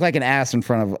made me look like an ass in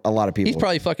front of a lot of people. He's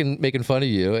probably fucking making fun of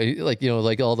you. Like, you know,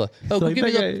 like all the,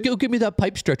 go give me that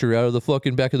pipe stretcher out of the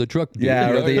fucking back of the truck. Dude. Yeah,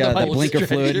 or the blinker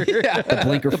stretcher. fluid. Yeah. The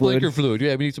blinker fluid. Blinker fluid.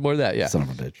 Yeah, we need some more of that. Yeah. Son of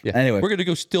a bitch. Yeah. Anyway. We're going to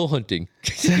go still hunting.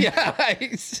 Yeah.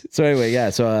 So anyway, yeah.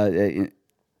 So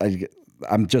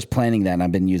I'm just planning that, and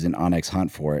I've been using Onyx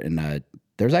Hunt for it. And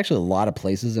there's actually a lot of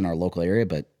places in our local area,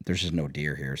 but there's just no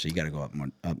deer here. So you got to go up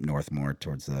north more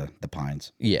towards the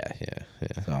pines. Yeah.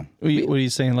 So what are you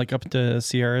saying, like up to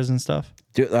Sierras and stuff?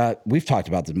 Dude, we've talked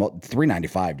about the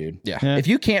 395, dude. Yeah. If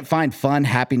you can't find fun,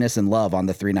 happiness, and love on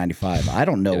the 395, I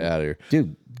don't know. Get out of here.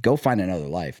 Dude, go find another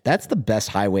life. That's the best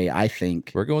highway, I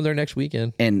think. We're going there next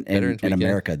weekend. In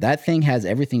America. That thing has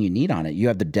everything you need on it. You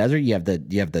have the desert, you have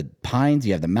the pines,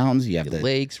 you have the mountains, you have the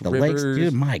lakes, the rivers. lakes.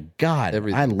 Dude, my God.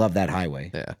 Everything. I love that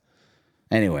highway. Yeah.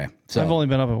 Anyway, so I've only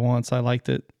been up it once. I liked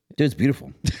it. dude, it's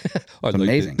beautiful. It's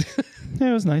amazing.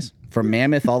 Yeah, it was nice. From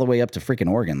Mammoth all the way up to freaking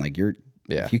Oregon. Like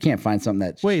if you can't find something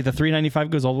that Wait, the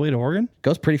 395 goes all the way to Oregon?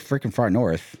 goes pretty freaking far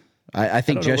north. I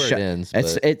think I don't know just where it ends,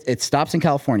 it stops in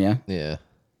California. Yeah.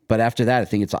 But after that, I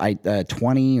think it's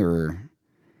 20 or...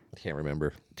 I can't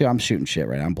remember. Dude, I'm shooting shit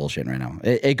right now. I'm bullshitting right now.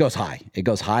 It goes high. It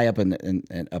goes high up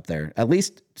and up there. At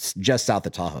least just south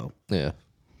of Tahoe. Yeah.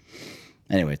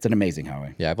 Anyway, it's an amazing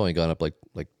highway. Yeah, I've only gone up like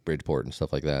Bridgeport and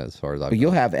stuff like that as far as I've But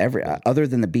you'll have other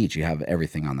than the beach, you have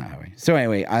everything on that highway. So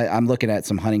anyway, I'm looking at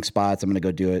some hunting spots. I'm going to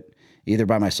go do it either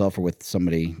by myself or with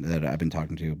somebody that I've been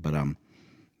talking to. But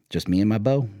just me and my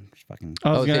bow. Just fucking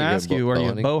I was going to ask you, are you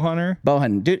a bow hunter? Bow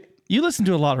hunting. Dude, you listen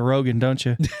to a lot of Rogan, don't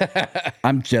you?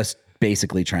 I'm just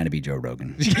basically trying to be Joe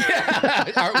Rogan.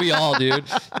 Aren't we all, dude?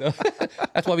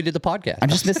 That's why we did the podcast. I'm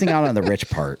just missing out on the rich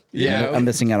part. Yeah. I'm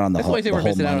missing out on the whole, why I think we're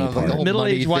missing out money on part. the whole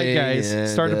Middle-aged money white thing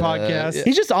guys start a podcast. yeah.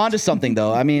 He's just onto something,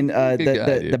 though. I mean,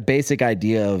 the basic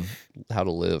idea of How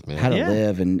to live, man. how to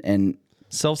live and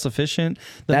Self-sufficient.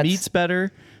 The That's- meat's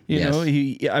better. You Yes. know,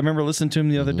 I remember listening to him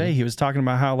the other day. He was talking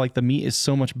about how like the meat is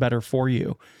so much better for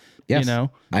you. yes, You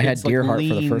know, I had It's, like, deer heart for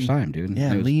the lean- first time, dude.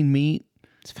 Yeah, lean meat.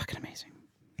 It's fucking amazing.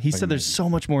 He said there's so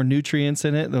much more nutrients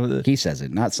in it. He says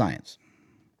it, not science.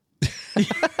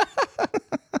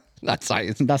 Not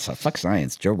science. That's fuck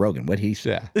science. Joe Rogan, what he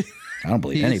said. Yeah. I don't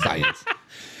believe anybody. Science.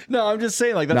 No, I'm just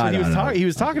saying, like that's what he was talking. He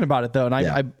was talking about it though, and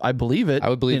Yeah. I believe it. I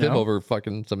would believe you him know? over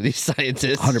fucking some of these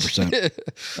scientists.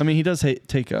 100%. I mean, he does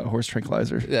take a horse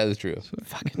tranquilizer. Yeah, that's true.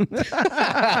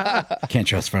 Can't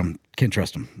trust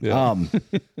him.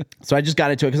 So I just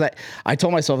got into it because I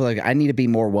told myself like I need to be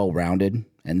more well rounded,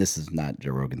 and this is not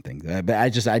Joe Rogan thing, but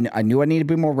I knew I needed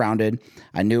to be more rounded.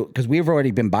 I knew because we've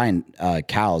already been buying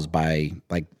cows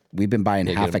we've been buying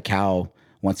half a cow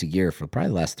once a year for probably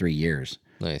the last 3 years.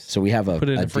 Nice. So we have Put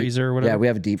it in a freezer or whatever? Yeah, we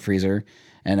have a deep freezer,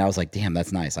 and I was like, damn,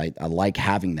 that's nice. I like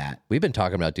having that. We've been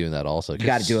talking about doing that also. You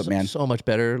got to do it, man. So much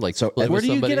better. Like, So, live Where with do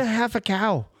you somebody. get a half a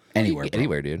cow? Anywhere, bro.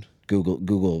 Anywhere, dude.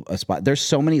 Google a spot. There's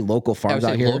so many local I would farms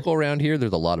out say here. local around here.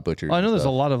 There's a lot of butchers. Well, I know and there's a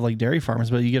stuff. lot of like dairy farmers,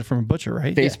 but you get it from a butcher,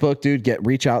 right? Facebook, dude,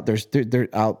 reach out.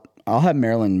 I'll have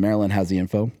Maryland. Maryland has the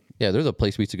info. Yeah, there's a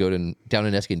place we used to go to down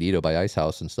in Escondido by Ice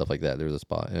House and stuff like that. There's a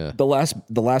spot. Yeah. The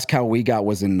last cow we got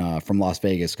was from Las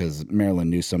Vegas because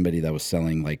Maryland knew somebody that was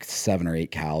selling like 7 or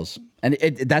 8 cows. And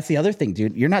that's the other thing,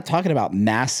 dude. You're not talking about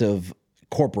massive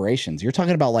corporations. You're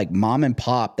talking about like mom and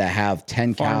pop that have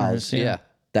 10 Farmers, cows. Yeah.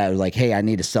 That are like, hey, I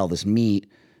need to sell this meat.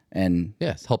 And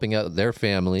Yeah, it's helping out their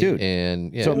family. Dude.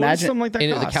 And yeah. So What does imagine- something like that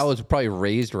and the cost? cow was probably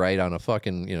raised right on a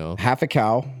fucking, half a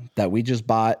cow that we just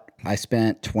bought, I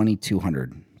spent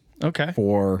 $2,200 Okay.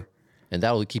 for. and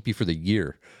that'll keep you for the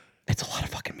year It's a lot of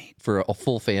fucking meat. for a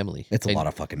full family. It's a And lot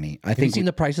of fucking meat. I Have you think seen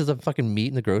the prices of fucking meat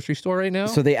in the grocery store right now?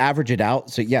 so. They average it out.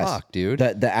 So yes, Fuck, dude.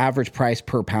 The average price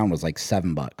per pound was like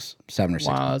 $7, $7 or $6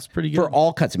 Wow, that's pretty good. for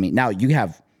all cuts of meat. Now you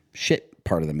have shit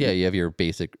part of the meat. yeah, you have your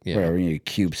basic. Yeah. Or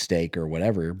cube steak or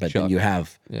whatever, but then Chuck. you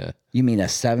have you mean a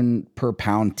 7 per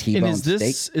pound and T-bone is this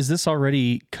steak? is this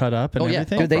already cut up and Oh, yeah.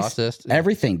 everything? Dude, They processed.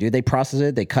 everything, dude. They process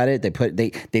it, they cut it,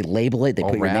 they label it, they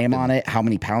put your wrapped name and- on it, how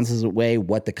many pounds does it weigh,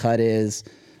 what the cut is.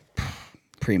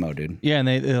 Primo, dude. Yeah, and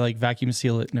they like vacuum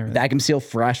seal it and everything. Vacuum seal,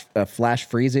 flash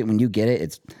freeze it. When you get it,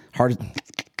 it's hard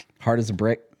as a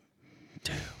brick.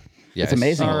 Yeah, It's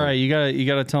amazing. All right, you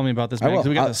gotta tell me about this. Man, will.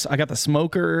 'cause I got the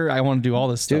smoker. I want to do all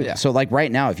this stuff. Dude, so like right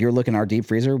now, if you're looking at our deep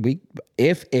freezer,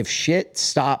 if shit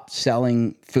stopped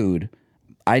selling food,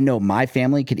 I know my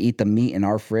family could eat the meat in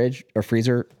our fridge or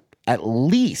freezer at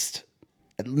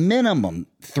minimum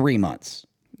 3 months.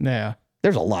 Yeah.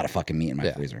 There's a lot of fucking meat in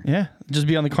my freezer. Yeah, just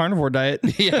be on the carnivore diet.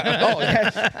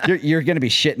 You're gonna be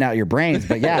shitting out your brains,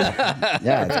 but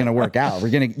it's gonna work out.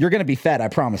 You're gonna be fed. I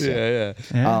promise you. Yeah.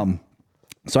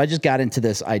 So I just got into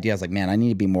this idea. I was like, man, I need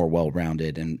to be more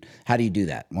well-rounded. And how do you do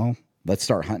that? Well, let's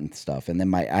start hunting stuff. And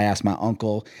then I asked my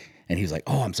uncle, and he was like,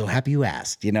 oh, I'm so happy you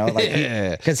asked. You know,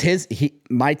 like because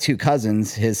my two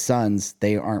cousins, his sons,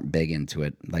 they aren't big into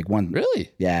it. Like one, really,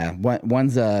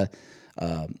 one's what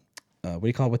do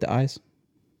you call it with the eyes?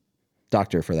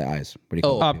 Doctor for the eyes. What do you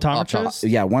call it?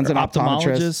 Optometrist? One's an optometrist.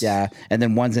 Ophthalmologist? Yeah. And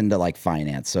then one's into like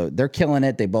finance. So they're killing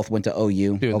it. They both went to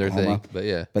OU. Doing Oklahoma.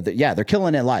 their thing. But they're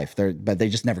killing it life. But they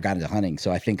just never got into hunting.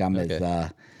 So I think I'm his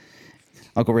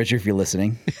Uncle Richard, if you're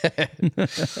listening,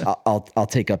 I'll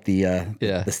take up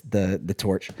the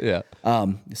torch. Yeah.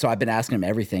 So I've been asking him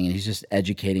everything, and he's just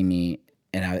educating me,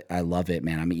 and I love it,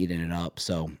 man. I'm eating it up.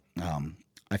 So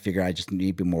I figure I just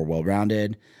need to be more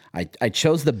well-rounded. I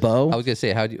chose the bow. I was gonna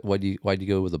say, why'd you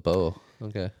go with a bow?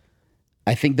 Okay.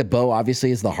 I think the bow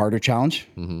obviously is the harder challenge,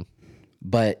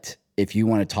 but if you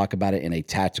want to talk about it in a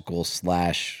tactical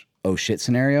 / oh shit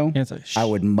scenario, I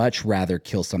would much rather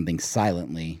kill something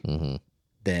silently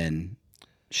than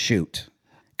shoot.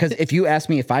 Because if you ask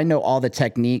me if I know all the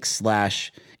techniques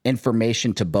 /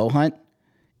 information to bow hunt,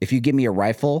 if you give me a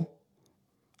rifle,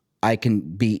 I can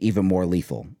be even more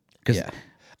lethal. Because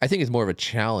I think it's more of a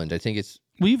challenge. I think it's.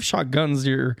 We've shot guns.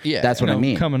 That's what I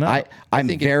mean. Coming up, I'm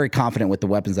very confident with the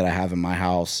weapons that I have in my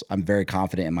house. I'm very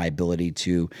confident in my ability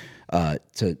to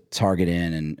target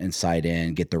in and sight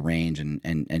in, get the range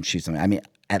and shoot something. I mean,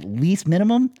 at least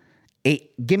minimum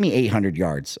give me 800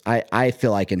 yards. I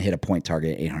feel I can hit a point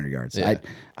target at 800 yards. Yeah.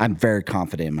 I'm very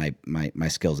confident in my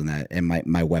skills in that, and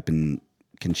my weapon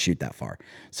can shoot that far.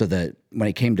 So when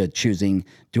it came to choosing,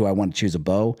 do I want to choose a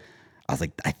bow? I was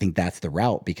like, I think that's the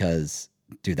route because,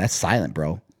 dude, that's silent,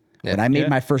 bro. Yeah. When I made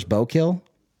my first bow kill,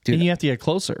 dude. And you have to get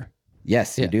closer.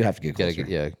 Yes, you do have to get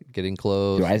closer. Getting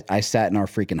close. Dude, I sat in our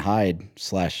freaking hide /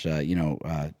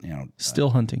 still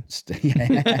hunting.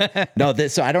 No,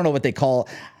 so I don't know what they call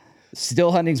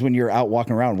still hunting's when you're out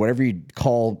walking around. Whatever you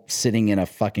call sitting in a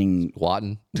fucking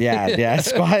squatting.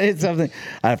 Squatting something.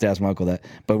 I have to ask my uncle that.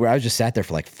 But I was just sat there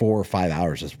for like 4 or 5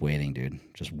 hours just waiting, dude.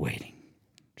 Just waiting.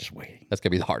 That's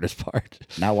gonna be the hardest part.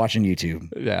 Not watching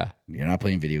YouTube. Yeah. You're not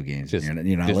playing video games. You're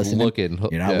not listening.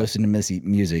 You're not listening to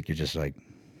music. You're just like.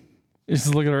 You're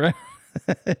just looking around.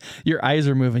 Your eyes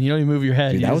are moving. You don't even move your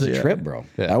head. Dude, that was a trip, bro.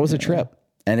 Yeah. That was a trip.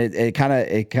 And it kind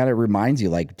of reminds you,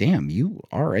 like, damn, you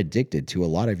are addicted to a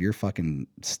lot of your fucking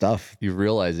stuff. You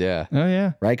realize, yeah. Oh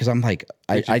yeah. Right? Because I'm like,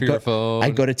 I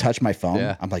go to touch my phone.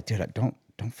 Yeah. I'm like, dude, don't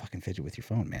fucking fidget with your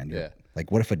phone, man.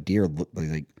 Like, what if a deer what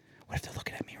if they're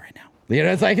looking at me right now? You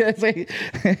know, it's like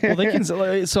well, they can.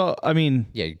 So I mean,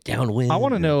 you're downwind. I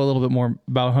want to know a little bit more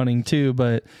about hunting too,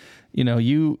 but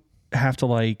you have to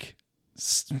like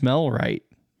smell right.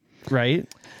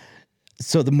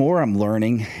 So the more I'm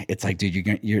learning, it's like,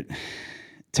 dude, you're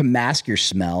to mask your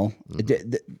smell.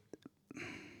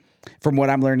 From what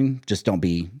I'm learning, just don't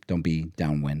be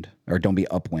downwind or don't be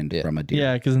upwind from a deer.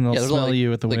 Yeah, because then they'll smell you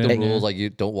with the wind. The rules, like you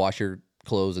don't wash your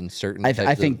clothes in certain.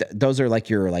 I think those are like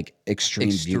your like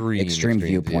extreme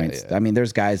viewpoints. Yeah. I mean,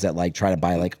 there's guys that like try to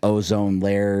buy like ozone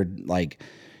layered, like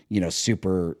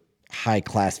super high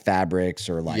class fabrics,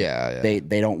 or like they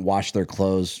don't wash their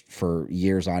clothes for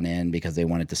years on end because they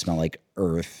want it to smell like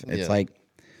earth. It's like,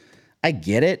 I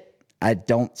get it. I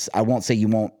won't say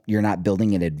you're not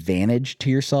building an advantage to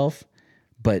yourself,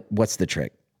 but what's the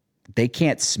trick? They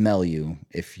can't smell you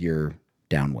if you're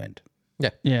downwind.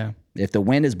 Yeah. If the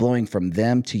wind is blowing from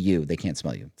them to you, they can't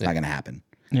smell you. It's not going to happen.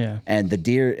 Yeah. And the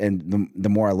deer, and the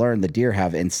more I learn, the deer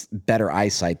have better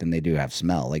eyesight than they do have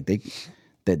smell. Like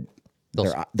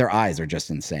their eyes are just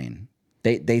insane.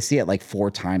 They see it like 4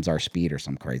 times our speed or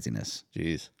some craziness.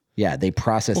 Jeez. Yeah, they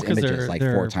process images like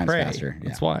 4 times faster.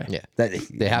 That's why. Yeah.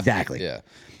 They have exactly. To. Yeah.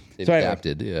 They've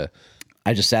adapted. Anyway,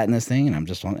 I just sat in this thing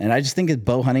and I just think it's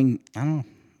bow hunting. I don't know.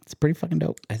 It's pretty fucking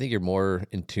dope. I think you're more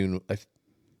in tune.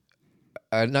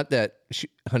 Not that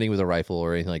hunting with a rifle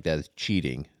or anything like that is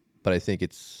cheating, but I think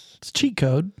it's cheat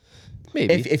code.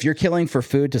 Maybe if you're killing for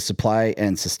food to supply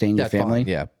and sustain your family,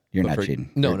 you're not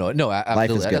cheating. No, absolutely.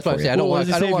 Life is good. That's what I'm saying. I don't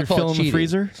want to call it cheating.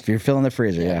 Freezer? If you're filling the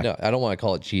freezer, No, I don't want to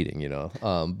call it cheating.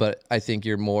 But I think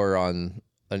you're more on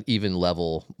an even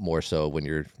level, more so when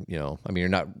you're, I mean, you're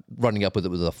not running up with it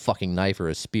with a fucking knife or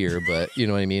a spear, but you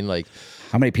know what I mean, like.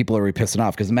 How many people are we pissing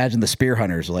off? Because imagine the spear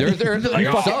hunters. Like, there's some,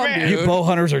 you bow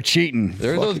hunters are cheating.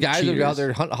 There's those guys that go out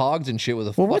there hunt hogs and shit with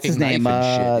a what's his name?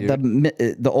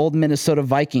 Shit, the old Minnesota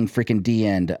Viking freaking D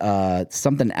end,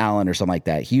 something Allen or something like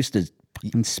that. He used to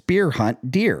and spear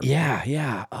hunt deer.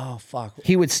 Yeah. Oh, fuck.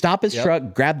 He would stop his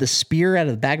truck, grab the spear out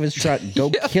of the back of his truck, go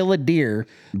kill a deer.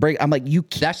 I'm like,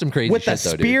 that's some crazy with shit, a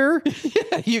spear?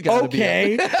 Dude. You gotta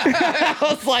okay. I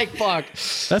was like, fuck.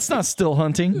 That's not still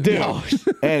hunting, dude.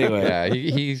 Anyway, yeah,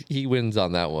 he wins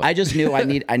on that one. I just knew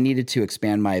I needed to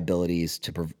expand my abilities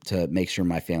to make sure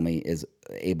my family is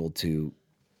able to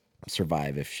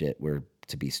survive if shit were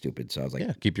to be stupid. So I was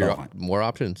like, keep your more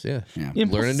options. Yeah.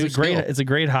 Learn a new skill. It's a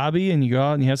great hobby, and you go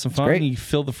out and you have some fun. And you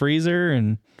fill the freezer,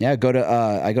 and I go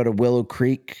to Willow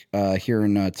Creek here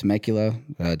in Temecula,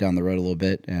 down the road a little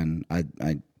bit, and I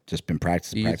just been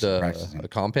practicing. A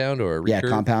compound or a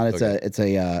compound. It's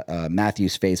a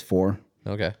Matthews Phase 4.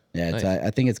 Okay. Yeah, it's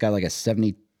I think it's got like a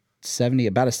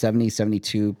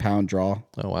 72 pound draw.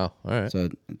 Oh wow! All right. So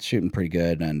it's shooting pretty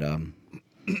good, and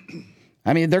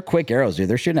I mean, they're quick arrows, dude.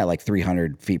 They're shooting at like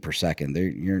 300 feet per second.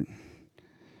 You're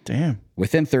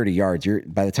within 30 yards.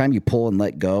 By the time you pull and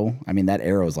let go, I mean, that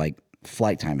arrow is like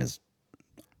flight time is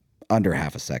under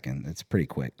half a second. It's pretty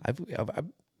quick. I've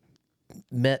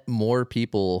met more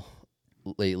people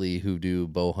lately who do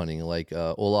bow hunting, like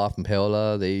Olaf and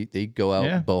Paola. They go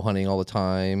out bow hunting all the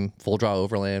time. Full Draw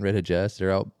Overland, Redhead Jess,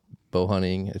 they're out bow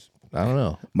hunting. I don't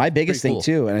know. My biggest thing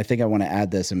too, and I think I want to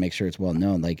add this and make sure it's well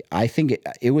known. Like, I think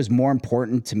it was more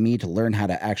important to me to learn how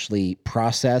to actually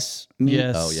process meat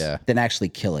than actually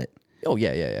kill it. Oh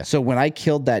yeah. So when I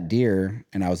killed that deer,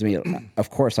 and I was, of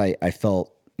course, I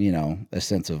felt, a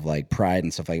sense of like pride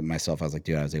and stuff like myself. I was like,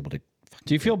 dude, I was able to.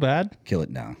 Do you feel bad? Kill it?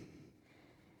 No.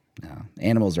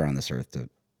 Animals are on this earth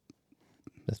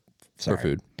for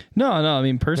food. No. I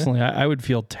mean, personally, I would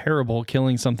feel terrible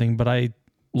killing something, but I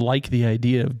like the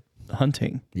idea of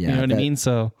hunting. Yeah, you know what I mean?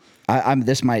 So I'm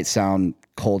this might sound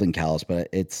cold and callous, but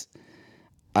it's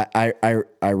I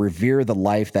revere the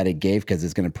life that it gave because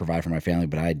it's going to provide for my family,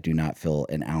 but I do not feel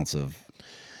an ounce of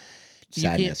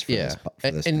sadness for this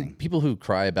and thing. People who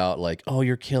cry about like, oh,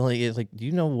 you're killing it, like, do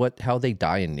you know how they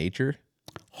die in nature?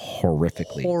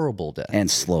 Horrifically, horrible death,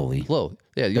 and slowly.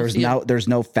 Yeah, there's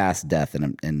no fast death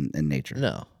in nature.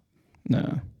 No.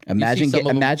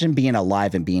 Imagine being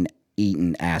alive and being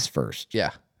eaten ass first.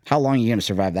 Yeah. How long are you going to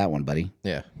survive that one, buddy?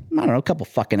 Yeah. I don't know, a couple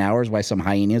fucking hours while some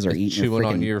hyenas are eating chewing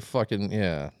on your fucking,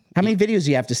 How many videos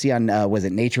do you have to see on, was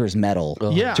it Nature's Metal?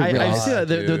 Yeah, I see that.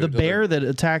 The bear that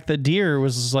attacked the deer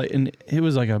was like, and it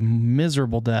was like a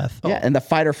miserable death. Yeah, and the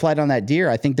fight or flight on that deer,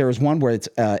 I think there was one where it's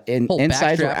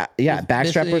inside,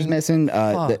 backstrap was missing.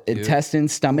 The intestine,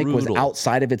 stomach was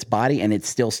outside of its body, and it's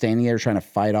still standing there trying to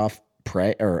fight off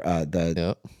prey or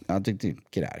dude,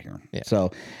 get out of here. Yeah.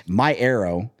 So my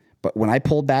arrow, but when I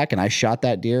pulled back and I shot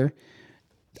that deer,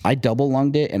 I double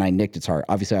lunged it and I nicked its heart.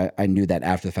 Obviously, I knew that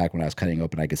after the fact when I was cutting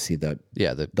open, I could see the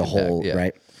hole,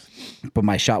 right? But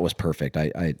my shot was perfect.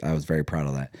 I was very proud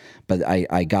of that. But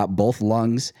I got both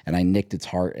lungs and I nicked its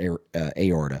heart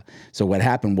aorta. So what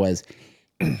happened was,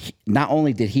 not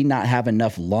only did he not have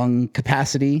enough lung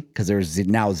capacity because there's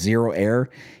now zero air,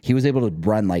 he was able to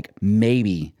run like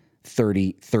maybe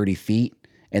 30 feet,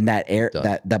 and that air,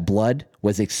 that blood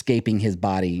was escaping his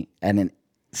body at an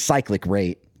cyclic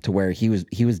rate to where he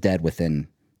was dead within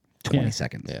 20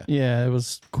 seconds. Yeah, it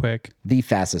was quick. The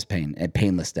fastest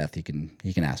painless death he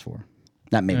can ask for.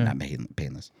 Not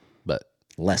painless, but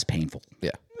less painful.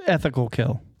 Yeah. Ethical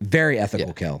kill. Very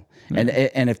ethical kill.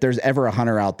 And if there's ever a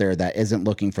hunter out there that isn't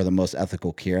looking for the most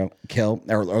ethical kill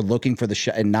or looking for the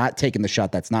shot and not taking the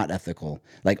shot that's not ethical,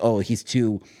 like, oh, he's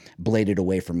too bladed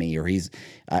away from me, or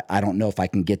I don't know if I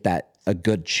can get a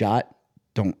good shot.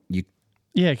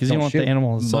 Yeah, because you want the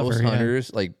animal to suffer. Most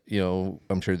hunters, like,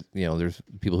 I'm sure, there's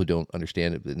people who don't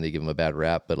understand it and they give them a bad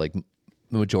rap, but like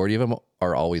the majority of them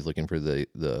are always looking for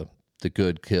the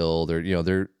good kill.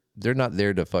 They're not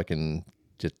there to fucking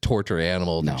just torture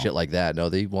animals and shit like that. No,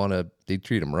 they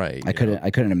treat them right. I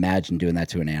couldn't imagine doing that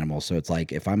to an animal. So it's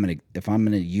like, if I'm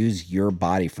gonna use your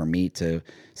body for me to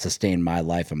sustain my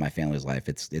life and my family's life,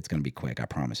 it's gonna be quick. I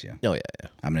promise you. Oh yeah.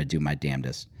 I'm gonna do my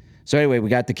damnedest. So anyway, we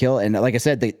got the kill, and like I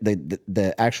said,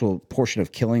 the actual portion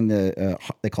of killing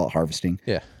they call it harvesting.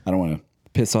 Yeah. I don't want to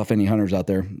piss off any hunters out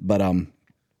there, but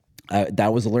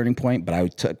that was a learning point. But I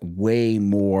took way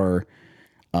more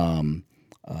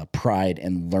pride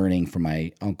and learning from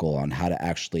my uncle on how to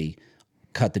actually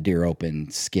cut the deer open,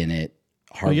 skin it.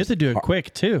 You have to do it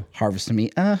quick too. Harvest the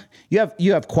meat.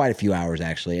 You have quite a few hours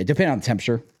actually. It depends on the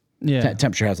temperature. Yeah,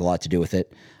 temperature has a lot to do with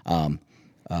it.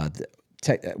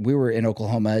 We were in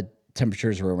Oklahoma.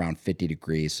 Temperatures were around 50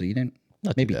 degrees, so you didn't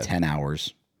maybe 10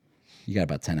 hours. You got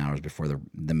about 10 hours before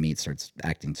the meat starts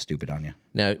acting stupid on you.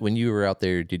 Now, when you were out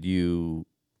there, did you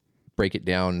break it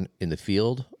down in the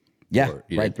field? Yeah, Or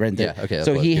you right did? there. Yeah, okay. that's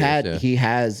So what I was curious, yeah. he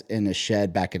has in a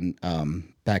shed back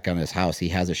on his house. He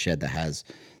has a shed that has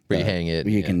Where you hang it,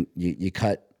 where you yeah.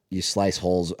 can you slice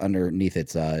holes underneath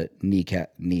its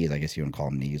knees. I guess you want to call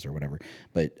them knees or whatever.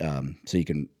 But so you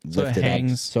can lift it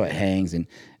up so it hangs. And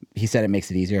he said it makes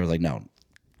it easier. I was like, no,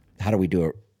 how do we do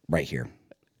it right here?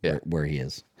 Yeah. Where he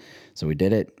is. So we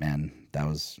did it, man. That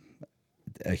was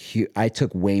I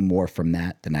took way more from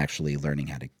that than actually learning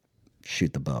how to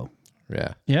shoot the bow.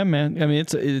 Yeah. Yeah, man. I mean,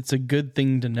 it's a good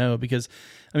thing to know because,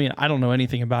 I mean, I don't know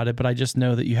anything about it, but I just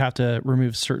know that you have to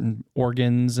remove certain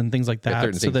organs and things like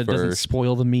that so that it doesn't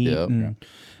spoil the meat. Yep. And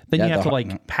then you have to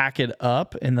like pack it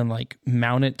up and then like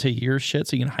mount it to your shit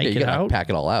so you can hike You it gotta out. pack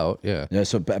it all out. Yeah. Yeah,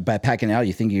 so by packing it out,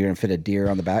 you think you're gonna fit a deer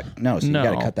on the back? No, so you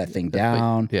got to cut that thing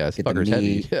down. Yeah, it's get the fucker's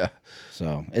heavy. meat. Yeah.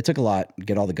 So it took a lot to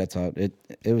get all the guts out. It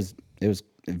was a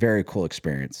very cool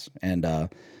experience, and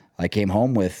I came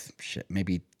home with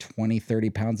maybe 20, 30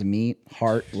 pounds of meat,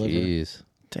 heart, liver. Jeez.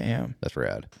 Damn. That's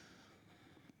rad.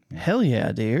 Hell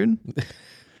yeah, dude.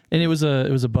 And it was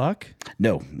a buck?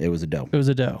 No, it was a doe. It was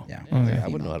a doe. Yeah. Okay. I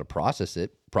wouldn't know how to process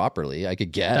it properly. I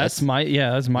could guess. That's my thing.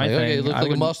 Okay, it looks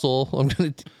like a muscle. I'm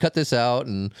going to cut this out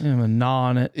and I'm gonna gnaw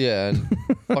on it. yeah, and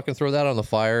fucking throw that on the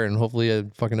fire and hopefully I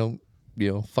fucking don't,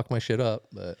 fuck my shit up.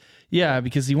 But Yeah,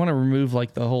 because you want to remove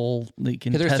like the whole like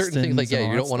intestines. there's certain things like and all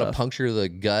you that don't want to stuff. puncture the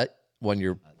gut when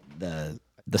you're The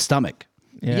stomach.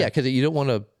 yeah, because you don't want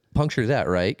to puncture that,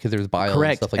 right? Because there's bile and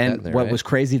Correct. stuff like And that in there. what right? was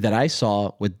crazy that I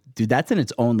saw that's in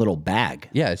its own little bag.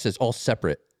 Yeah, it's just all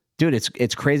separate. Dude,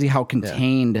 it's crazy how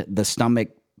contained the stomach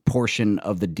portion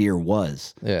of the deer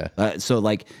was. Yeah. So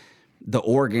like the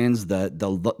organs, the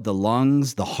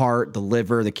lungs, the heart, the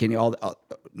liver, the kidney, all.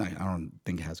 I don't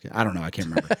think it has. I don't know. I can't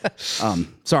remember.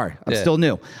 Sorry, I'm still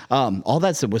new. All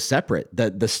that was separate.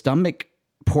 The stomach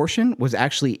portion was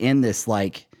actually in this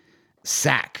like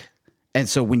sack, and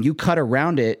so when you cut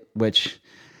around it, which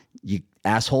you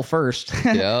asshole first,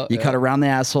 you cut around the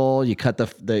asshole, you cut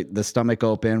the stomach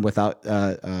open without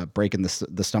breaking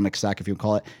the stomach sack, if you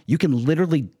call it. You can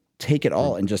literally take it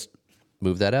all and just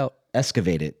Move that out.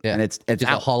 excavate it, Yeah. and it's Just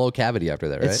out. a hollow cavity after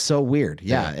that, right? It's so weird.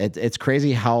 Yeah, it's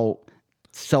crazy how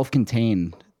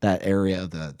self-contained that area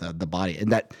of the body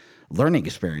and that learning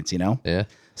experience, Yeah.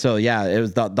 So yeah, it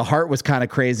was the heart was kind of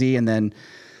crazy, and then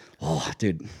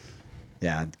dude,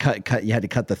 yeah, cut. You had to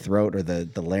cut the throat or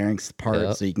the larynx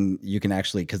part so you can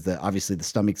actually, because obviously the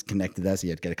stomach's connected to that, so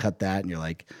you had to cut that, and you're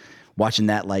like watching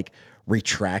that like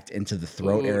retract into the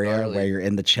throat area gnarly. where you're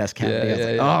in the chest cavity. I was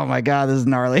like, oh my god, this is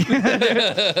gnarly.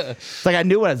 It's like I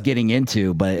knew what I was getting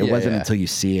into, but it wasn't until you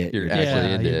see it. You're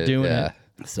actually into you're it. doing yeah. it.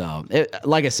 So,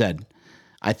 like I said,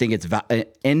 I think it's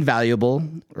invaluable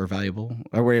or valuable,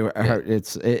 or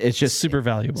it's just Super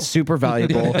valuable. super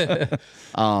valuable.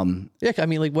 Yeah, I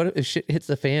mean, like, what if shit hits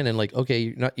the fan and like,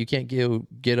 okay, you can't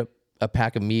get a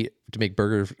pack of meat to make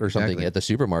burgers or something at the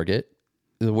supermarket.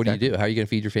 What do you do? How are you going to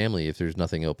feed your family if there's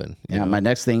nothing open? You know? My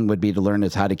next thing would be to learn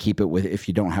is how to keep it if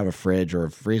you don't have a fridge or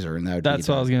a freezer, and That's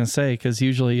what I was gonna say, because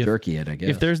usually jerky it. I guess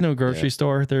if there's no grocery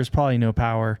store, there's probably no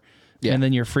power. Yeah. And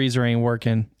then your freezer ain't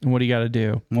working. And what do you got to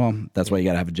do? Well, that's why you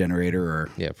got to have a generator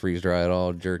or freeze dry it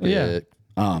all, jerk it.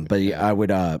 But I would.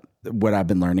 What I've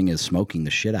been learning is smoking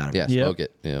the shit out of it. Yeah, smoke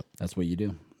it. Yeah. That's what you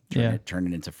do. Turn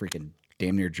it into freaking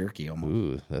damn near jerky almost.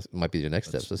 Ooh, that might be the next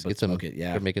step. Let's get some.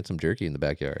 Start making some jerky in the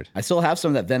backyard. I still have some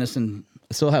of that venison.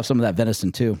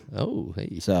 Too. Oh,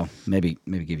 hey. So maybe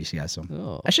give you guys some.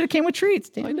 Oh. I should have came with treats.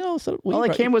 Damn. I know. So All I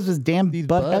came was damn butt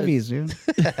buds. heavies, dude.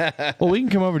 Well, we can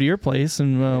come over to your place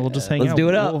and we'll just hang Let's out. do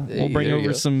it up. We'll bring There you over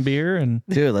go. some beer and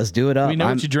Dude, let's do it up. we know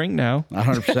what you drink now.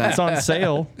 100%. It's on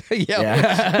sale. At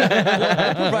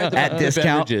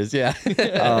discount. Beverages, yeah.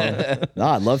 No,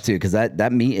 I'd love to, because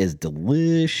that meat is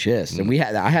delicious. And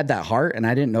I had that heart, and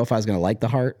I didn't know if I was going to like the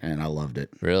heart, and I loved it.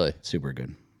 Really? Super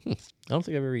good. I don't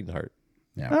think I've ever eaten heart.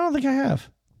 I don't think I have.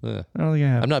 Yeah. I don't think I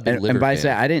have. I'm not a big liver And by fan. say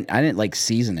I didn't like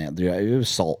season it. Dude, it was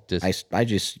salt. I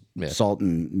just salt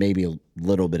and maybe a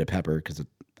little bit of pepper, because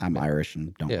I'm Irish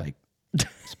and don't like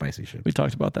spicy shit. We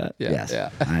talked about that. Yeah. Yes, Yeah.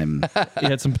 I'm You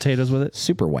had some potatoes with it.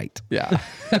 super white. Yeah.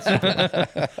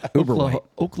 Uber white.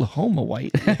 Oklahoma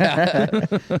white.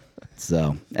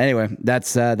 So anyway,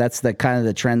 that's the kind of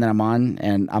the trend that I'm on,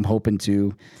 and I'm hoping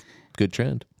to. Good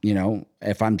trend.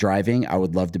 If I'm driving, I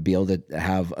would love to be able to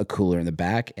have a cooler in the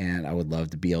back, and I would love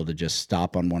to be able to just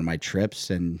stop on one of my trips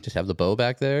and Just have the bow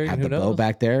back there. have who the knows? bow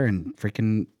back there and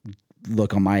freaking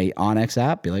look on my Onyx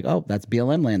app, be like, oh, that's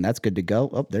BLM land. That's good to go.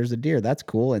 Oh, there's a deer. That's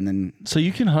cool. And then. So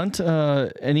you can hunt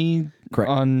any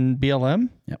on BLM?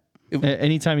 Yep.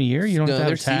 Any time of year? You don't have to have a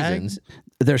there's tag? seasons.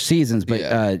 There's seasons, but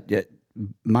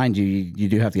mind you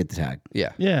do have to get the tag.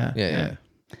 Yeah. Yeah.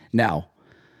 Now,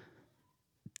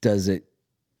 does it,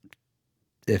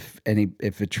 if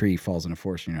a tree falls in a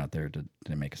forest and you're out there, did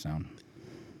it make a sound?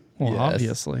 Well, Yes.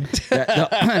 Obviously.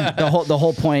 The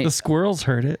whole point. The squirrels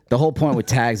heard it. The whole point with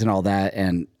tags and all that,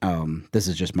 and this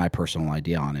is just my personal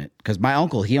idea on it, because my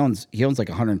uncle he owns like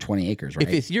 120 acres, right?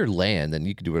 If it's your land, then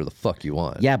you can do whatever the fuck you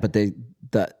want. Yeah, but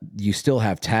you still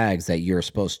have tags that you're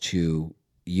supposed to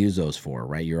use those for,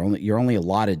 right? You're only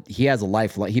allotted. He has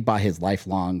he bought his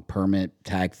lifelong permit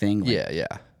tag thing. Yeah.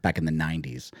 Back in the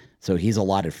 90s, so he's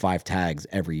allotted 5 tags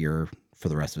every year for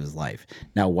the rest of his life.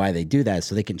 Now, why they do that is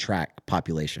so they can track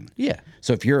population. Yeah.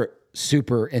 So if you're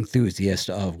super enthusiast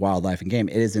of wildlife and game,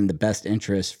 it is in the best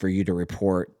interest for you to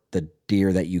report the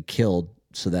deer that you killed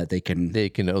so that they can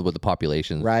know what the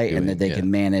population right, and that they can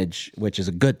manage, which is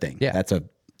a good thing. Yeah. That's a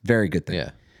very good thing.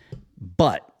 Yeah.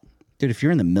 But dude, if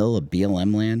you're in the middle of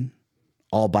BLM land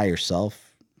all by yourself,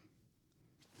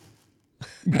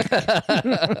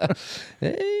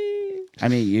 Hey. I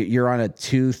mean, you're on a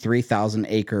 2,000-3,000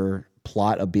 acre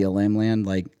plot of BLM land.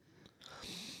 Like,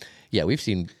 Yeah, we've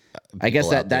seen. I guess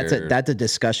people out that's there- a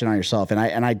discussion on yourself, and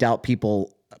I doubt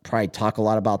people probably talk a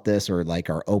lot about this or like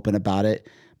are open about it.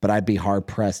 But I'd be hard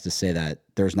pressed to say that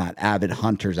there's not avid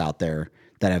hunters out there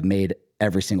that have made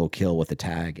every single kill with a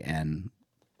tag and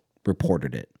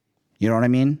reported it. You know what I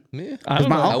mean? Yeah. I don't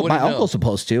know. I wouldn't know. uncle's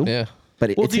supposed to. Yeah.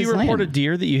 But Well, it's do you his report land. a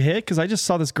deer that you hit? Because I just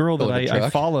saw this girl that in a I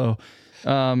truck? follow,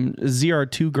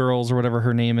 ZR2 Girls or whatever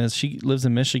her name is. She lives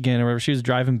in Michigan or whatever. She was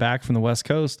driving back from the West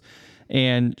Coast,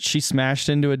 and she smashed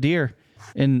into a deer,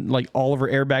 and like all of her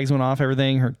airbags went off.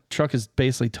 Everything. Her truck is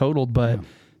basically totaled. But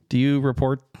do you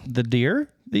report the deer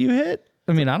that you hit?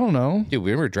 I mean, I don't know. Dude,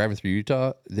 we were driving through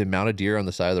Utah. The amount of deer on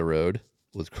the side of the road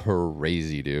was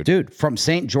crazy, dude. Dude, from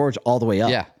St. George all the way up.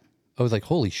 Yeah. I was like,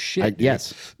 holy shit. dude.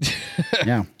 Yes.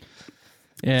 Yeah.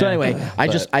 Yeah. So anyway,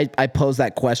 I posed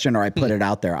that question, or I put it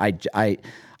out there. I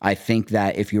think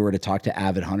that if you were to talk to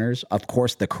avid hunters, of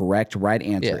course the correct right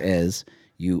answer is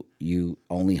you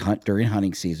only hunt during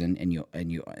hunting season,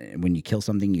 and when you kill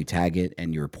something, you tag it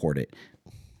and you report it.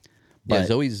 Yeah,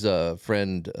 Zoe's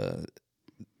friend,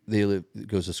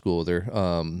 goes to school with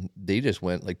her. They just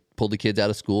went pulled the kids out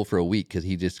of school for a week because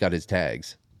he just got his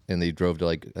tags. And they drove to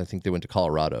I think they went to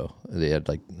Colorado. They had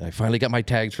I finally got my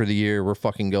tags for the year. We're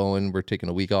fucking going. We're taking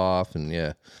a week off. And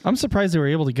yeah. I'm surprised they were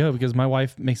able to go because my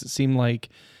wife makes it seem like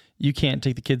you can't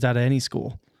take the kids out of any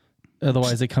school.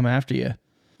 Otherwise they come after you.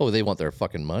 Oh, they want their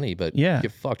fucking money, but Yeah.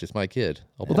 get fucked. It's my kid.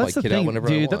 I'll Well, pull my that's the kid out thing, whenever I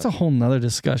dude. want. That's a whole nother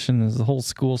discussion is the whole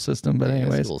school system. But Yeah,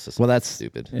 anyways, school system Well, that's is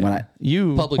stupid. when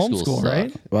you Public schools homeschool,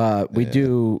 suck. right? we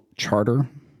do charter.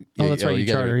 Oh, that's right. You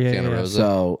guys are charter. Yeah, Santa yeah. Rosa?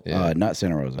 So Yeah. not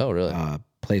Santa Rosa. Oh, really?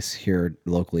 Place here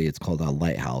locally, it's called a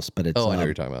Lighthouse, but it's I know what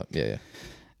you're talking about. Yeah, yeah.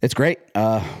 it's great.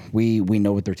 We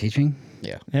know what they're teaching.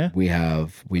 Yeah. Yeah. We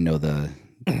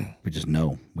just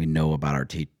know about our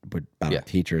our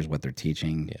teachers, what they're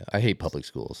teaching. Yeah. I hate public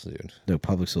schools, dude. The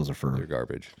public schools are They're for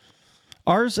garbage.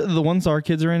 Ours, the ones our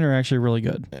kids are in, are actually really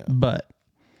good. But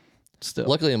still,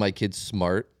 Luckily, my kid's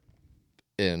smart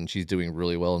and she's doing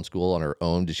really well in school on her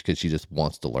own just because she just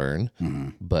wants to learn. Mm-hmm.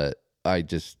 But I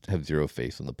just have zero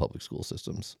faith in the public school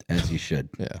systems. as you should.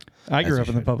 Yeah. I grew up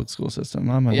in the public school system.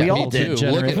 I'm a Yeah, we me all too.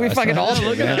 did. Look at We us. fucking all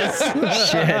Look at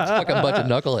us. Shit. Fucking bunch of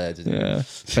knuckleheads. Yeah.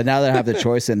 But now they have the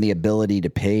choice and the ability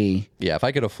to pay. Yeah, if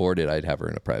I could afford it, I'd have her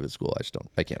in a private school.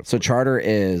 I can't afford So charter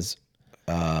is,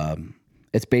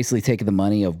 it's basically taking the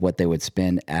money of what they would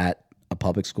spend at a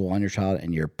public school on your child,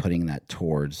 and you're putting that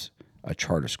towards a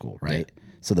charter school, right?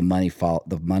 So the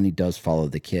money does follow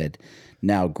the kid.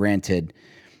 Now, granted,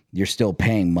 you're still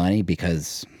paying money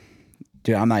because,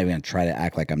 dude, I'm not even gonna try to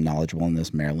act like I'm knowledgeable in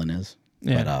this. Marilyn is,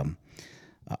 Yeah.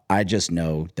 but I just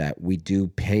know that we do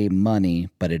pay money,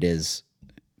 but it is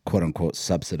quote unquote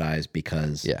subsidized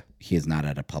because he is not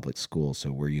at a public school.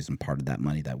 So we're using part of that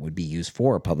money that would be used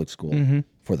for a public school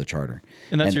for the charter.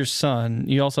 And that's your son.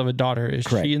 You also have a daughter. Is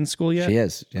she in school yet? She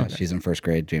is. Yeah, she's in first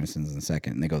grade. Jameson's in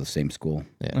second, and they go to the same school.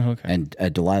 Oh, okay. And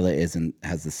Delilah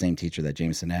has the same teacher that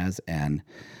Jameson has, and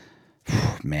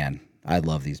man, I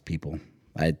love these people.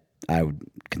 I would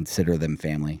consider them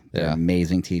family. They're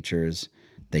amazing teachers.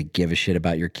 They give a shit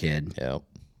about your kid. Yeah.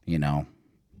 You know,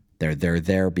 they're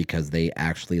there because they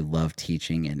actually love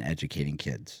teaching and educating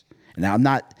kids. And now I'm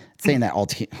not saying that all.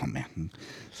 Oh man,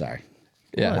 sorry.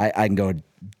 Yeah. I can go a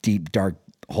deep dark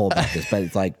hole about this, but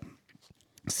it's like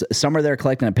some are there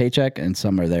collecting a paycheck, and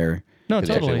some are there No, they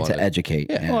actually totally. want to educate.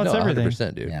 Yeah. And- Well, it's no, everything.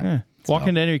 100%, dude. Yeah. Yeah. Walk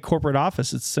into any corporate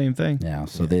office, it's the same thing. Yeah.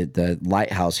 So the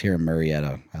lighthouse here in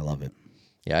Marietta, I love it.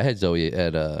 Yeah, I had Zoe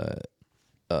at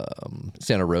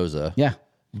Santa Rosa. Yeah.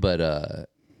 But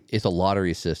it's a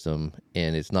lottery system,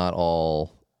 and it's not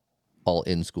all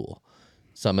in school.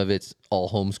 Some of it's all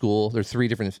homeschool. There's 3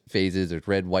 different phases. There's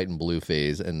red, white, and blue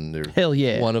phase. And there's hell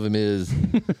yeah. One of them is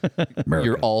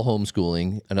you're all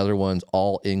homeschooling. Another one's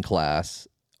all in class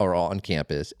or all on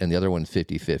campus. And the other one's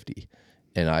 50-50.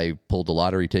 And I pulled the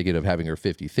lottery ticket of having her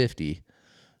 50-50.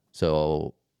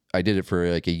 So I did it for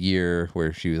like a year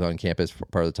where she was on campus for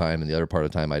part of the time, and the other part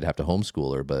of the time I'd have to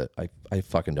homeschool her. But I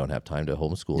fucking don't have time to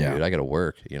homeschool, dude. I got to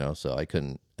work, so I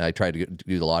couldn't. I tried to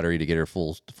do the lottery to get her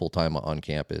full time on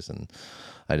campus, and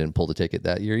I didn't pull the ticket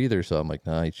that year either. So I'm like,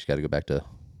 nah, you just got to go back to.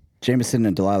 Jameson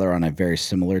and Delilah are on a very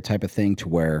similar type of thing to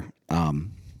where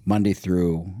Monday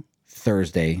through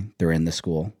Thursday they're in the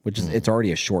school, which is it's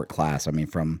already a short class. I mean,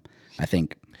 from I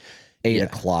think 8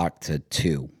 o'clock to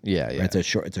 2. Yeah. Right?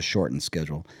 It's a shortened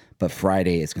schedule. But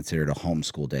Friday is considered a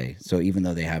homeschool day. So even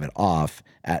though they have it off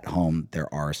at home,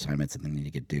 there are assignments that they need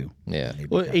to get due. Yeah.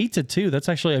 Well, 8 to 2. That's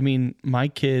actually, I mean, my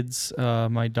kids,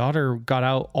 my daughter got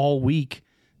out all week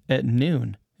at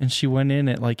noon, and she went in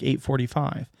at like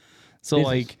 8:45. So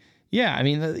like, yeah, I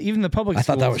mean, even the public schools.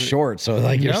 I thought that was short. So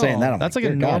like you're saying that. That's like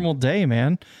a normal day,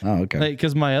 man. Oh, okay.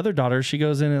 Because my other daughter, she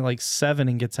goes in at like 7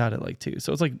 and gets out at like 2.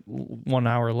 So it's like 1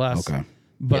 hour less. Okay.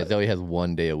 But Zoe has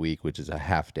 1 day a week, which is a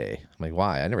half day. I'm like,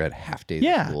 why? I never had half days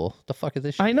at school. The fuck is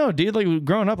this shit? I know, dude. Like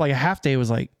growing up, like a half day was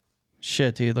like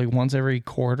shit, dude. Like once every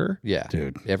quarter. Yeah,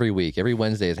 dude. Every week, every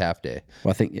Wednesday is half day.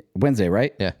 Well, I think Wednesday,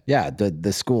 right? Yeah. Yeah.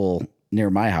 The school near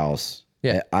my house.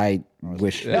 Yeah. I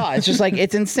wish. No, it's just like,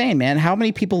 it's insane, man. How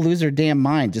many people lose their damn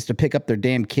mind just to pick up their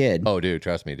damn kid? Oh, dude,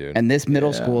 trust me, dude. And this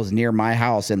middle school is near my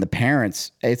house, and the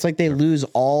parents, it's like they lose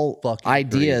all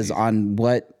ideas on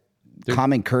what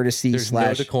common courtesy there's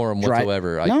slash no decorum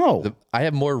whatsoever. I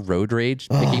have more road rage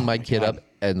picking my kid up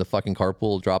and the fucking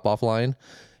carpool drop off line.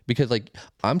 Because like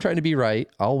I'm trying to be right,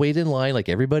 I'll wait in line like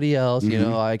everybody else.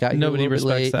 I got nobody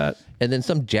respects that. And then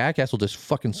some jackass will just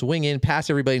fucking swing in, pass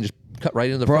everybody, and just cut right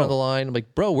into the front of the line. I'm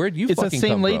like, bro, where'd you fucking come from? It's the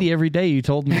same lady every day. You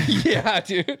told me. Yeah,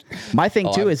 dude. My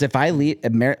thing too is if I leave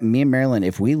me and Marilyn,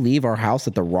 if we leave our house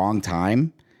at the wrong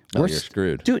time, you're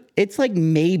screwed, dude. It's like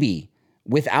maybe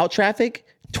without traffic,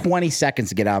 20 seconds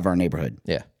to get out of our neighborhood.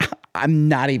 Yeah, I'm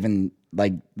not even.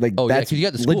 Like oh yeah, because you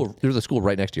got the school. There's a school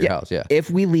right next to your house. Yeah. If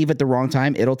we leave at the wrong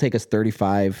time, it'll take us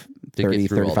 35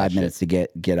 minutes to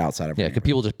get outside of. Yeah, because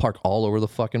people just park all over the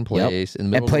fucking place in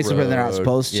the middle at places of the road. where they're not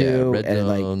supposed to. Yeah, red and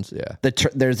zones.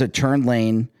 There's a turn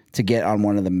lane to get on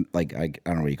one of the I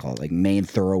don't know what you call it, like main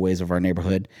thoroughways of our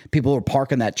neighborhood. People are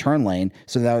parking that turn lane,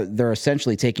 so they're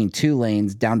essentially taking 2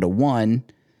 lanes down to 1.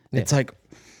 Yeah. It's like.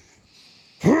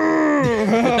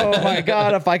 Oh my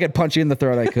god! If I could punch you in the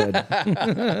throat, I could.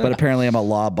 But apparently, I'm a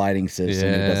law-abiding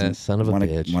citizen who doesn't son of a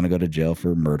bitch. want to go to jail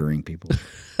for murdering people.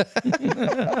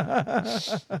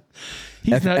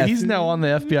 He's now on the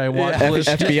FBI watch list.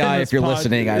 FBI, if you're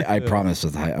listening, I promise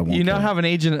I won't. You now have an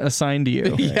agent assigned to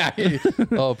you. Yeah.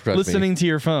 Oh, listening to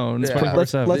your phone. Yeah.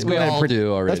 Let's go ahead and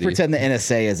do already. Let's pretend the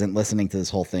NSA isn't listening to this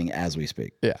whole thing as we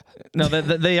speak. Yeah. No,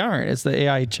 they aren't. It's the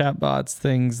AI chatbots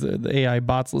things. The AI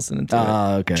bots listening to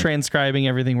it, okay. Transcribing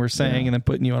everything we're saying and then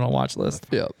putting you on a watch list.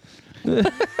 Yep.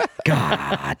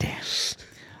 God damn.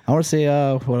 I want to say,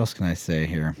 what else can I say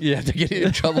here? Yeah, to get you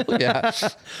in trouble. Yeah.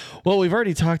 Well, we've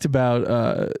already talked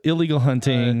about illegal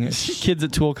hunting, kids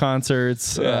at Tool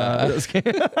concerts. Man,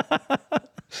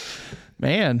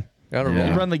 I don't know.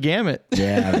 You run the gamut.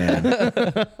 Yeah,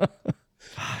 man.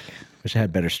 Fuck. Wish I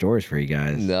had better stories for you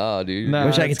guys. No, dude. No,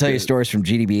 wish I could tell you stories from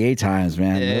GDBA times,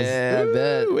 man. Yeah, I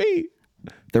bet.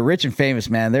 The rich and famous,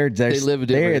 man. They live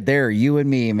different. They're you and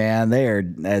me, man. They are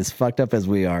as fucked up as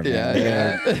we are, man.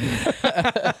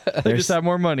 Yeah. They just have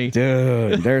more money.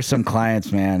 Dude, there's some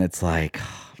clients, man. It's like,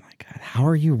 oh my God, how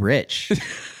are you rich?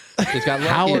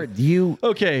 How are you?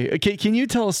 Okay. Can you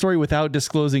tell a story without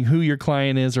disclosing who your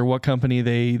client is or what company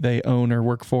they own or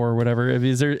work for or whatever?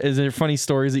 Is there funny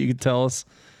stories that you could tell us?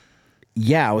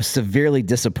 Yeah, I was severely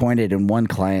disappointed in one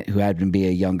client who happened to be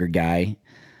a younger guy,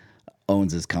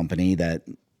 owns his company that,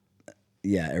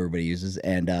 everybody uses.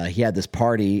 And he had this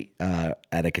party at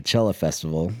a Coachella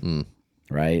festival,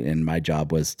 right? And my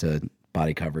job was to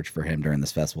body coverage for him during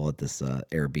this festival at this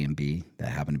Airbnb that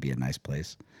happened to be a nice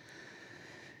place.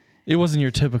 It wasn't your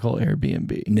typical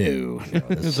Airbnb. No,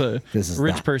 this is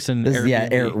rich person Airbnb.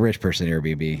 Yeah, rich person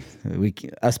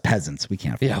Airbnb. Us peasants, we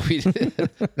can't afford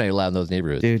it. We're not allowed in those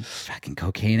neighborhoods. Dude, fucking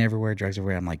cocaine everywhere, drugs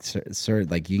everywhere. I'm like, sir,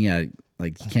 like you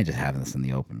can't just have this in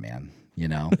the open, man. You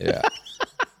know? Yeah.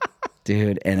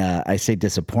 Dude, and I say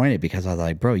disappointed because I was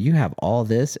like, bro, you have all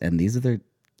this, and these are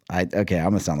I'm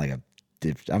gonna sound like I'm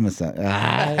gonna sound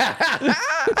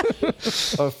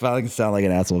like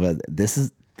an asshole, but this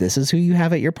is who you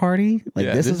have at your party? Like,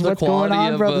 this is what's going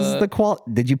on, bro? This is the quality.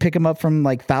 Did you pick them up from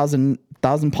like thousand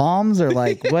palms or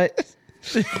like what?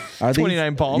 Are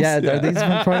 29 Palms. Yeah, are these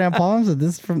from 29 Palms? Is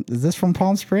this from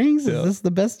Palm Springs? Is this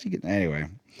the best you can? Anyway,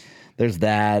 there's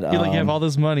that. You have all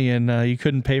this money and you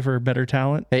couldn't pay for better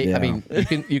talent. Hey, I mean,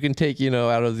 you can take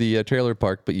out of the trailer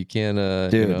park, but you can't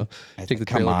take the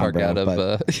trailer park out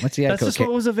of. That's just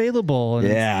what was available. And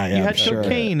you had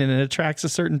cocaine, and it attracts a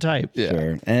certain type. Yeah.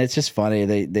 Sure. And it's just funny.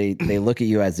 They look at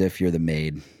you as if you're the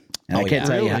maid. And I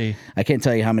can't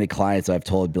tell you how many clients I've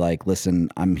told, be like, listen,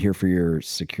 I'm here for your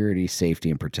security, safety,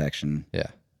 and protection. Yeah.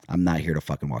 I'm not here to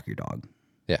fucking walk your dog.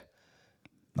 Yeah.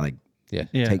 Like, yeah.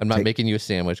 I'm not making you a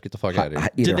sandwich. Get the fuck out of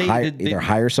here. Either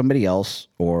hire somebody else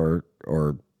or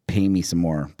pay me some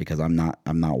more, because I'm not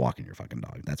walking your fucking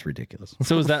dog. That's ridiculous.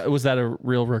 So was that a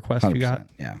real request you got?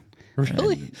 Yeah.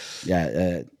 Really?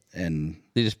 And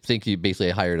they just think you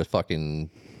basically hired a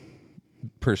fucking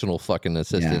personal fucking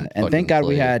assistant. Yeah. And thank God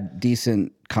we had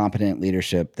decent, competent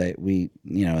leadership that we,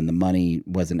 and the money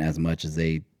wasn't as much as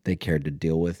they cared to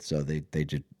deal with. So they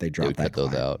dropped that client.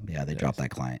 Those out. Yeah, they dropped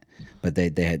that client. But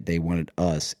they wanted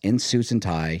us in suits and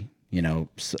tie,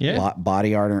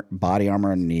 body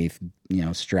armor underneath,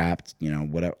 strapped,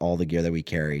 whatever, all the gear that we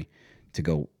carry to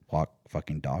go walk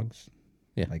fucking dogs.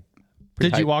 Yeah. Like,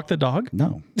 did you walk the dog?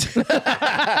 No.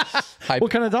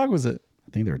 What kind of dog was it?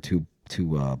 I think there were two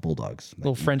bulldogs,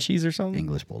 little Frenchies or something.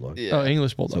 English bulldogs. Yeah. Oh,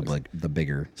 English bulldogs. So like the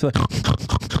bigger. So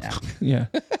yeah.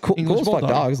 Cool as fuck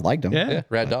dogs. Liked them. Yeah.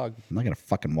 Rad dog. I'm not gonna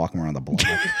fucking walk them around the block.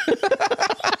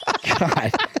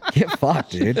 God, get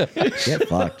fucked, dude. Get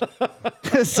fucked.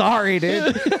 Sorry,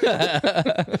 dude.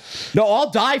 No,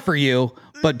 I'll die for you.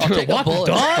 But I'll take walk a bullet.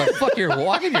 the dog? The fuck, you're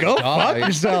walking your Go dog. fuck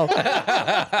yourself.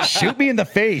 Shoot me in the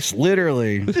face,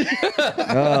 literally.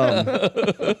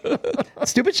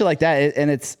 Stupid shit like that,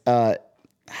 and it's. I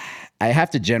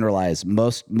have to generalize.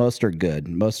 Most are good.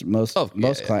 Most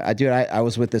clients. I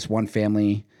was with this one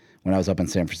family when I was up in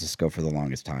San Francisco for the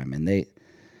longest time, and they,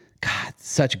 God,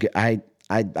 such good. I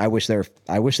wish they were.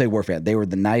 They were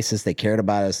the nicest. They cared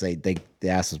about us. They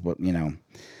asked us what.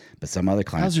 But some other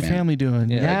clients. How's your family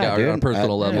doing? Yeah, on a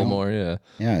personal level more. Yeah.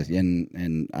 Yeah,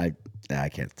 and I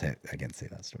can't say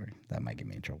that story. That might get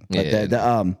me in trouble. But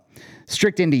the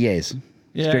strict NDAs.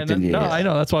 Yeah, I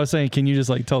know. That's why I was saying, can you just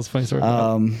tell us a funny story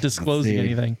about disclosing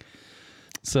anything?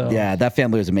 So yeah, that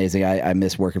family was amazing. I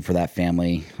miss working for that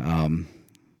family. And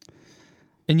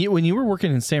when you were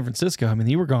working in San Francisco, I mean,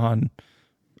 you were gone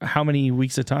how many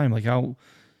weeks at a time? How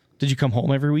did you come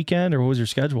home every weekend, or what was your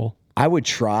schedule? I would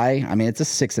try. I mean, it's a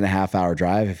 6.5 hour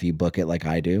drive if you book it like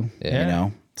I do. Yeah.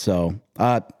 So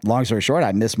long story short,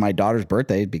 I missed my daughter's birth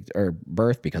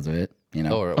because of it.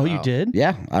 Oh, you did?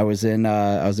 Yeah, I was in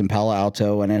Palo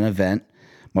Alto at an event.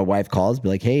 My wife calls, be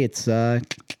like, "Hey, it's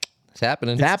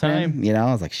happening. It's happening."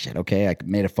 I was like, "Shit, okay." I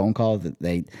made a phone call.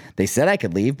 They said I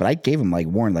could leave, but I gave them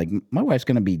warning. My wife's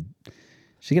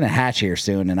she's gonna hatch here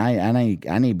soon, and I need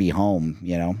to be home.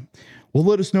 Well,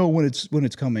 let us know when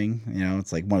it's coming.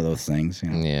 It's like one of those things.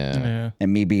 Yeah.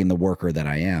 And me being the worker that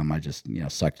I am, I just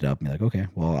sucked it up and be like, okay,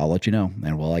 well, I'll let you know.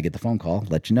 And I get the phone call,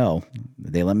 let you know.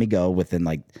 They let me go within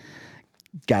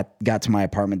got to my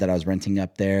apartment that I was renting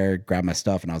up there, grabbed my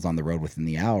stuff, and I was on the road within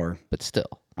the hour. But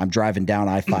still, I'm driving down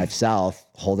I-5 South,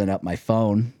 holding up my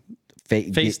phone,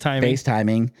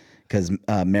 FaceTiming, because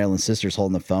Marilyn's sister's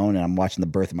holding the phone, and I'm watching the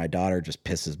birth of my daughter. Just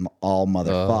pisses all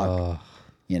motherfuck.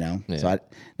 Yeah. So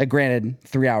granted,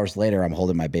 3 hours later, I'm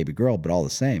holding my baby girl, but all the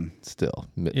same, still,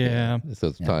 yeah. It's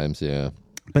those times, yeah.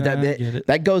 But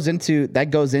that goes into the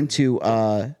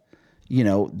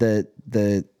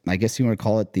I guess you want to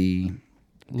call it the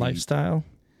lifestyle,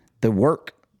 the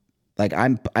work.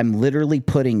 I'm literally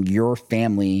putting your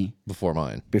family before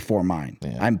mine.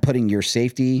 Yeah. I'm putting your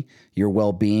safety, your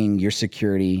well-being, your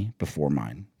security before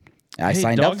mine. I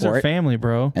signed up for it. Family,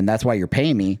 bro, and that's why you're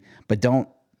paying me. But don't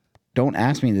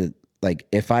ask me to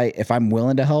if I'm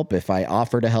willing to help, if I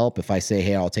offer to help, if I say,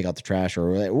 hey, I'll take out the trash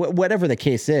or whatever the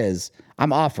case is,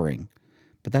 I'm offering.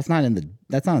 But that's not in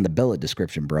the billet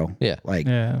description, bro. Yeah.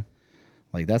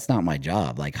 That's not my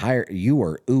job. You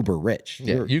are uber rich.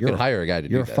 Yeah, you can hire a guy to do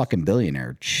that. You're a fucking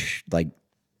billionaire. Get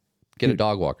a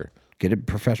dog walker. Get a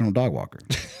professional dog walker.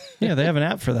 Yeah, they have an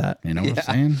app for that. You know what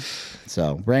I'm saying?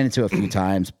 So ran into a few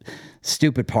times.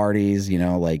 Stupid parties,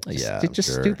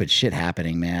 just stupid shit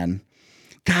happening, man.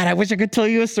 God, I wish I could tell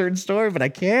you a certain story, but I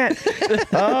can't.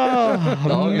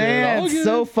 Oh, man. It's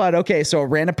so fun. Okay, so a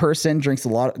random person drinks a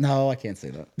lot. No, I can't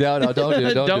say that. No, don't do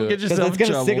it. Don't get yourself it's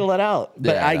going to single it out.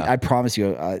 But Yeah, I promise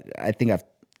you, I think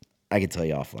I can tell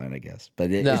you offline, I guess. But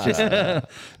it's just...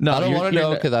 no, I don't want to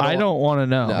know because I don't want to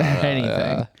know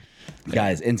anything.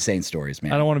 Guys, insane stories,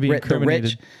 man. I don't want to be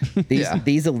incriminated. The rich,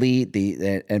 these elite,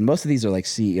 and most of these are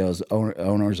CEOs,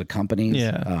 owners of companies.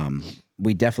 Yeah.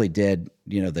 we definitely did,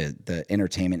 the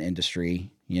entertainment industry,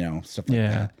 stuff like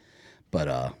that. But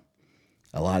a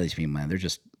lot of these people, man, they're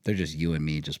just you and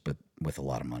me, just with a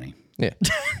lot of money. Yeah.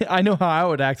 I know how I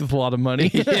would act with a lot of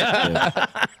money.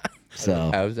 Yeah.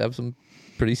 So I have some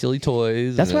pretty silly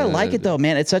toys. That's why I like it though,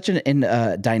 man. It's such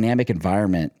an dynamic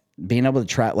environment. Being able to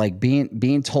try, like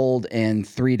being told in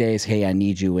 3 days, hey, I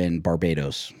need you in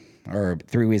Barbados, or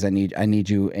 3 weeks, I need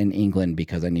you in England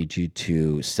because I need you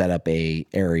to set up a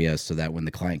area so that when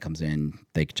the client comes in,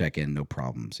 they can check in, no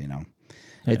problems.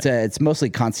 It's mostly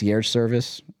concierge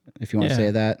service, if you want to say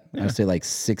that. I would say like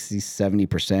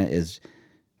 60-70% is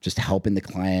just helping the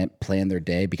client plan their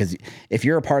day, because if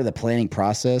you're a part of the planning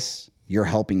process, you're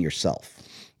helping yourself.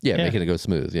 Yeah, making it go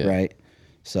smooth. Yeah, right.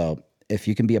 So if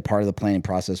you can be a part of the planning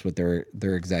process with their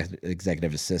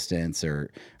executive assistants or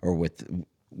with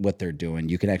what they're doing,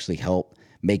 you can actually help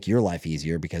make your life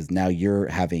easier, because now you're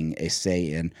having a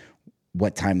say in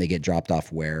what time they get dropped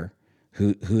off where,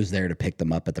 who's there to pick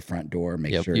them up at the front door,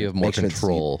 make sure you have more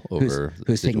control over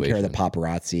who's taking care of the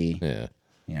paparazzi,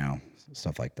 yeah,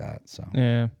 stuff like that. So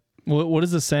yeah. What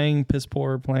is the saying? Piss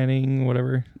poor planning,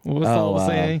 whatever. What's the whole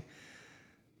saying?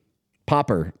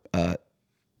 Popper.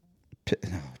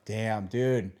 Damn,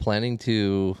 dude. Planning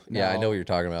to, I know what you're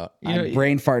talking about. I'm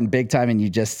brain farting big time, and you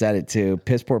just said it too.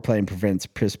 Piss poor planning prevents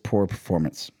piss poor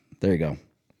performance. There you go.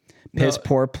 Piss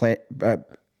poor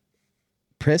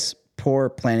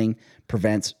planning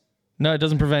prevents. No, it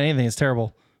doesn't prevent anything. It's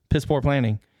terrible. Piss poor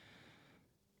planning.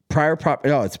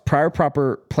 It's prior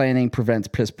proper planning prevents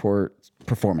piss poor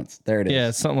performance. There it is.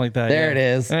 Yeah, something like that. There it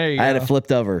is. There you I had go. it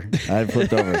flipped over. A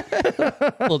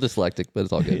little dyslexic, but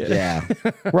it's all good. Yeah.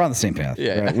 We're on the same path.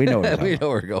 Yeah. Right? We know where we know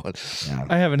where we're going. Yeah.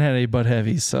 I haven't had any butt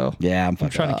heavies, so Yeah, I'm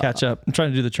trying to catch up. I'm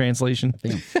trying to do the translation.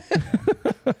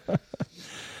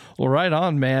 Well, right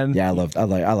on, man. Yeah,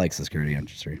 I like the security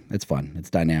industry. It's fun. It's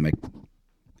dynamic.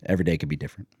 Every day could be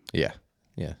different. Yeah.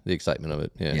 Yeah. The excitement of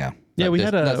it. Yeah. Yeah. Yeah, we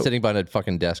had not sitting behind a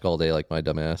fucking desk all day like my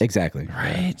dumb ass. Exactly.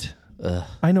 Right.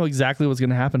 I know exactly what's going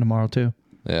to happen tomorrow too.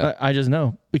 Yeah. I just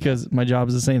know, because my job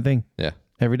is the same thing Yeah.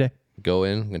 every day. Go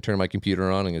in, I'm going to turn my computer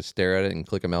on, I'm going to stare at it and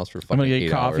click a mouse for I'm fucking going to 8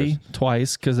 get coffee hours.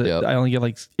 twice, because I only get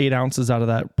like 8 ounces out of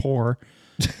that pour.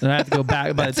 And I have to go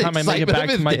back. By the time I make it back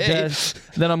to my desk,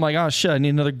 then I'm like, oh shit, I need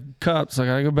another cup, so I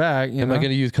gotta go back. Am I going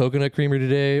to use coconut creamer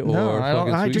today? Or No, I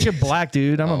don't. I sweet- drink it black,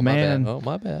 dude. I'm a man.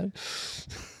 My bad.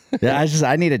 Yeah,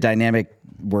 I need a dynamic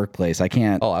workplace. I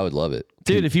can't. Oh, I would love it.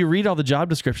 Dude, if you read all the job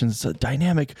descriptions, it's a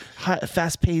dynamic,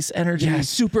 fast-paced energy.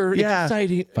 super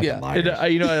exciting. Yeah. liars. And,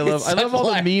 I love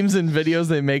all the memes and videos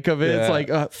they make of it. It's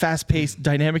like fast-paced,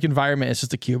 dynamic environment. It's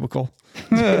just a cubicle.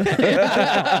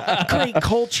 Great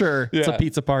culture. It's a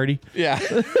pizza party. Yeah.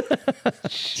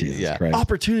 Jesus Christ.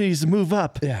 Opportunities to move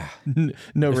up. Yeah.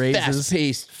 No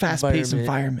raises. Fast-paced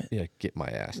environment. Yeah, get my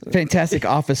ass. Fantastic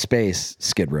office space,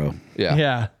 Skid Row. Yeah.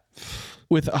 Yeah.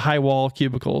 With high wall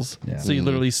cubicles. Yeah. So you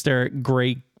literally stare at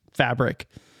gray fabric.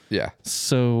 Yeah.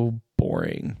 So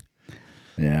boring.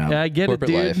 Yeah. Yeah, I get Corporate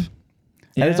it, dude. life.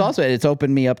 And it's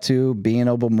opened me up to being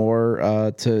able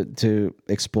more to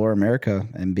explore America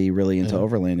and be really into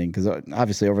overlanding, because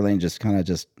obviously overlanding just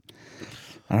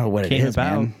I don't know what Came it is,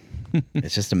 about. man.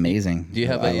 It's just amazing. Do you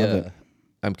have I love it.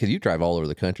 because you drive all over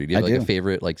the country. Do you have I like do. a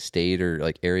favorite like state or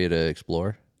like area to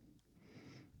explore?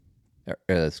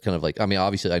 It's kind of like, I mean,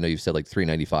 obviously I know you've said like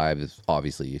 395 is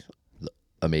obviously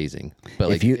amazing, but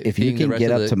like if you can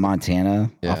get up to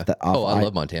Montana off I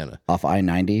love Montana. off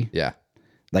I-90, Yeah.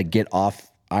 like get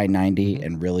off I-90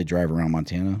 and really drive around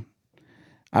Montana.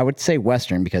 I would say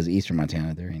Western, because Eastern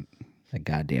Montana, there ain't a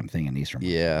goddamn thing in Eastern.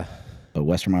 Yeah. But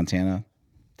Western Montana,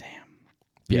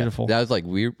 Beautiful. Yeah. That was like,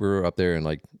 we were up there and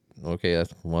like, okay,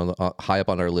 that's one of the, high up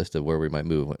on our list of where we might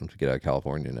move once we get out of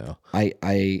California now.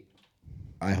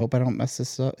 I hope I don't mess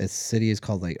this up. Its city is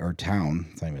called or town.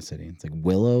 It's not even a city. It's like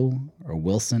Willow or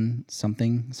Wilson,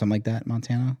 something like that,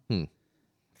 Montana.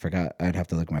 Forgot. I'd have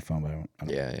to look at my phone, but I don't.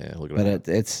 Yeah. Look at But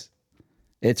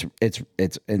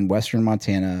it's in Western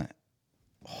Montana.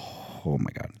 Oh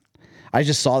my God! I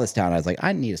just saw this town. I was like,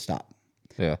 I need to stop.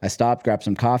 Yeah. I stopped, grabbed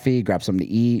some coffee, grabbed something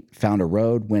to eat, found a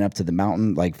road, went up to the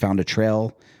mountain, like found a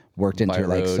trail, worked into By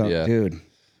road, dude.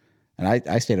 And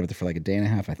I stayed up there for like a day and a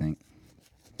half, I think.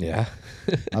 Yeah.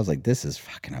 I was like, this is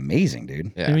fucking amazing,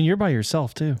 dude. Yeah. I mean, you're by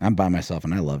yourself too. I'm by myself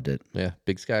and I loved it. Yeah.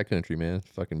 Big sky country, man. It's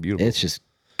fucking beautiful. It's just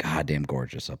goddamn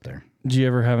gorgeous up there. Did you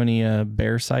ever have any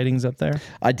bear sightings up there?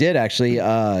 I did actually,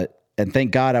 and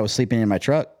thank God I was sleeping in my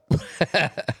truck.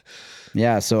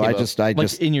 Yeah, so I just Like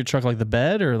in your truck, like the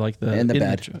bed, or like the in the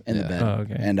bed, truck? in the bed. Oh,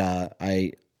 okay. And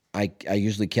I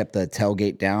usually kept the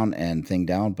tailgate down and thing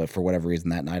down, but for whatever reason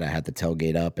that night I had the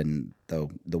tailgate up and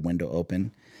the window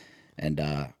open, and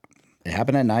It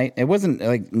happened at night. It wasn't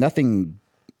like nothing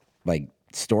like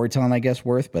storytelling, I guess,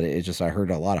 worth, but it just, I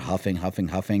heard a lot of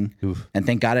huffing. Oof. And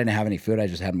thank God I didn't have any food. I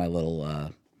just had my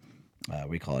little,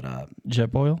 we call it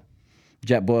jet boil,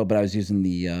 but I was using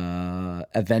the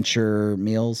adventure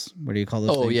meals. What do you call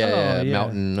those things? Yeah.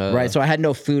 Mountain. Right. So I had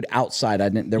no food outside.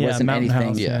 There wasn't Mountain anything.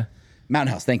 House, yeah.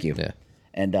 Mountain House. Thank you. Yeah.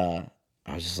 And I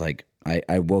was just like,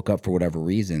 I woke up for whatever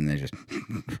reason. And they just,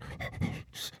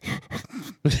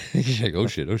 You're like, oh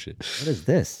shit. what is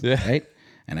this? Yeah. Right.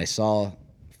 And I saw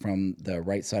from the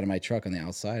right side of my truck on the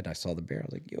outside, I saw the bear. I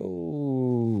was like,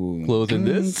 yo. Closing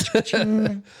this.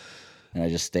 And I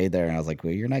just stayed there and I was like,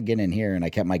 well, you're not getting in here. And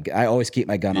I always keep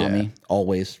my gun on me,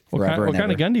 always, forever. What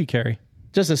kind of gun do you carry?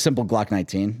 Just a simple Glock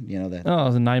 19, you know, that Oh, it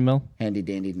was a 9mm. handy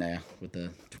dandy with the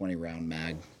 20 round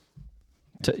mag.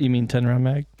 You mean 10 round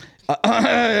mag?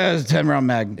 It's a 10 round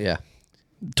mag. Yeah.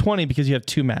 20 because you have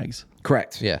 2 mags.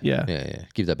 Correct. Yeah. Yeah.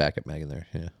 Keep that backup mag in there.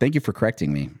 Yeah. Thank you for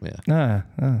correcting me. Yeah.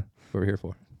 What we're here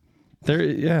for. there,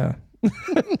 yeah.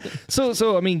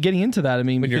 So I mean, getting into that, I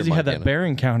mean, because you had that bear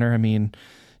encounter, I mean,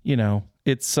 you know,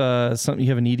 it's something, you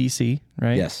have an EDC,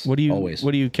 right? Yes, What do you always.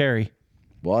 What do you carry?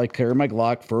 Well, I carry my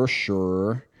Glock for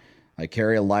sure. I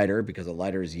carry a lighter because a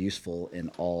lighter is useful in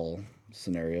all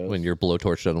scenarios. When your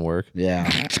blowtorch doesn't work. Yeah.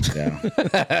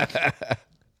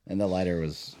 And the lighter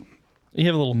was. You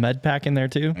have a little med pack in there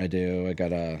too. I do. I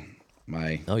got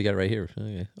my. Oh, you got it right here.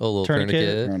 Okay. Oh, a little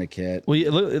Tourniquet. Tourniquet. Well,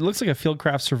 it looks like a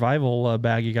Fieldcraft survival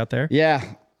bag you got there.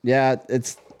 Yeah.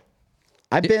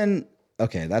 I've been.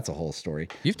 Okay, that's a whole story.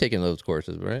 You've taken those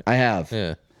courses, right? I have.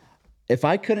 Yeah. If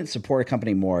I couldn't support a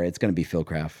company more, it's going to be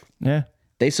Fieldcraft. Yeah.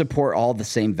 They support all the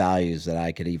same values that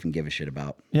I could even give a shit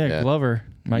about. Yeah. Glover.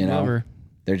 Mike Glover.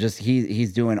 They're just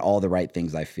he's doing all the right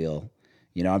things, I feel.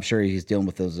 You know, I'm sure he's dealing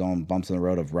with those own bumps in the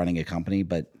road of running a company,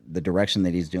 but the direction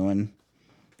that he's doing,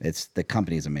 the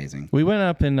company's amazing. We went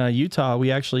up in Utah.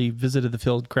 We actually visited the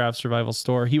Fieldcraft Survival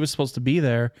store. He was supposed to be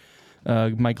there,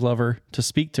 Mike Glover, to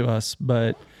speak to us,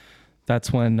 but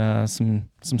that's when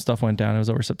some stuff went down. It was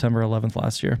over September 11th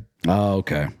last year. Oh,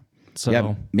 okay. So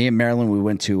yeah, me and Marilyn, we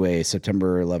went to a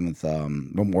September 11th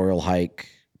memorial hike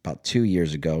about 2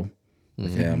 years ago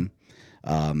with him.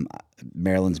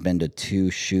 Marilyn's been to 2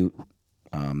 shoot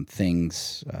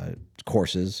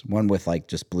courses, one with like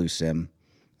just blue sim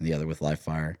and the other with live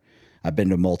fire. I've been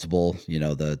to multiple, you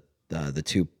know, the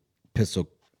 2 pistol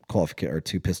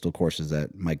courses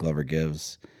that Mike Glover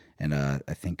gives. And I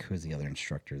think who's the other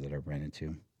instructor that I ran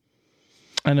into?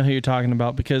 I know who you're talking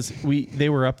about because they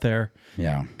were up there.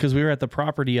 Yeah. Because we were at the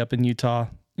property up in Utah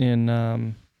in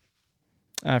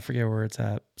I forget where it's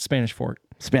at. Spanish Fork.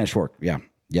 Yeah.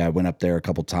 Yeah, I went up there a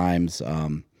couple times.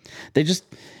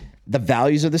 The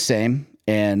values are the same.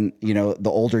 And, you know,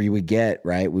 the older you would get,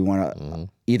 right, we want to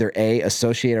either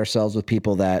associate ourselves with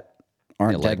people that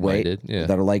aren't dead weight,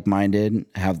 that are like-minded,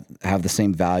 have the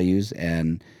same values.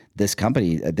 And this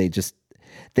company,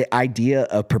 the idea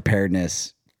of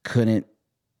preparedness couldn't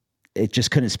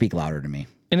speak louder to me.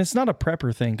 And it's not a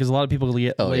prepper thing because a lot of people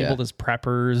get labeled as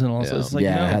preppers and all this. It's like,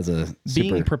 it has a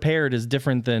being prepared is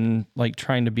different than like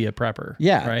trying to be a prepper.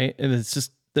 Yeah. Right. And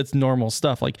that's normal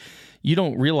stuff. Like you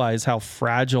don't realize how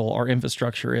fragile our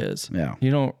infrastructure is. Yeah.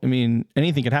 Anything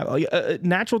could happen. Like, a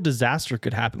natural disaster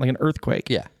could happen, like an earthquake.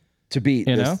 Yeah. To be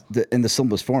in the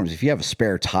simplest forms, if you have a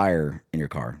spare tire in your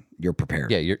car, you're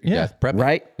prepared. Yeah. You're prepping.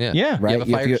 Right? Yeah. Right. You have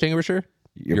a fire extinguisher?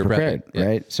 You're prepared,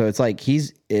 right? So it's like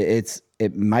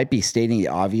it might be stating the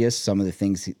obvious, some of the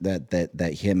things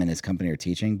that him and his company are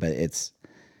teaching, but it's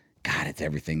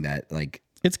everything that like.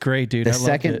 It's great, dude.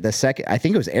 The second, I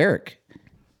think it was Eric.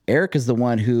 Eric is the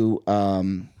one who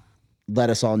let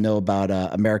us all know about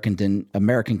American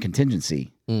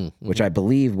Contingency, which I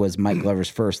believe was Mike Glover's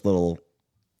first little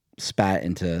spat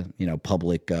into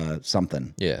public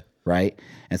something. Yeah. Right.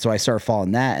 And so I started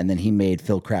following that, and then he made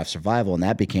Fieldcraft Survival, and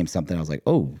that became something I was like,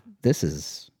 oh, this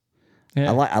is.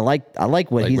 Yeah. I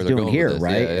like what he's doing here,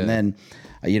 right? Yeah. And then,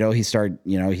 he started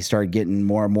getting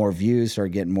more and more views, started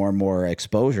getting more and more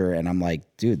exposure, and I'm like,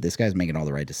 dude, this guy's making all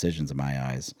the right decisions in my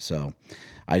eyes. So,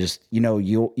 I just,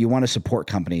 you want to support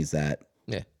companies that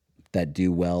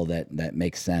do well, that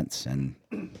make sense, and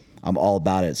I'm all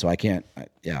about it. So I can't,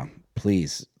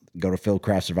 please go to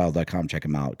fieldcraftsurvival.com, check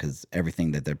them out, because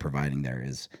everything that they're providing there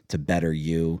is to better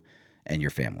you and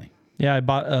your family. Yeah, I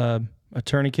bought a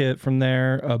tourniquet from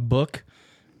there, a book,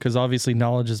 because obviously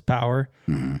knowledge is power.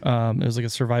 Mm-hmm. It was like a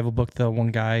survival book. The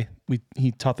one guy,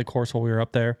 he taught the course while we were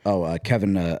up there. Oh,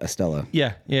 Kevin Estella.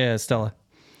 Yeah, Estella.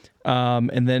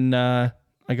 And then I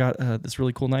I got this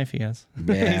really cool knife he has.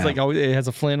 Yeah. He's like, oh, it has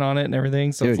a flint on it and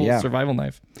everything. So Dude, full yeah. survival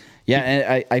knife. Yeah,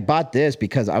 and I bought this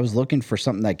because I was looking for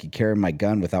something that could carry my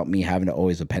gun without me having to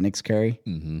always appendix carry.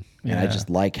 Mm-hmm. And I just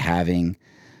like having...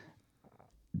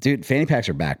 Dude, fanny packs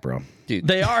are back, bro. Dude,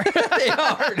 They are. they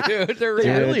are, dude. They're They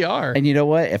really are. And you know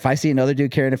what? If I see another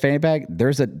dude carrying a fanny pack,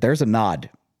 there's a nod.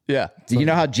 yeah. Do you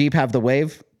know how Jeep have the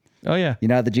wave? Oh, yeah. You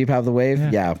know how the Jeep have the wave?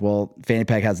 Yeah. Well, fanny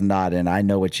pack has a nod, and I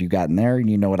know what you got in there, and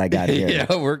you know what I got here.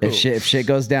 Yeah, we're cool. If shit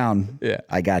goes down,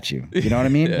 I got you. You know what I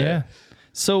mean? Yeah.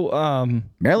 So,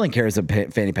 Marilyn carries a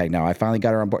fanny pack now. I finally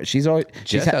got her on board.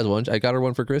 Jess has one. I got her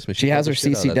one for Christmas. She has her pulls the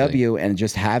shit out of that thing. CCW, and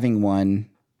just having one,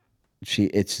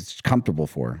 it's comfortable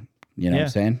for her. You know what I'm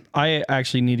saying? I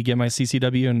actually need to get my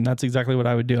CCW, and that's exactly what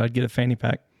I would do. I'd get a fanny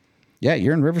pack. Yeah,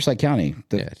 you're in Riverside County.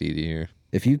 It's easy here.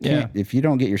 If you can't, if you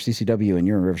don't get your CCW and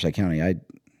you're in Riverside County,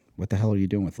 what the hell are you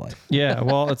doing with life? Yeah,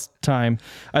 well, it's time.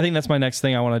 I think that's my next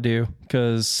thing I want to do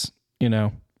because,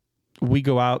 we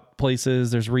go out places.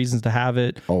 There's reasons to have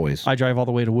it. Always. I drive all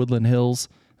the way to Woodland Hills.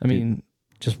 I mean,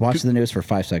 just watch the news for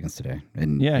 5 seconds today.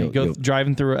 And you go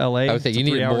driving through LA. I would say you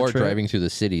need more driving through the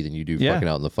city than you do fucking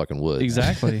out in the fucking woods.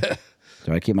 Exactly.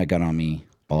 So I keep my gun on me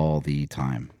all the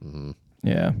time. Mm-hmm.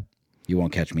 Yeah. You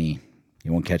won't catch me.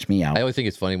 You won't catch me out. I always think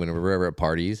it's funny whenever we're ever at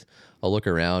parties, I'll look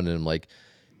around and I'm like,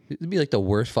 it'd be like the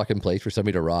worst fucking place for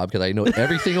somebody to rob because I know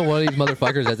every single one of these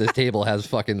motherfuckers at this table has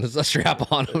fucking a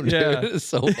strap on them, dude. Yeah. It's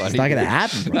so funny. It's not going to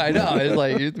happen, bro. I know. It's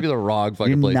like, it'd be the wrong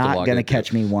fucking place to walk You're not going to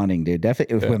catch me wanting, dude.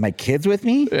 Definitely. With my kids with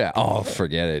me? Yeah. Oh,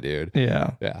 forget it, dude.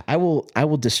 Yeah. Yeah. I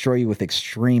will destroy you with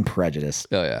extreme prejudice.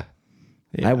 Oh, yeah.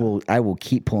 I will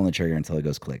keep pulling the trigger until it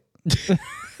goes click.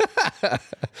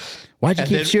 Why'd you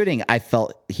keep shooting? I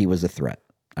felt he was a threat.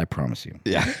 I promise you.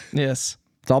 Yeah. Yes.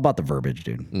 It's all about the verbiage,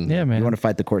 dude. Yeah, man. You want to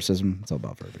fight the court system? It's all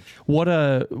about verbiage.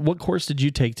 What course did you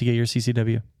take to get your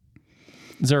CCW?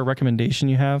 Is there a recommendation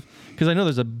you have? Because I know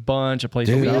there's a bunch of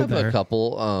places We out have there. a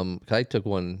couple. I took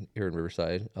one here in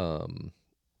Riverside.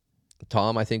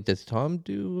 Tom, I think, does Tom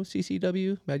do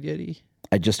CCW, Mad Yeti?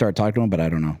 I just started talking to him, but I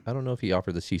don't know. I don't know if he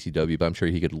offered the CCW, but I'm sure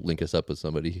he could link us up with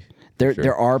somebody.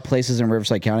 There are places in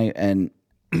Riverside County, and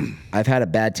I've had a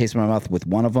bad taste in my mouth with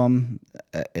one of them.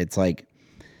 It's like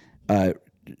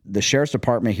the sheriff's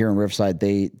department here in Riverside.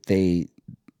 They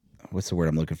what's the word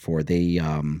I'm looking for? They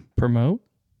promote.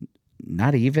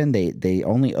 Not even they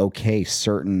only okay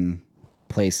certain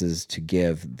places to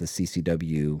give the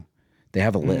CCW. They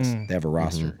have a list. They have a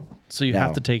roster. So you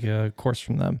have to take a course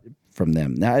from them. From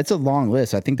them. Now, it's a long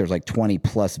list. I think there's like 20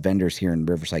 plus vendors here in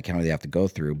Riverside County they have to go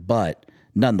through, but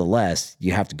nonetheless,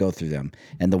 you have to go through them.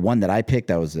 And the one that I picked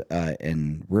that was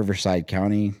in Riverside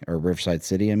County or Riverside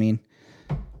City, I mean,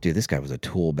 dude, this guy was a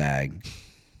tool bag.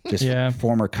 Just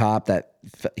former cop that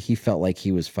he felt like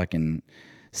he was fucking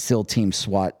SEAL Team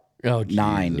SWAT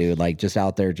 9, dude. Like just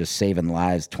out there just saving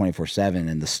lives 24/7.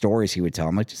 And the stories he would tell,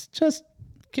 I'm like, just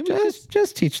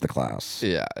teach the class.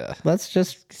 Yeah. Let's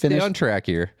just finish. Stay on track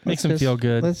here. Makes them feel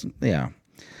good.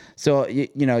 So,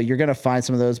 you're going to find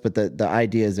some of those, but the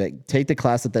idea is that take the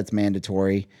class that's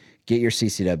mandatory, get your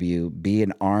CCW, be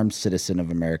an armed citizen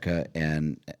of America,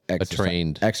 and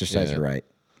exercise your right.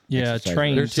 Yeah,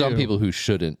 trained. There's some people who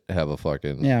shouldn't have a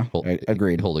fucking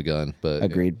agreed. Hold a gun, but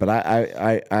agreed. But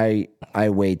I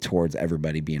weigh towards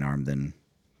everybody being armed than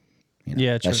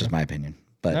that's just my opinion.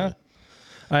 But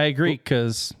I agree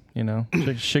because,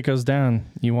 shit goes down.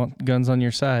 You want guns on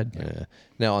your side. Yeah.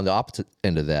 Now, on the opposite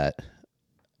end of that,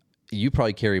 you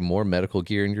probably carry more medical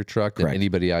gear in your truck than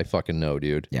anybody I fucking know,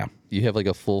 dude. Yeah. You have like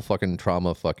a full fucking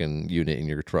trauma fucking unit in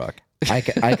your truck.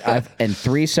 I've in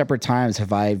 3 separate times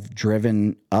have I've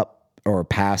driven up or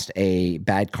past a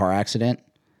bad car accident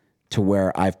to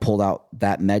where I've pulled out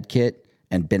that med kit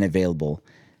and been available.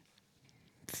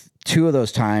 2 of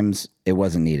those times it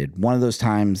wasn't needed. One of those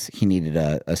times he needed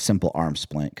a simple arm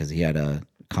splint because he had a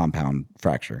compound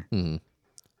fracture. Mm-hmm.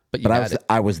 But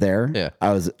I was there. Yeah.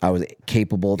 I was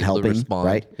capable of helping.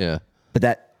 Right. Yeah.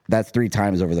 But that's 3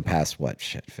 times over the past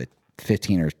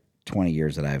 15 or 20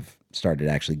 years that I've started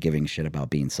actually giving shit about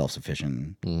being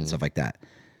self-sufficient and stuff like that.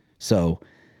 So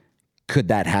could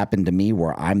that happen to me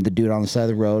where I'm the dude on the side of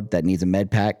the road that needs a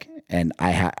med pack? And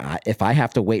if I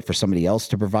have to wait for somebody else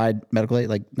to provide medical aid,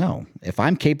 like, no. If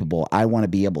I'm capable, I want to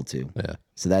be able to. Yeah.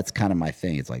 So that's kind of my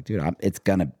thing. It's like, dude, I'm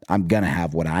gonna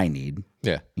have what I need.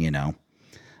 Yeah.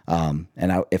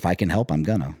 If I can help, I'm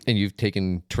gonna. And you've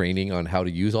taken training on how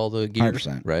to use all the gear,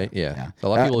 100%. right? Yeah. A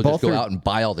lot of people just go out and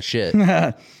buy all the shit,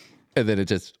 and then it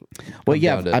just. Well,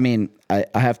 yeah. I mean, I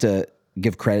have to.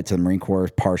 give credit to the Marine Corps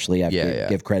partially. I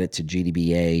give credit to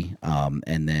GDBA,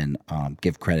 and then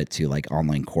give credit to like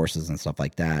online courses and stuff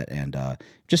like that, and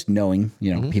just knowing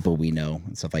people we know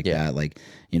and stuff like that. Like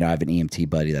I have an EMT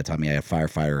buddy that taught me. I have a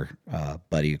firefighter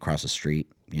buddy across the street.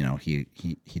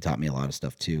 He taught me a lot of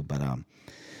stuff too. But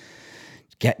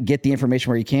get the information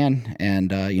where you can,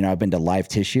 and I've been to Live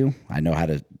Tissue. I know how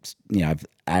to. I've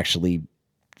actually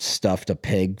stuffed a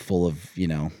pig full of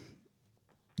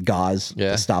gauze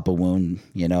to stop a wound,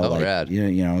 rad.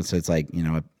 So it's like,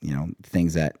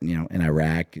 things that, in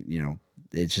Iraq,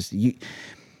 it's just,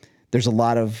 there's a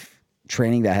lot of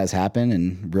training that has happened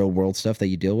and real world stuff that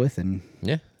you deal with. And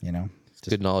it's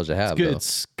good knowledge to have.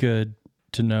 It's good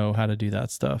to know how to do that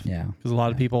stuff. Yeah. Because a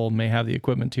lot of people may have the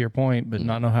equipment to your point, but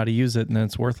not know how to use it, and then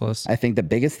it's worthless. I think the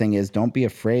biggest thing is don't be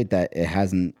afraid that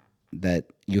that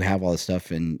you have all this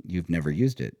stuff and you've never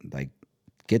used it. Like,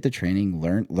 get the training,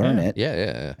 learn it.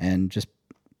 Yeah. And just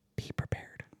be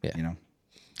prepared. Yeah.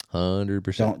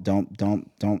 100%.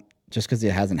 Don't just because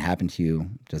it hasn't happened to you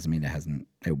doesn't mean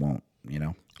it won't,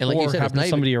 And like or you said, happen to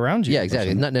somebody around you. Yeah,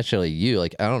 exactly. Not necessarily you.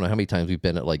 Like, I don't know how many times we've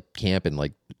been at like camp and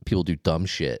like people do dumb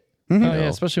shit. Mm-hmm. Yeah,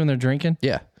 especially when they're drinking.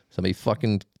 Yeah. Somebody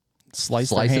fucking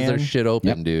slices their shit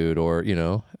open, dude. Or,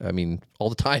 I mean, all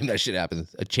the time that shit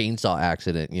happens. A chainsaw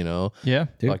accident, Yeah.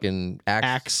 Dude. Fucking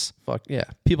axe. Fuck, yeah.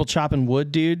 People chopping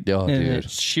wood, dude. Oh, and dude. it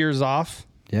shears off.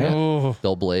 Yeah. Oh.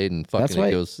 Dull blade and fucking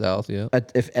it goes south, yeah.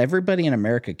 If everybody in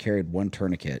America carried one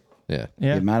tourniquet, Yeah.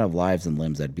 the amount of lives and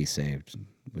limbs that'd be saved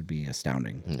would be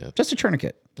astounding. Yeah. Just a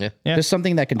tourniquet. Yeah. Just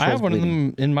something that controls I have one of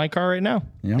bleeding. them in my car right now.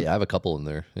 Yeah, I have a couple in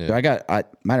there. Yeah.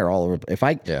 Mine are all over.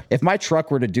 If my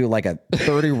truck were to do like a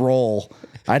 30 roll,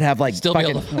 I'd have like Still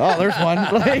fucking, there's one.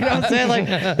 Like, you know what I'm saying? Like,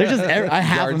 they're just, I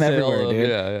have Yard them sale, everywhere, dude.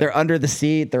 yeah. They're under the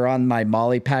seat. They're on my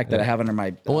Molly pack that I have under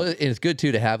my. Well, and it's good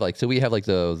too to have like, so we have like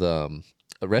those a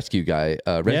rescue guy,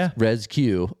 Res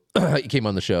Q. He came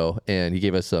on the show and he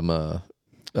gave us some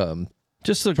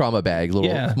just a trauma bag,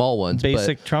 little small ones,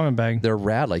 basic trauma bag. They're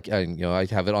rad. Like I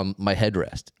have it on my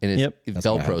headrest and it's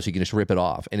Velcro, so you can just rip it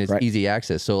off and it's easy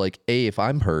access. So like, if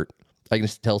I'm hurt, I can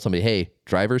just tell somebody, hey,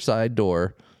 driver's side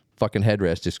door, fucking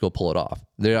headrest, just go pull it off.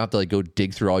 They don't have to like go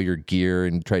dig through all your gear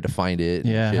and try to find it.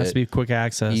 Yeah, it has to be quick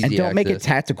access. Easy And don't make it access.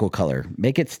 tactical color.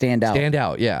 Make it stand out. Stand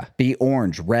out, yeah. Be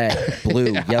orange, red,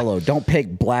 blue, yellow. Don't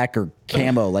pick black or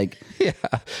camo. Like,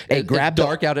 hey, grab it's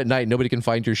dark out at night. Nobody can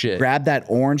find your shit. Grab that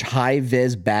orange high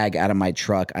vis bag out of my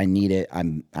truck. I need it.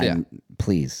 I'm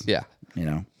please. Yeah.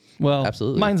 Well,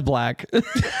 absolutely. Mine's black.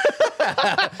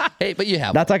 Hey, but you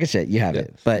have Not talking shit. You have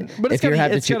it. But it's if you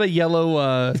have it's got a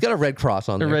yellow it's got a red cross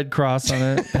on a there. red cross on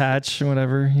it, patch,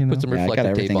 whatever. Put some I got reflective tape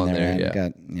everything on in there. there.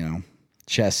 Yeah. I got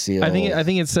chest seal. I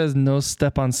think it says no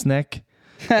step on snake.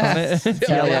 Hell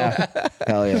yeah.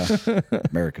 Hell yeah.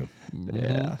 America.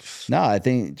 Yeah. No, I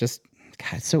think just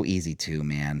God, it's so easy too,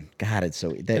 man. God, it's so.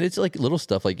 And it's like little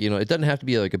stuff, like it doesn't have to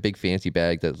be like a big fancy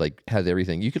bag that like has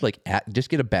everything. You could like just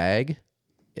get a bag.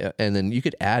 Yeah, and then you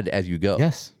could add as you go.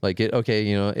 Yes. Like because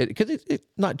it's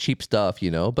not cheap stuff,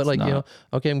 but like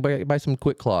okay, I'm buy some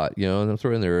quick clot, and I'll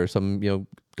throw in there some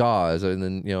gauze, and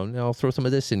then I'll throw some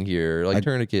of this in here, like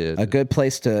tourniquet. A good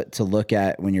place to look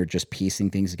at when you're just piecing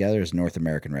things together is North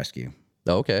American Rescue.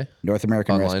 Oh, okay. North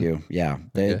American Online? Rescue. Yeah.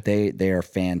 They are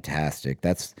fantastic.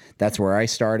 That's where I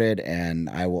started, and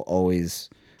I will always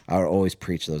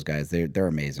preach those guys. They're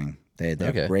amazing. They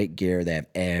have great gear. They have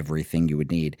everything you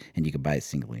would need, and you can buy it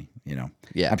singly.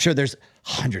 Yeah. I'm sure there's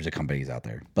hundreds of companies out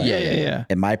there, but Yeah.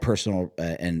 And my personal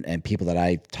and people that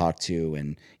I talk to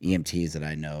and EMTs that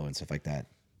I know and stuff like that,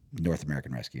 North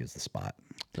American Rescue is the spot.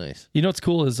 Nice. What's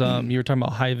cool is you were talking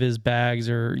about high vis bags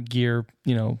or gear,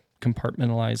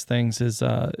 compartmentalized things. Is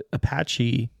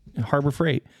Apache Harbor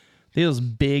Freight. They have those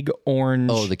big orange.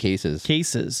 Oh, the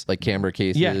cases, like camera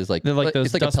cases. Yeah, like they're like those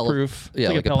it's like dustproof.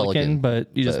 Yeah, like a Pelican, but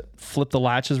you just flip the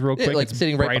latches real quick. like it's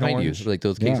sitting right behind orange. you, like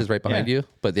those cases right behind you.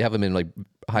 But they have them in like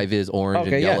high vis orange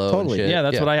and yeah, yellow. totally. And shit. Yeah,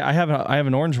 that's what I have. I have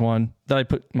an orange one that I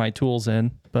put my tools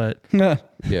in. But Yeah,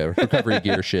 recovery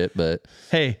gear shit. But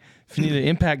hey, if you need an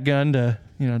impact gun to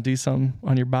do something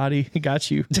on your body, it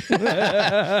got you.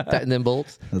 that and then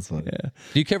bolts. That's funny. Yeah.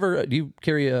 Do you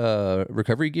carry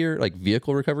recovery gear, like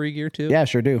vehicle recovery gear too? Yeah,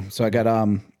 sure do. So I got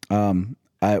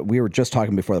we were just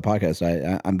talking before the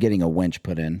podcast. I'm getting a winch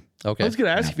put in. Okay. I was gonna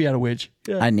ask if you had a winch.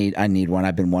 Yeah. I need one.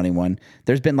 I've been wanting one.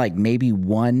 There's been like maybe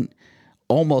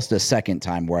almost a second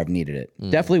time where I've needed it.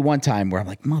 Definitely one time where I'm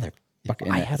like, motherfucker.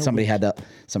 And somebody had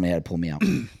to pull me out.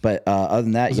 But other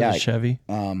than that, Was it yeah. a Chevy.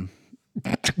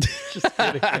 Just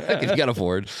kidding. You got a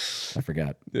Ford. I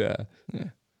forgot. Yeah.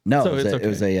 No, So it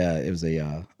was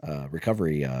a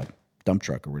recovery dump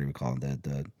truck, or what do we call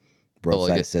it?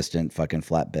 roadside assistant, fucking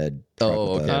flatbed.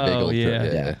 Oh, okay. Big old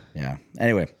truck. Yeah.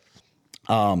 Anyway,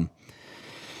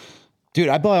 dude,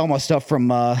 I buy all my stuff from.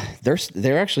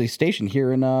 They're actually stationed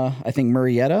here in I think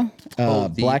Murrieta.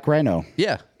 Black Rhino.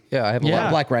 Yeah. Yeah, I have a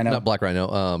lot. Black Rhino. Not Black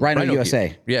Rhino. Rhino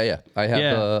USA. Yeah. I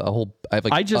have a whole. I have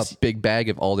like a big bag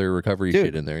of all their recovery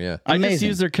shit in there. Yeah. I just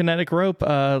used their kinetic rope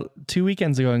 2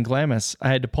 weekends ago in Glamis. I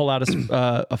had to pull out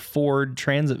a Ford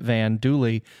Transit van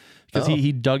dually because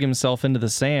he dug himself into the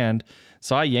sand.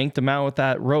 So I yanked him out with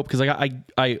that rope because I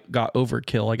got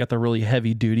overkill. I got the really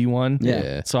heavy duty one.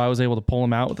 Yeah. So I was able to pull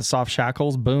him out with the soft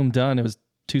shackles. Boom, done. It was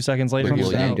 2 seconds later.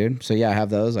 Dude. So yeah, I have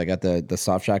those. I got the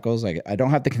soft shackles. I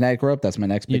don't have the kinetic rope. That's my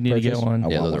next big purchase. You need to get one.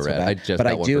 Yeah, those are rad. But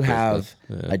I do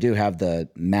have the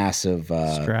massive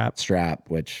strap,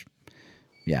 which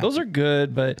those are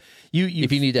good. But you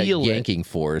if you need that yanking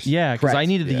force, because I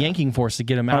needed the yanking force to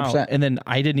get them 100%. Out, and then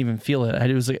I didn't even feel it.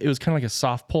 It was kind of like a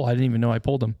soft pull. I didn't even know I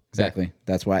pulled them. Exactly.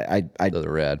 That's why I those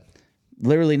are rad.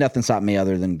 Literally nothing stopped me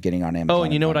other than getting on Amazon. Oh,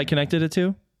 and you know what I connected it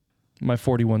to? My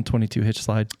 4122 hitch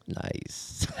slide.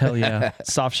 Nice. Hell yeah.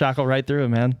 Soft shackle right through it,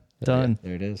 man. Done.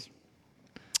 There it is.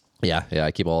 Yeah. I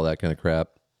keep all that kind of crap.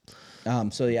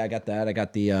 So yeah, I got that. I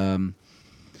got the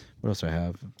what else do I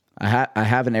have? I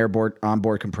have an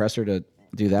onboard compressor to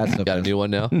do that stuff. Got a new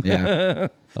one now? Yeah.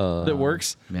 That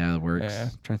works? Yeah, it works. Yeah.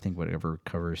 I'm trying to think whatever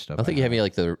covers stuff. I don't think you have any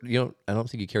like I don't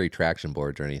think you carry traction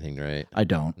boards or anything, right? I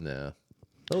don't. No.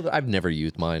 I've never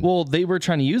used mine. Well, they were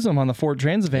trying to use them on the Ford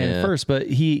Transit van at first, but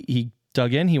he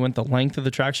dug in, he went the length of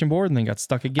the traction board and then got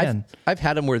stuck again. I've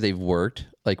had them where they've worked,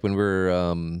 like when we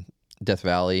were Death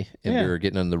Valley and we were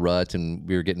getting on the ruts and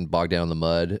we were getting bogged down in the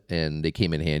mud, and they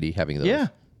came in handy having those. Yeah.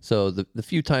 So the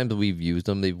few times that we've used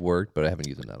them, they've worked, but I haven't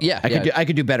used them that often. Yeah, I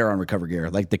could do better on recover gear,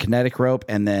 like the kinetic rope,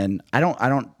 and then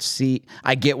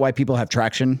I get why people have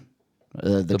traction,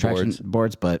 the traction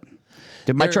boards, but.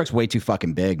 Dude, my truck's way too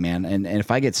fucking big, man. And if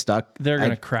I get stuck, they're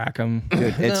gonna crack them.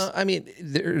 Dude, no, I mean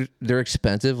they're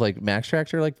expensive. Like Max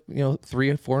Tracks are like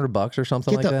 $300-$400 or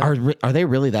something like that. Are they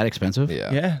really that expensive?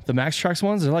 Yeah. The Max Tracks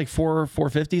ones are like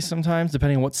 $450 sometimes,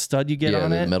 depending on what stud you get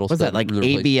on it. What's that, like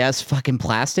ABS fucking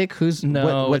plastic?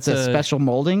 What's a special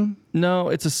molding? No,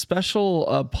 it's a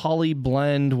special poly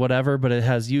blend, whatever, but it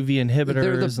has UV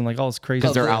inhibitors and like all this crazy.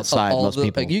 Because they're outside, most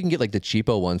people. Like you can get like the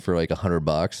cheapo ones for like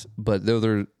 $100, but they're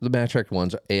the Max Track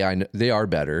ones. They are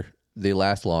better. They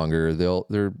last longer.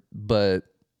 But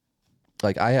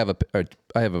like I have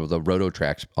the Roto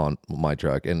Tracks on my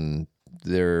truck, and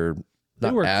they're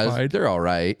all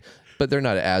right, but they're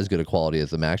not as good a quality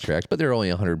as the Max Tracks. But they're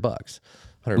only $100.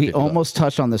 We almost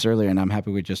touched on this earlier, and I'm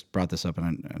happy we just brought this up,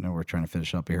 and I know we're trying to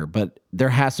finish up here, but there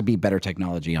has to be better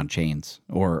technology on chains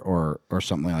or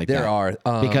something like that. There are.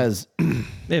 Because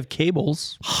they have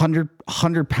cables.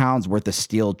 100 pounds worth of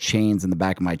steel chains in the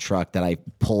back of my truck that I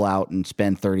pull out and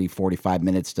spend 30, 45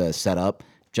 minutes to set up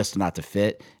just not to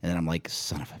fit. And then I'm like,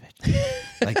 son of a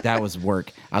bitch. Like, that was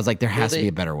work. I was like, there has to be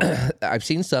a better way. I've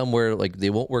seen some where like they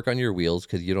won't work on your wheels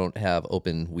because you don't have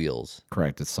open wheels.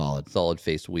 Correct. It's solid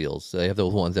faced wheels. So they have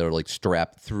those ones that are like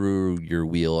strapped through your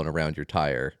wheel and around your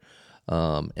tire.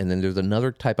 And then there's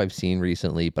another type I've seen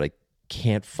recently, but I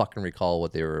can't fucking recall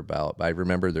what they were about. But I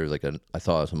remember there's like I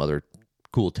saw some other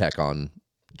cool tech on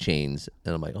chains,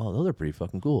 and I'm like, oh, those are pretty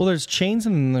fucking cool. Well, there's chains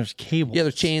and then there's cables. Yeah,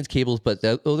 there's chains, cables, but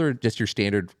those are just your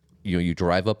standard. You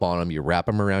drive up on them, you wrap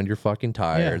them around your fucking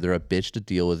tire. They're a bitch to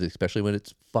deal with, especially when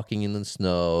it's fucking in the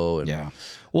snow. And,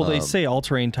 well, they say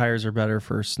all-terrain tires are better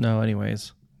for snow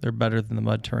anyways. They're better than the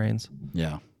mud terrains.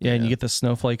 Yeah, and you get the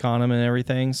snowflake on them and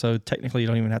everything, so technically you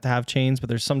don't even have to have chains, but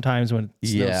there's sometimes when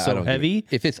it's so heavy.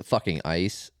 If it's fucking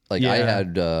ice, like I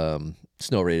had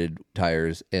snow-rated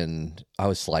tires, and I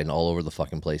was sliding all over the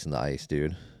fucking place in the ice,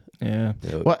 dude. Yeah.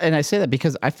 Well, and I say that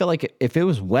because I feel like if it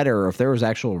was wetter or if there was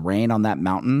actual rain on that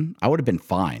mountain, I would have been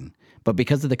fine. But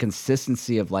because of the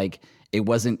consistency of like, it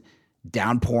wasn't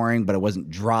downpouring, but it wasn't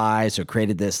dry, so it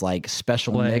created this like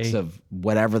special mix of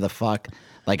whatever the fuck.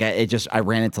 Like I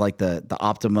ran into like the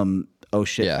optimum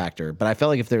factor. But I felt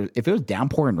like if it was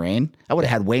downpouring rain, I would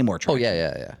have had way more traction. Oh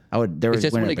yeah. It's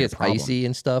just when it gets icy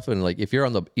and stuff, and like if you're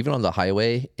even on the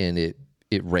highway and it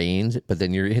rains, but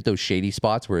then you hit those shady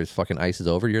spots where it's fucking ice is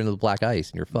over, you're in the black ice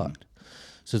and you're fucked.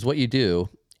 So it's what you do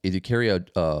is you carry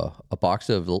a box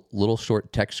of little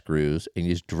short tech screws and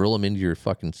you just drill them into your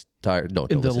fucking tire. No,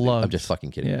 don't listen. I'm just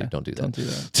fucking kidding. Yeah, Don't do that. Don't do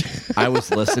that. I was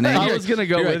listening. I was gonna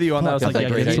go with you on that. I was like,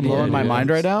 like, are you blowing my mind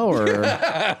right now, or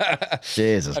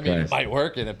Jesus I mean, Christ? it might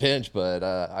work in a pinch, but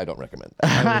I don't recommend it.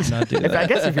 I would not do that. I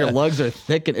guess if your lugs are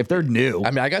thick and if they're new,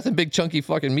 I mean, I got some big chunky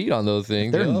fucking meat on those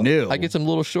things. They're new. I get some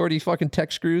little shorty fucking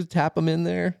tech screws, tap them in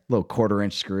there. little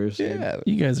 1/4-inch screws. Yeah.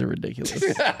 You guys are ridiculous.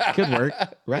 Could work,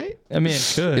 right? I mean,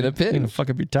 it could. In a pinch. You're gonna fuck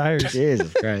up your tires.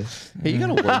 Jesus Christ. Hey, you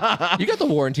got the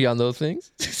warranty on those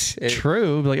things.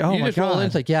 True. Like, oh You my just roll in, god.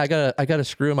 it's like, yeah, I got a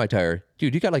screw in my tire.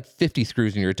 Dude, you got like 50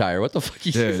 screws in your tire. What the fuck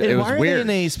you Dude, doing? it was why are weird.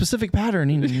 they in a specific pattern?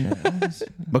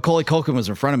 Macaulay Culkin was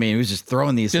in front of me and he was just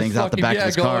throwing these things out the back of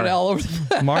his going car. all over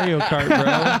the Mario Kart,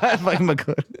 bro. Fucking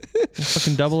Macaulay.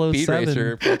 Fucking 007. speed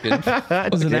racer. Fucking,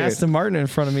 There's an Aston Martin in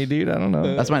front of me, dude. I don't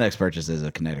know. That's my next purchase is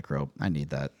a kinetic rope. I need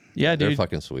that. Yeah, they're dude.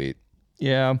 fucking sweet.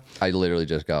 Yeah. I literally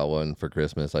just got one for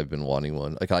Christmas. I've been wanting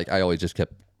one. Like I always just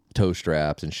kept toe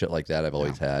straps and shit like that. I've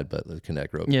always had, but the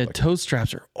connect rope. Yeah, toe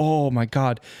straps are. Oh my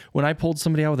god! When I pulled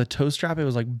somebody out with a toe strap, it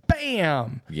was like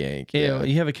bam. yank. Yeah,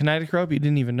 you have a kinetic rope. You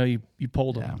didn't even know you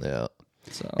pulled them. Yeah.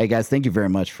 So. Hey guys, thank you very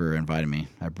much for inviting me.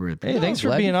 I really Hey, thanks for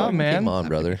Glad being you on, fucking man. Came on,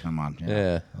 brother. Come on.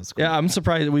 Yeah. That's cool. Yeah, I'm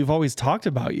surprised that we've always talked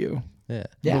about you. Yeah.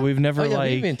 But we've never We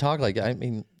like. even talk like I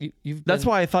mean you've. That's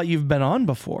why I thought you've been on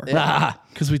before.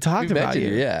 Because we talked about you.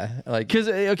 Yeah. Like Because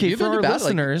okay, you've for been our about, like-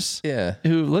 listeners, yeah.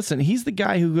 who listen, he's the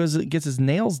guy who gets his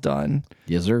nails done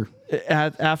Yes, sir.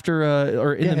 after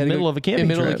or in the middle of a camping in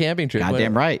the middle trip. of a camping trip.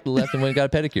 Goddamn right. Left and went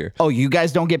and got a pedicure. Oh, you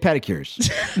guys don't get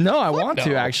pedicures. No, I want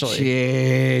to actually.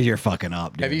 Shit, you're fucking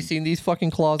up, dude. Have you seen these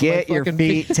fucking claws? Get on my your fucking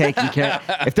feet taken care.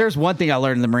 If there's one thing I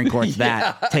learned in the Marine Corps, it's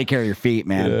that take care of your feet,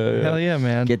 man. Hell yeah,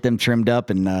 man. Get them trimmed up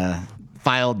and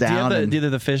filed do you down. have and-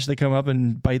 the fish that come up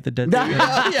and bite the dead No, thing? no,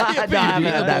 I haven't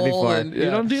had that before.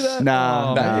 You don't do that? No,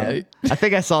 Oh, no. man. I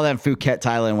think I saw that in Phuket,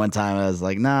 Thailand one time. I was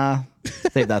like, nah,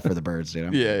 save that for the birds, you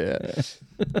know? Yeah.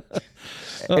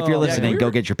 If you're listening, we go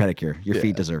were- get your pedicure. Your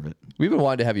feet deserve it. We've been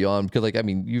wanting to have you on because, like, I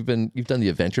mean, you've done the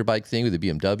adventure bike thing with the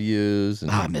BMWs. And,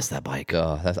 I miss that bike. I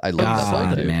love that bike,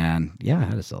 God, dude. man. Yeah, I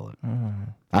had to sell it.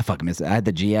 I fucking miss it. I had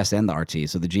the GS and the RT.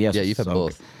 So the GS Yeah, was you've had so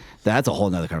both. good. That's a whole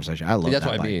nother conversation. I love That's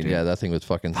that what I bike, mean. dude. Yeah, that thing was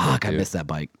fucking. Fuck, sick, I dude. miss that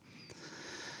bike.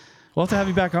 We'll have to have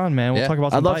you back on, man. We'll Yeah. talk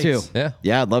about I'd some love bikes. to.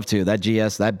 Yeah. I'd love to. That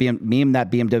GS, that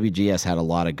BMW GS had a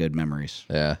lot of good memories.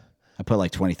 Yeah. I put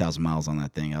like 20,000 miles on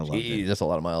that thing. I loved Jeez, it. that's a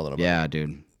lot of miles on a bike. Yeah,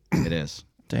 dude. It is.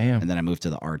 Damn. And then I moved to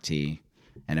the RT,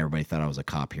 and everybody thought I was a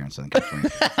cop here in Southern California.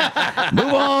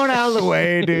 Move on out of the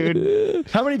way, dude.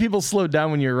 How many people slowed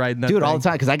down when you were riding that Dude, thing? all the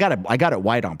time because I got it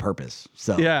white on purpose.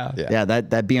 So Yeah. yeah.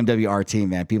 That BMW RT,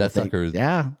 man. People That think, sucker is-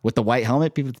 yeah, with the white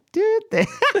helmet. People, dude, and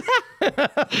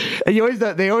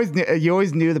you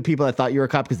always knew the people that thought you were a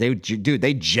cop because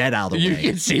they jet out of the You way.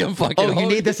 can see them fucking. Oh, you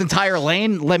need this entire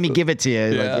lane? Let me give it to you.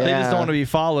 Like, Yeah. They just don't want to be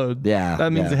followed. Yeah,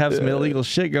 That means yeah. they have some illegal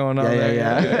shit going on there.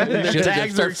 yeah. Their Should have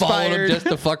tags just are start following them expired. just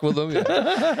to fuck with them.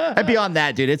 Yeah, And beyond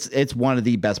that, dude, it's one of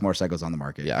the best motorcycles on the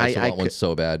market. yeah I want one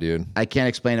so bad, dude. I can't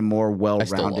explain a more still want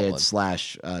well-rounded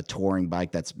one. / touring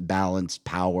bike that's balanced,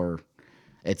 power.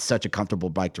 It's such a comfortable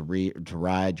bike to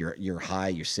ride. You're high,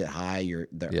 you sit high.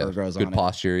 The Yeah, ergos good on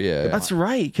posture. Yeah, That's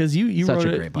right, because you Such rode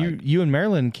a it. great You, bike. you and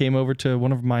Marilyn came over to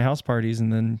one of my house parties,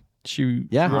 and then she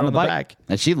it. rode on the bike, back.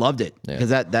 and she loved it because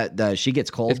that she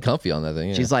gets cold. it's comfy on that thing.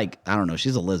 Yeah. She's like, I don't know.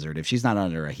 She's a lizard. If she's not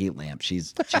under a heat lamp,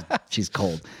 she's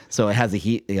cold. So it has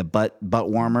a butt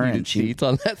warmer, and seats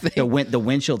on that thing. the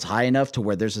windshield's high enough to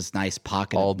where there's this nice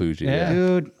pocket. all of, bougie. Yeah. Yeah.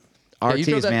 dude. Yeah, you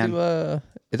drove RTs, that man. to,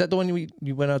 is that the one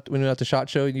you went out when we went out to SHOT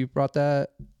Show? And you brought that?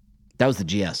 That was the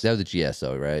GS. That was the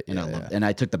GSO, right? And Yeah, I yeah. loved, and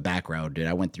I took the back road, dude.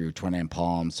 I went through 29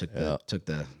 Palms, took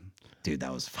the dude,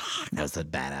 that was a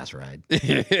badass ride.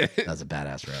 That was a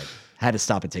badass ride. I had to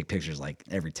stop and take pictures like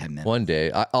every 10 minutes. One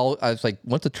day, I was like,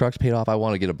 once the truck's paid off, I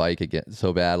want to get a bike again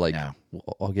so bad. Like, Yeah.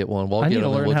 I'll get one. We'll I get need to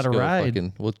them, learn we'll how just to go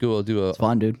ride. We'll go do a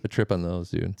fun, dude. a trip on those,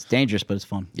 dude. It's dangerous, but it's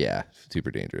fun. Yeah, super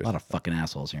dangerous. A lot of fucking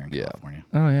assholes here in Yeah. California.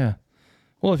 Oh yeah.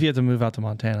 Well, if you had to move out to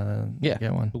Montana, then Yeah,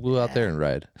 get one. We'll go out there and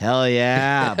ride. Hell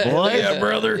yeah, boys. Yeah,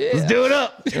 brother. Let's do it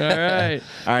up. All right.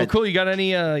 All right. Well, cool. You got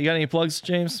any plugs,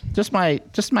 James? Just my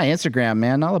Instagram,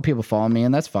 man. I'll let people follow me,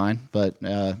 and that's fine. But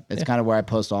it's kind of where I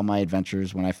post all my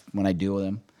adventures when I do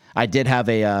them. I did have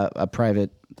a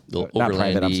private, Little not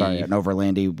private. I'm sorry, overlandy- an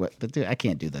overlandy. But dude, I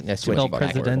can't do that. Yeah, Switch El back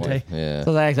and Presidente. forth. Yeah,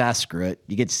 So screw it.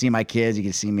 You get to see my kids. You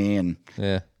get to see me and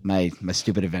yeah, my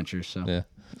stupid adventures. So yeah.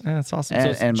 Yeah, that's awesome. And- so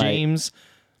it's and my- James,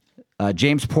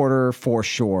 James Porter for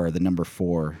sure. The number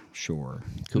 4 sure.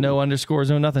 no underscores,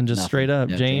 no nothing, just straight up.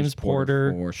 Yeah, James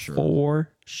Porter for sure. For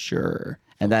sure.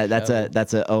 And that's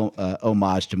a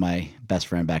homage to my best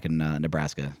friend back in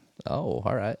Nebraska. Oh,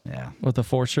 all right. Yeah, With the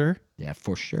for sure. yeah,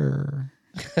 for sure.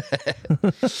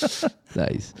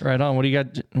 Nice. Right on. What do you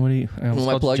got? What do you? I almost Am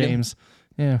I called you plugging? James.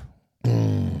 Yeah.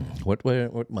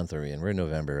 What month are we in? We're in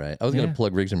November, right? I was gonna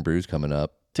plug Rigs and Brews coming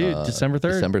up, Dude, December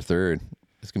 3rd. December 3rd.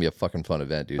 It's gonna be a fucking fun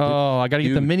event, dude. Oh, I got to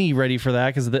get the mini ready for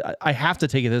that because I have to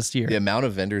take it this year. The amount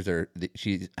of vendors are.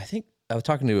 I think I was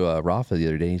talking to Rafa the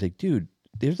other day. He's like, dude,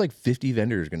 there's like 50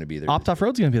 vendors going to be there. Opt Off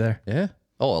Road's going to be there. Yeah.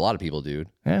 Oh, a lot of people, dude.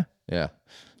 Yeah. Yeah.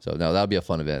 So no, that'll be a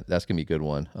fun event. That's gonna be a good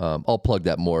one. I'll plug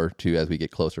that more too as we get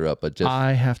closer up. But just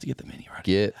I have to get the mini ready.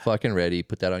 get fucking ready.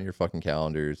 Put that on your fucking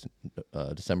calendars.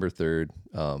 December 3rd.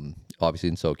 Obviously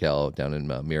in SoCal, down in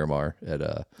Miramar at.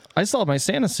 I still have my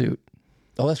Santa suit.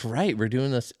 Oh, that's right. We're doing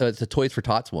this. It's a Toys for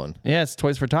Tots one. Yeah, it's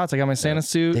Toys for Tots. I got my Santa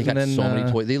suit. They got and then, so many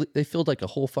toys. They filled like a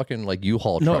whole fucking like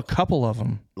U-Haul No, truck a couple of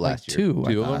them. last like year. Two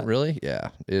Two of them, really? Yeah.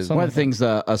 One of the things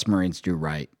us Marines do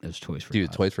right is Toys for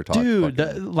Tots. Toys for Tots. Dude,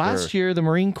 last year the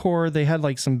Marine Corps, they had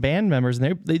like some band members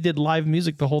and they did live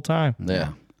music the whole time.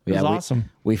 Yeah. It was awesome.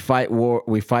 We fight war.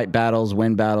 We fight battles,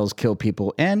 win battles, kill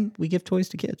people, and we give toys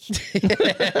to kids.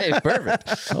 Hey,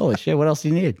 perfect. Holy shit! What else do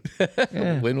you need?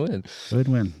 Win-win.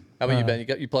 Win-win. How about you,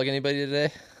 Ben? You plug anybody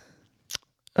today?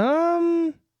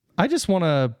 I just want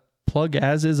to plug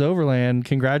As Is Overland.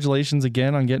 Congratulations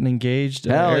again on getting engaged.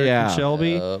 Hell Eric yeah. and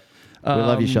Shelby. We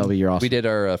love you, Shelby. You're awesome. We did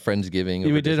our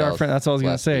Friendsgiving. We did our friend. That's what I was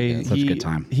gonna say. Such a good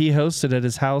time. He hosted at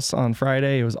his house on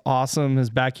Friday. It was awesome. His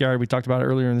backyard. We talked about it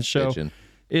earlier in the show.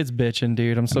 It's bitching,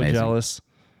 dude. I'm so jealous.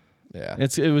 Yeah,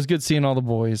 it was good seeing all the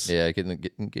boys. Yeah, getting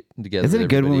together. Isn't it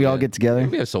good when we all get together?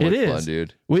 We have so much fun,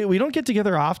 dude. We don't get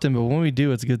together often, but when we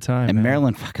do, it's a good time. And man.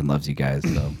 Marilyn fucking loves you guys,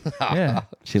 so Yeah,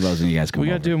 she loves when you guys come. We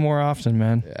got to do it more often,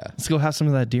 man. Yeah, let's go have some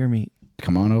of that deer meat.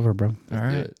 Come on over, bro. All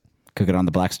right, cook it on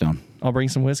the Blackstone. I'll bring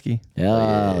some whiskey. Yeah.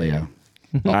 All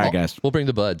right, guys. We'll bring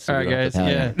the buds. All right, guys.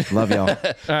 Yeah. Love y'all. All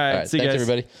right. See you thanks, guys.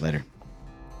 everybody. Later.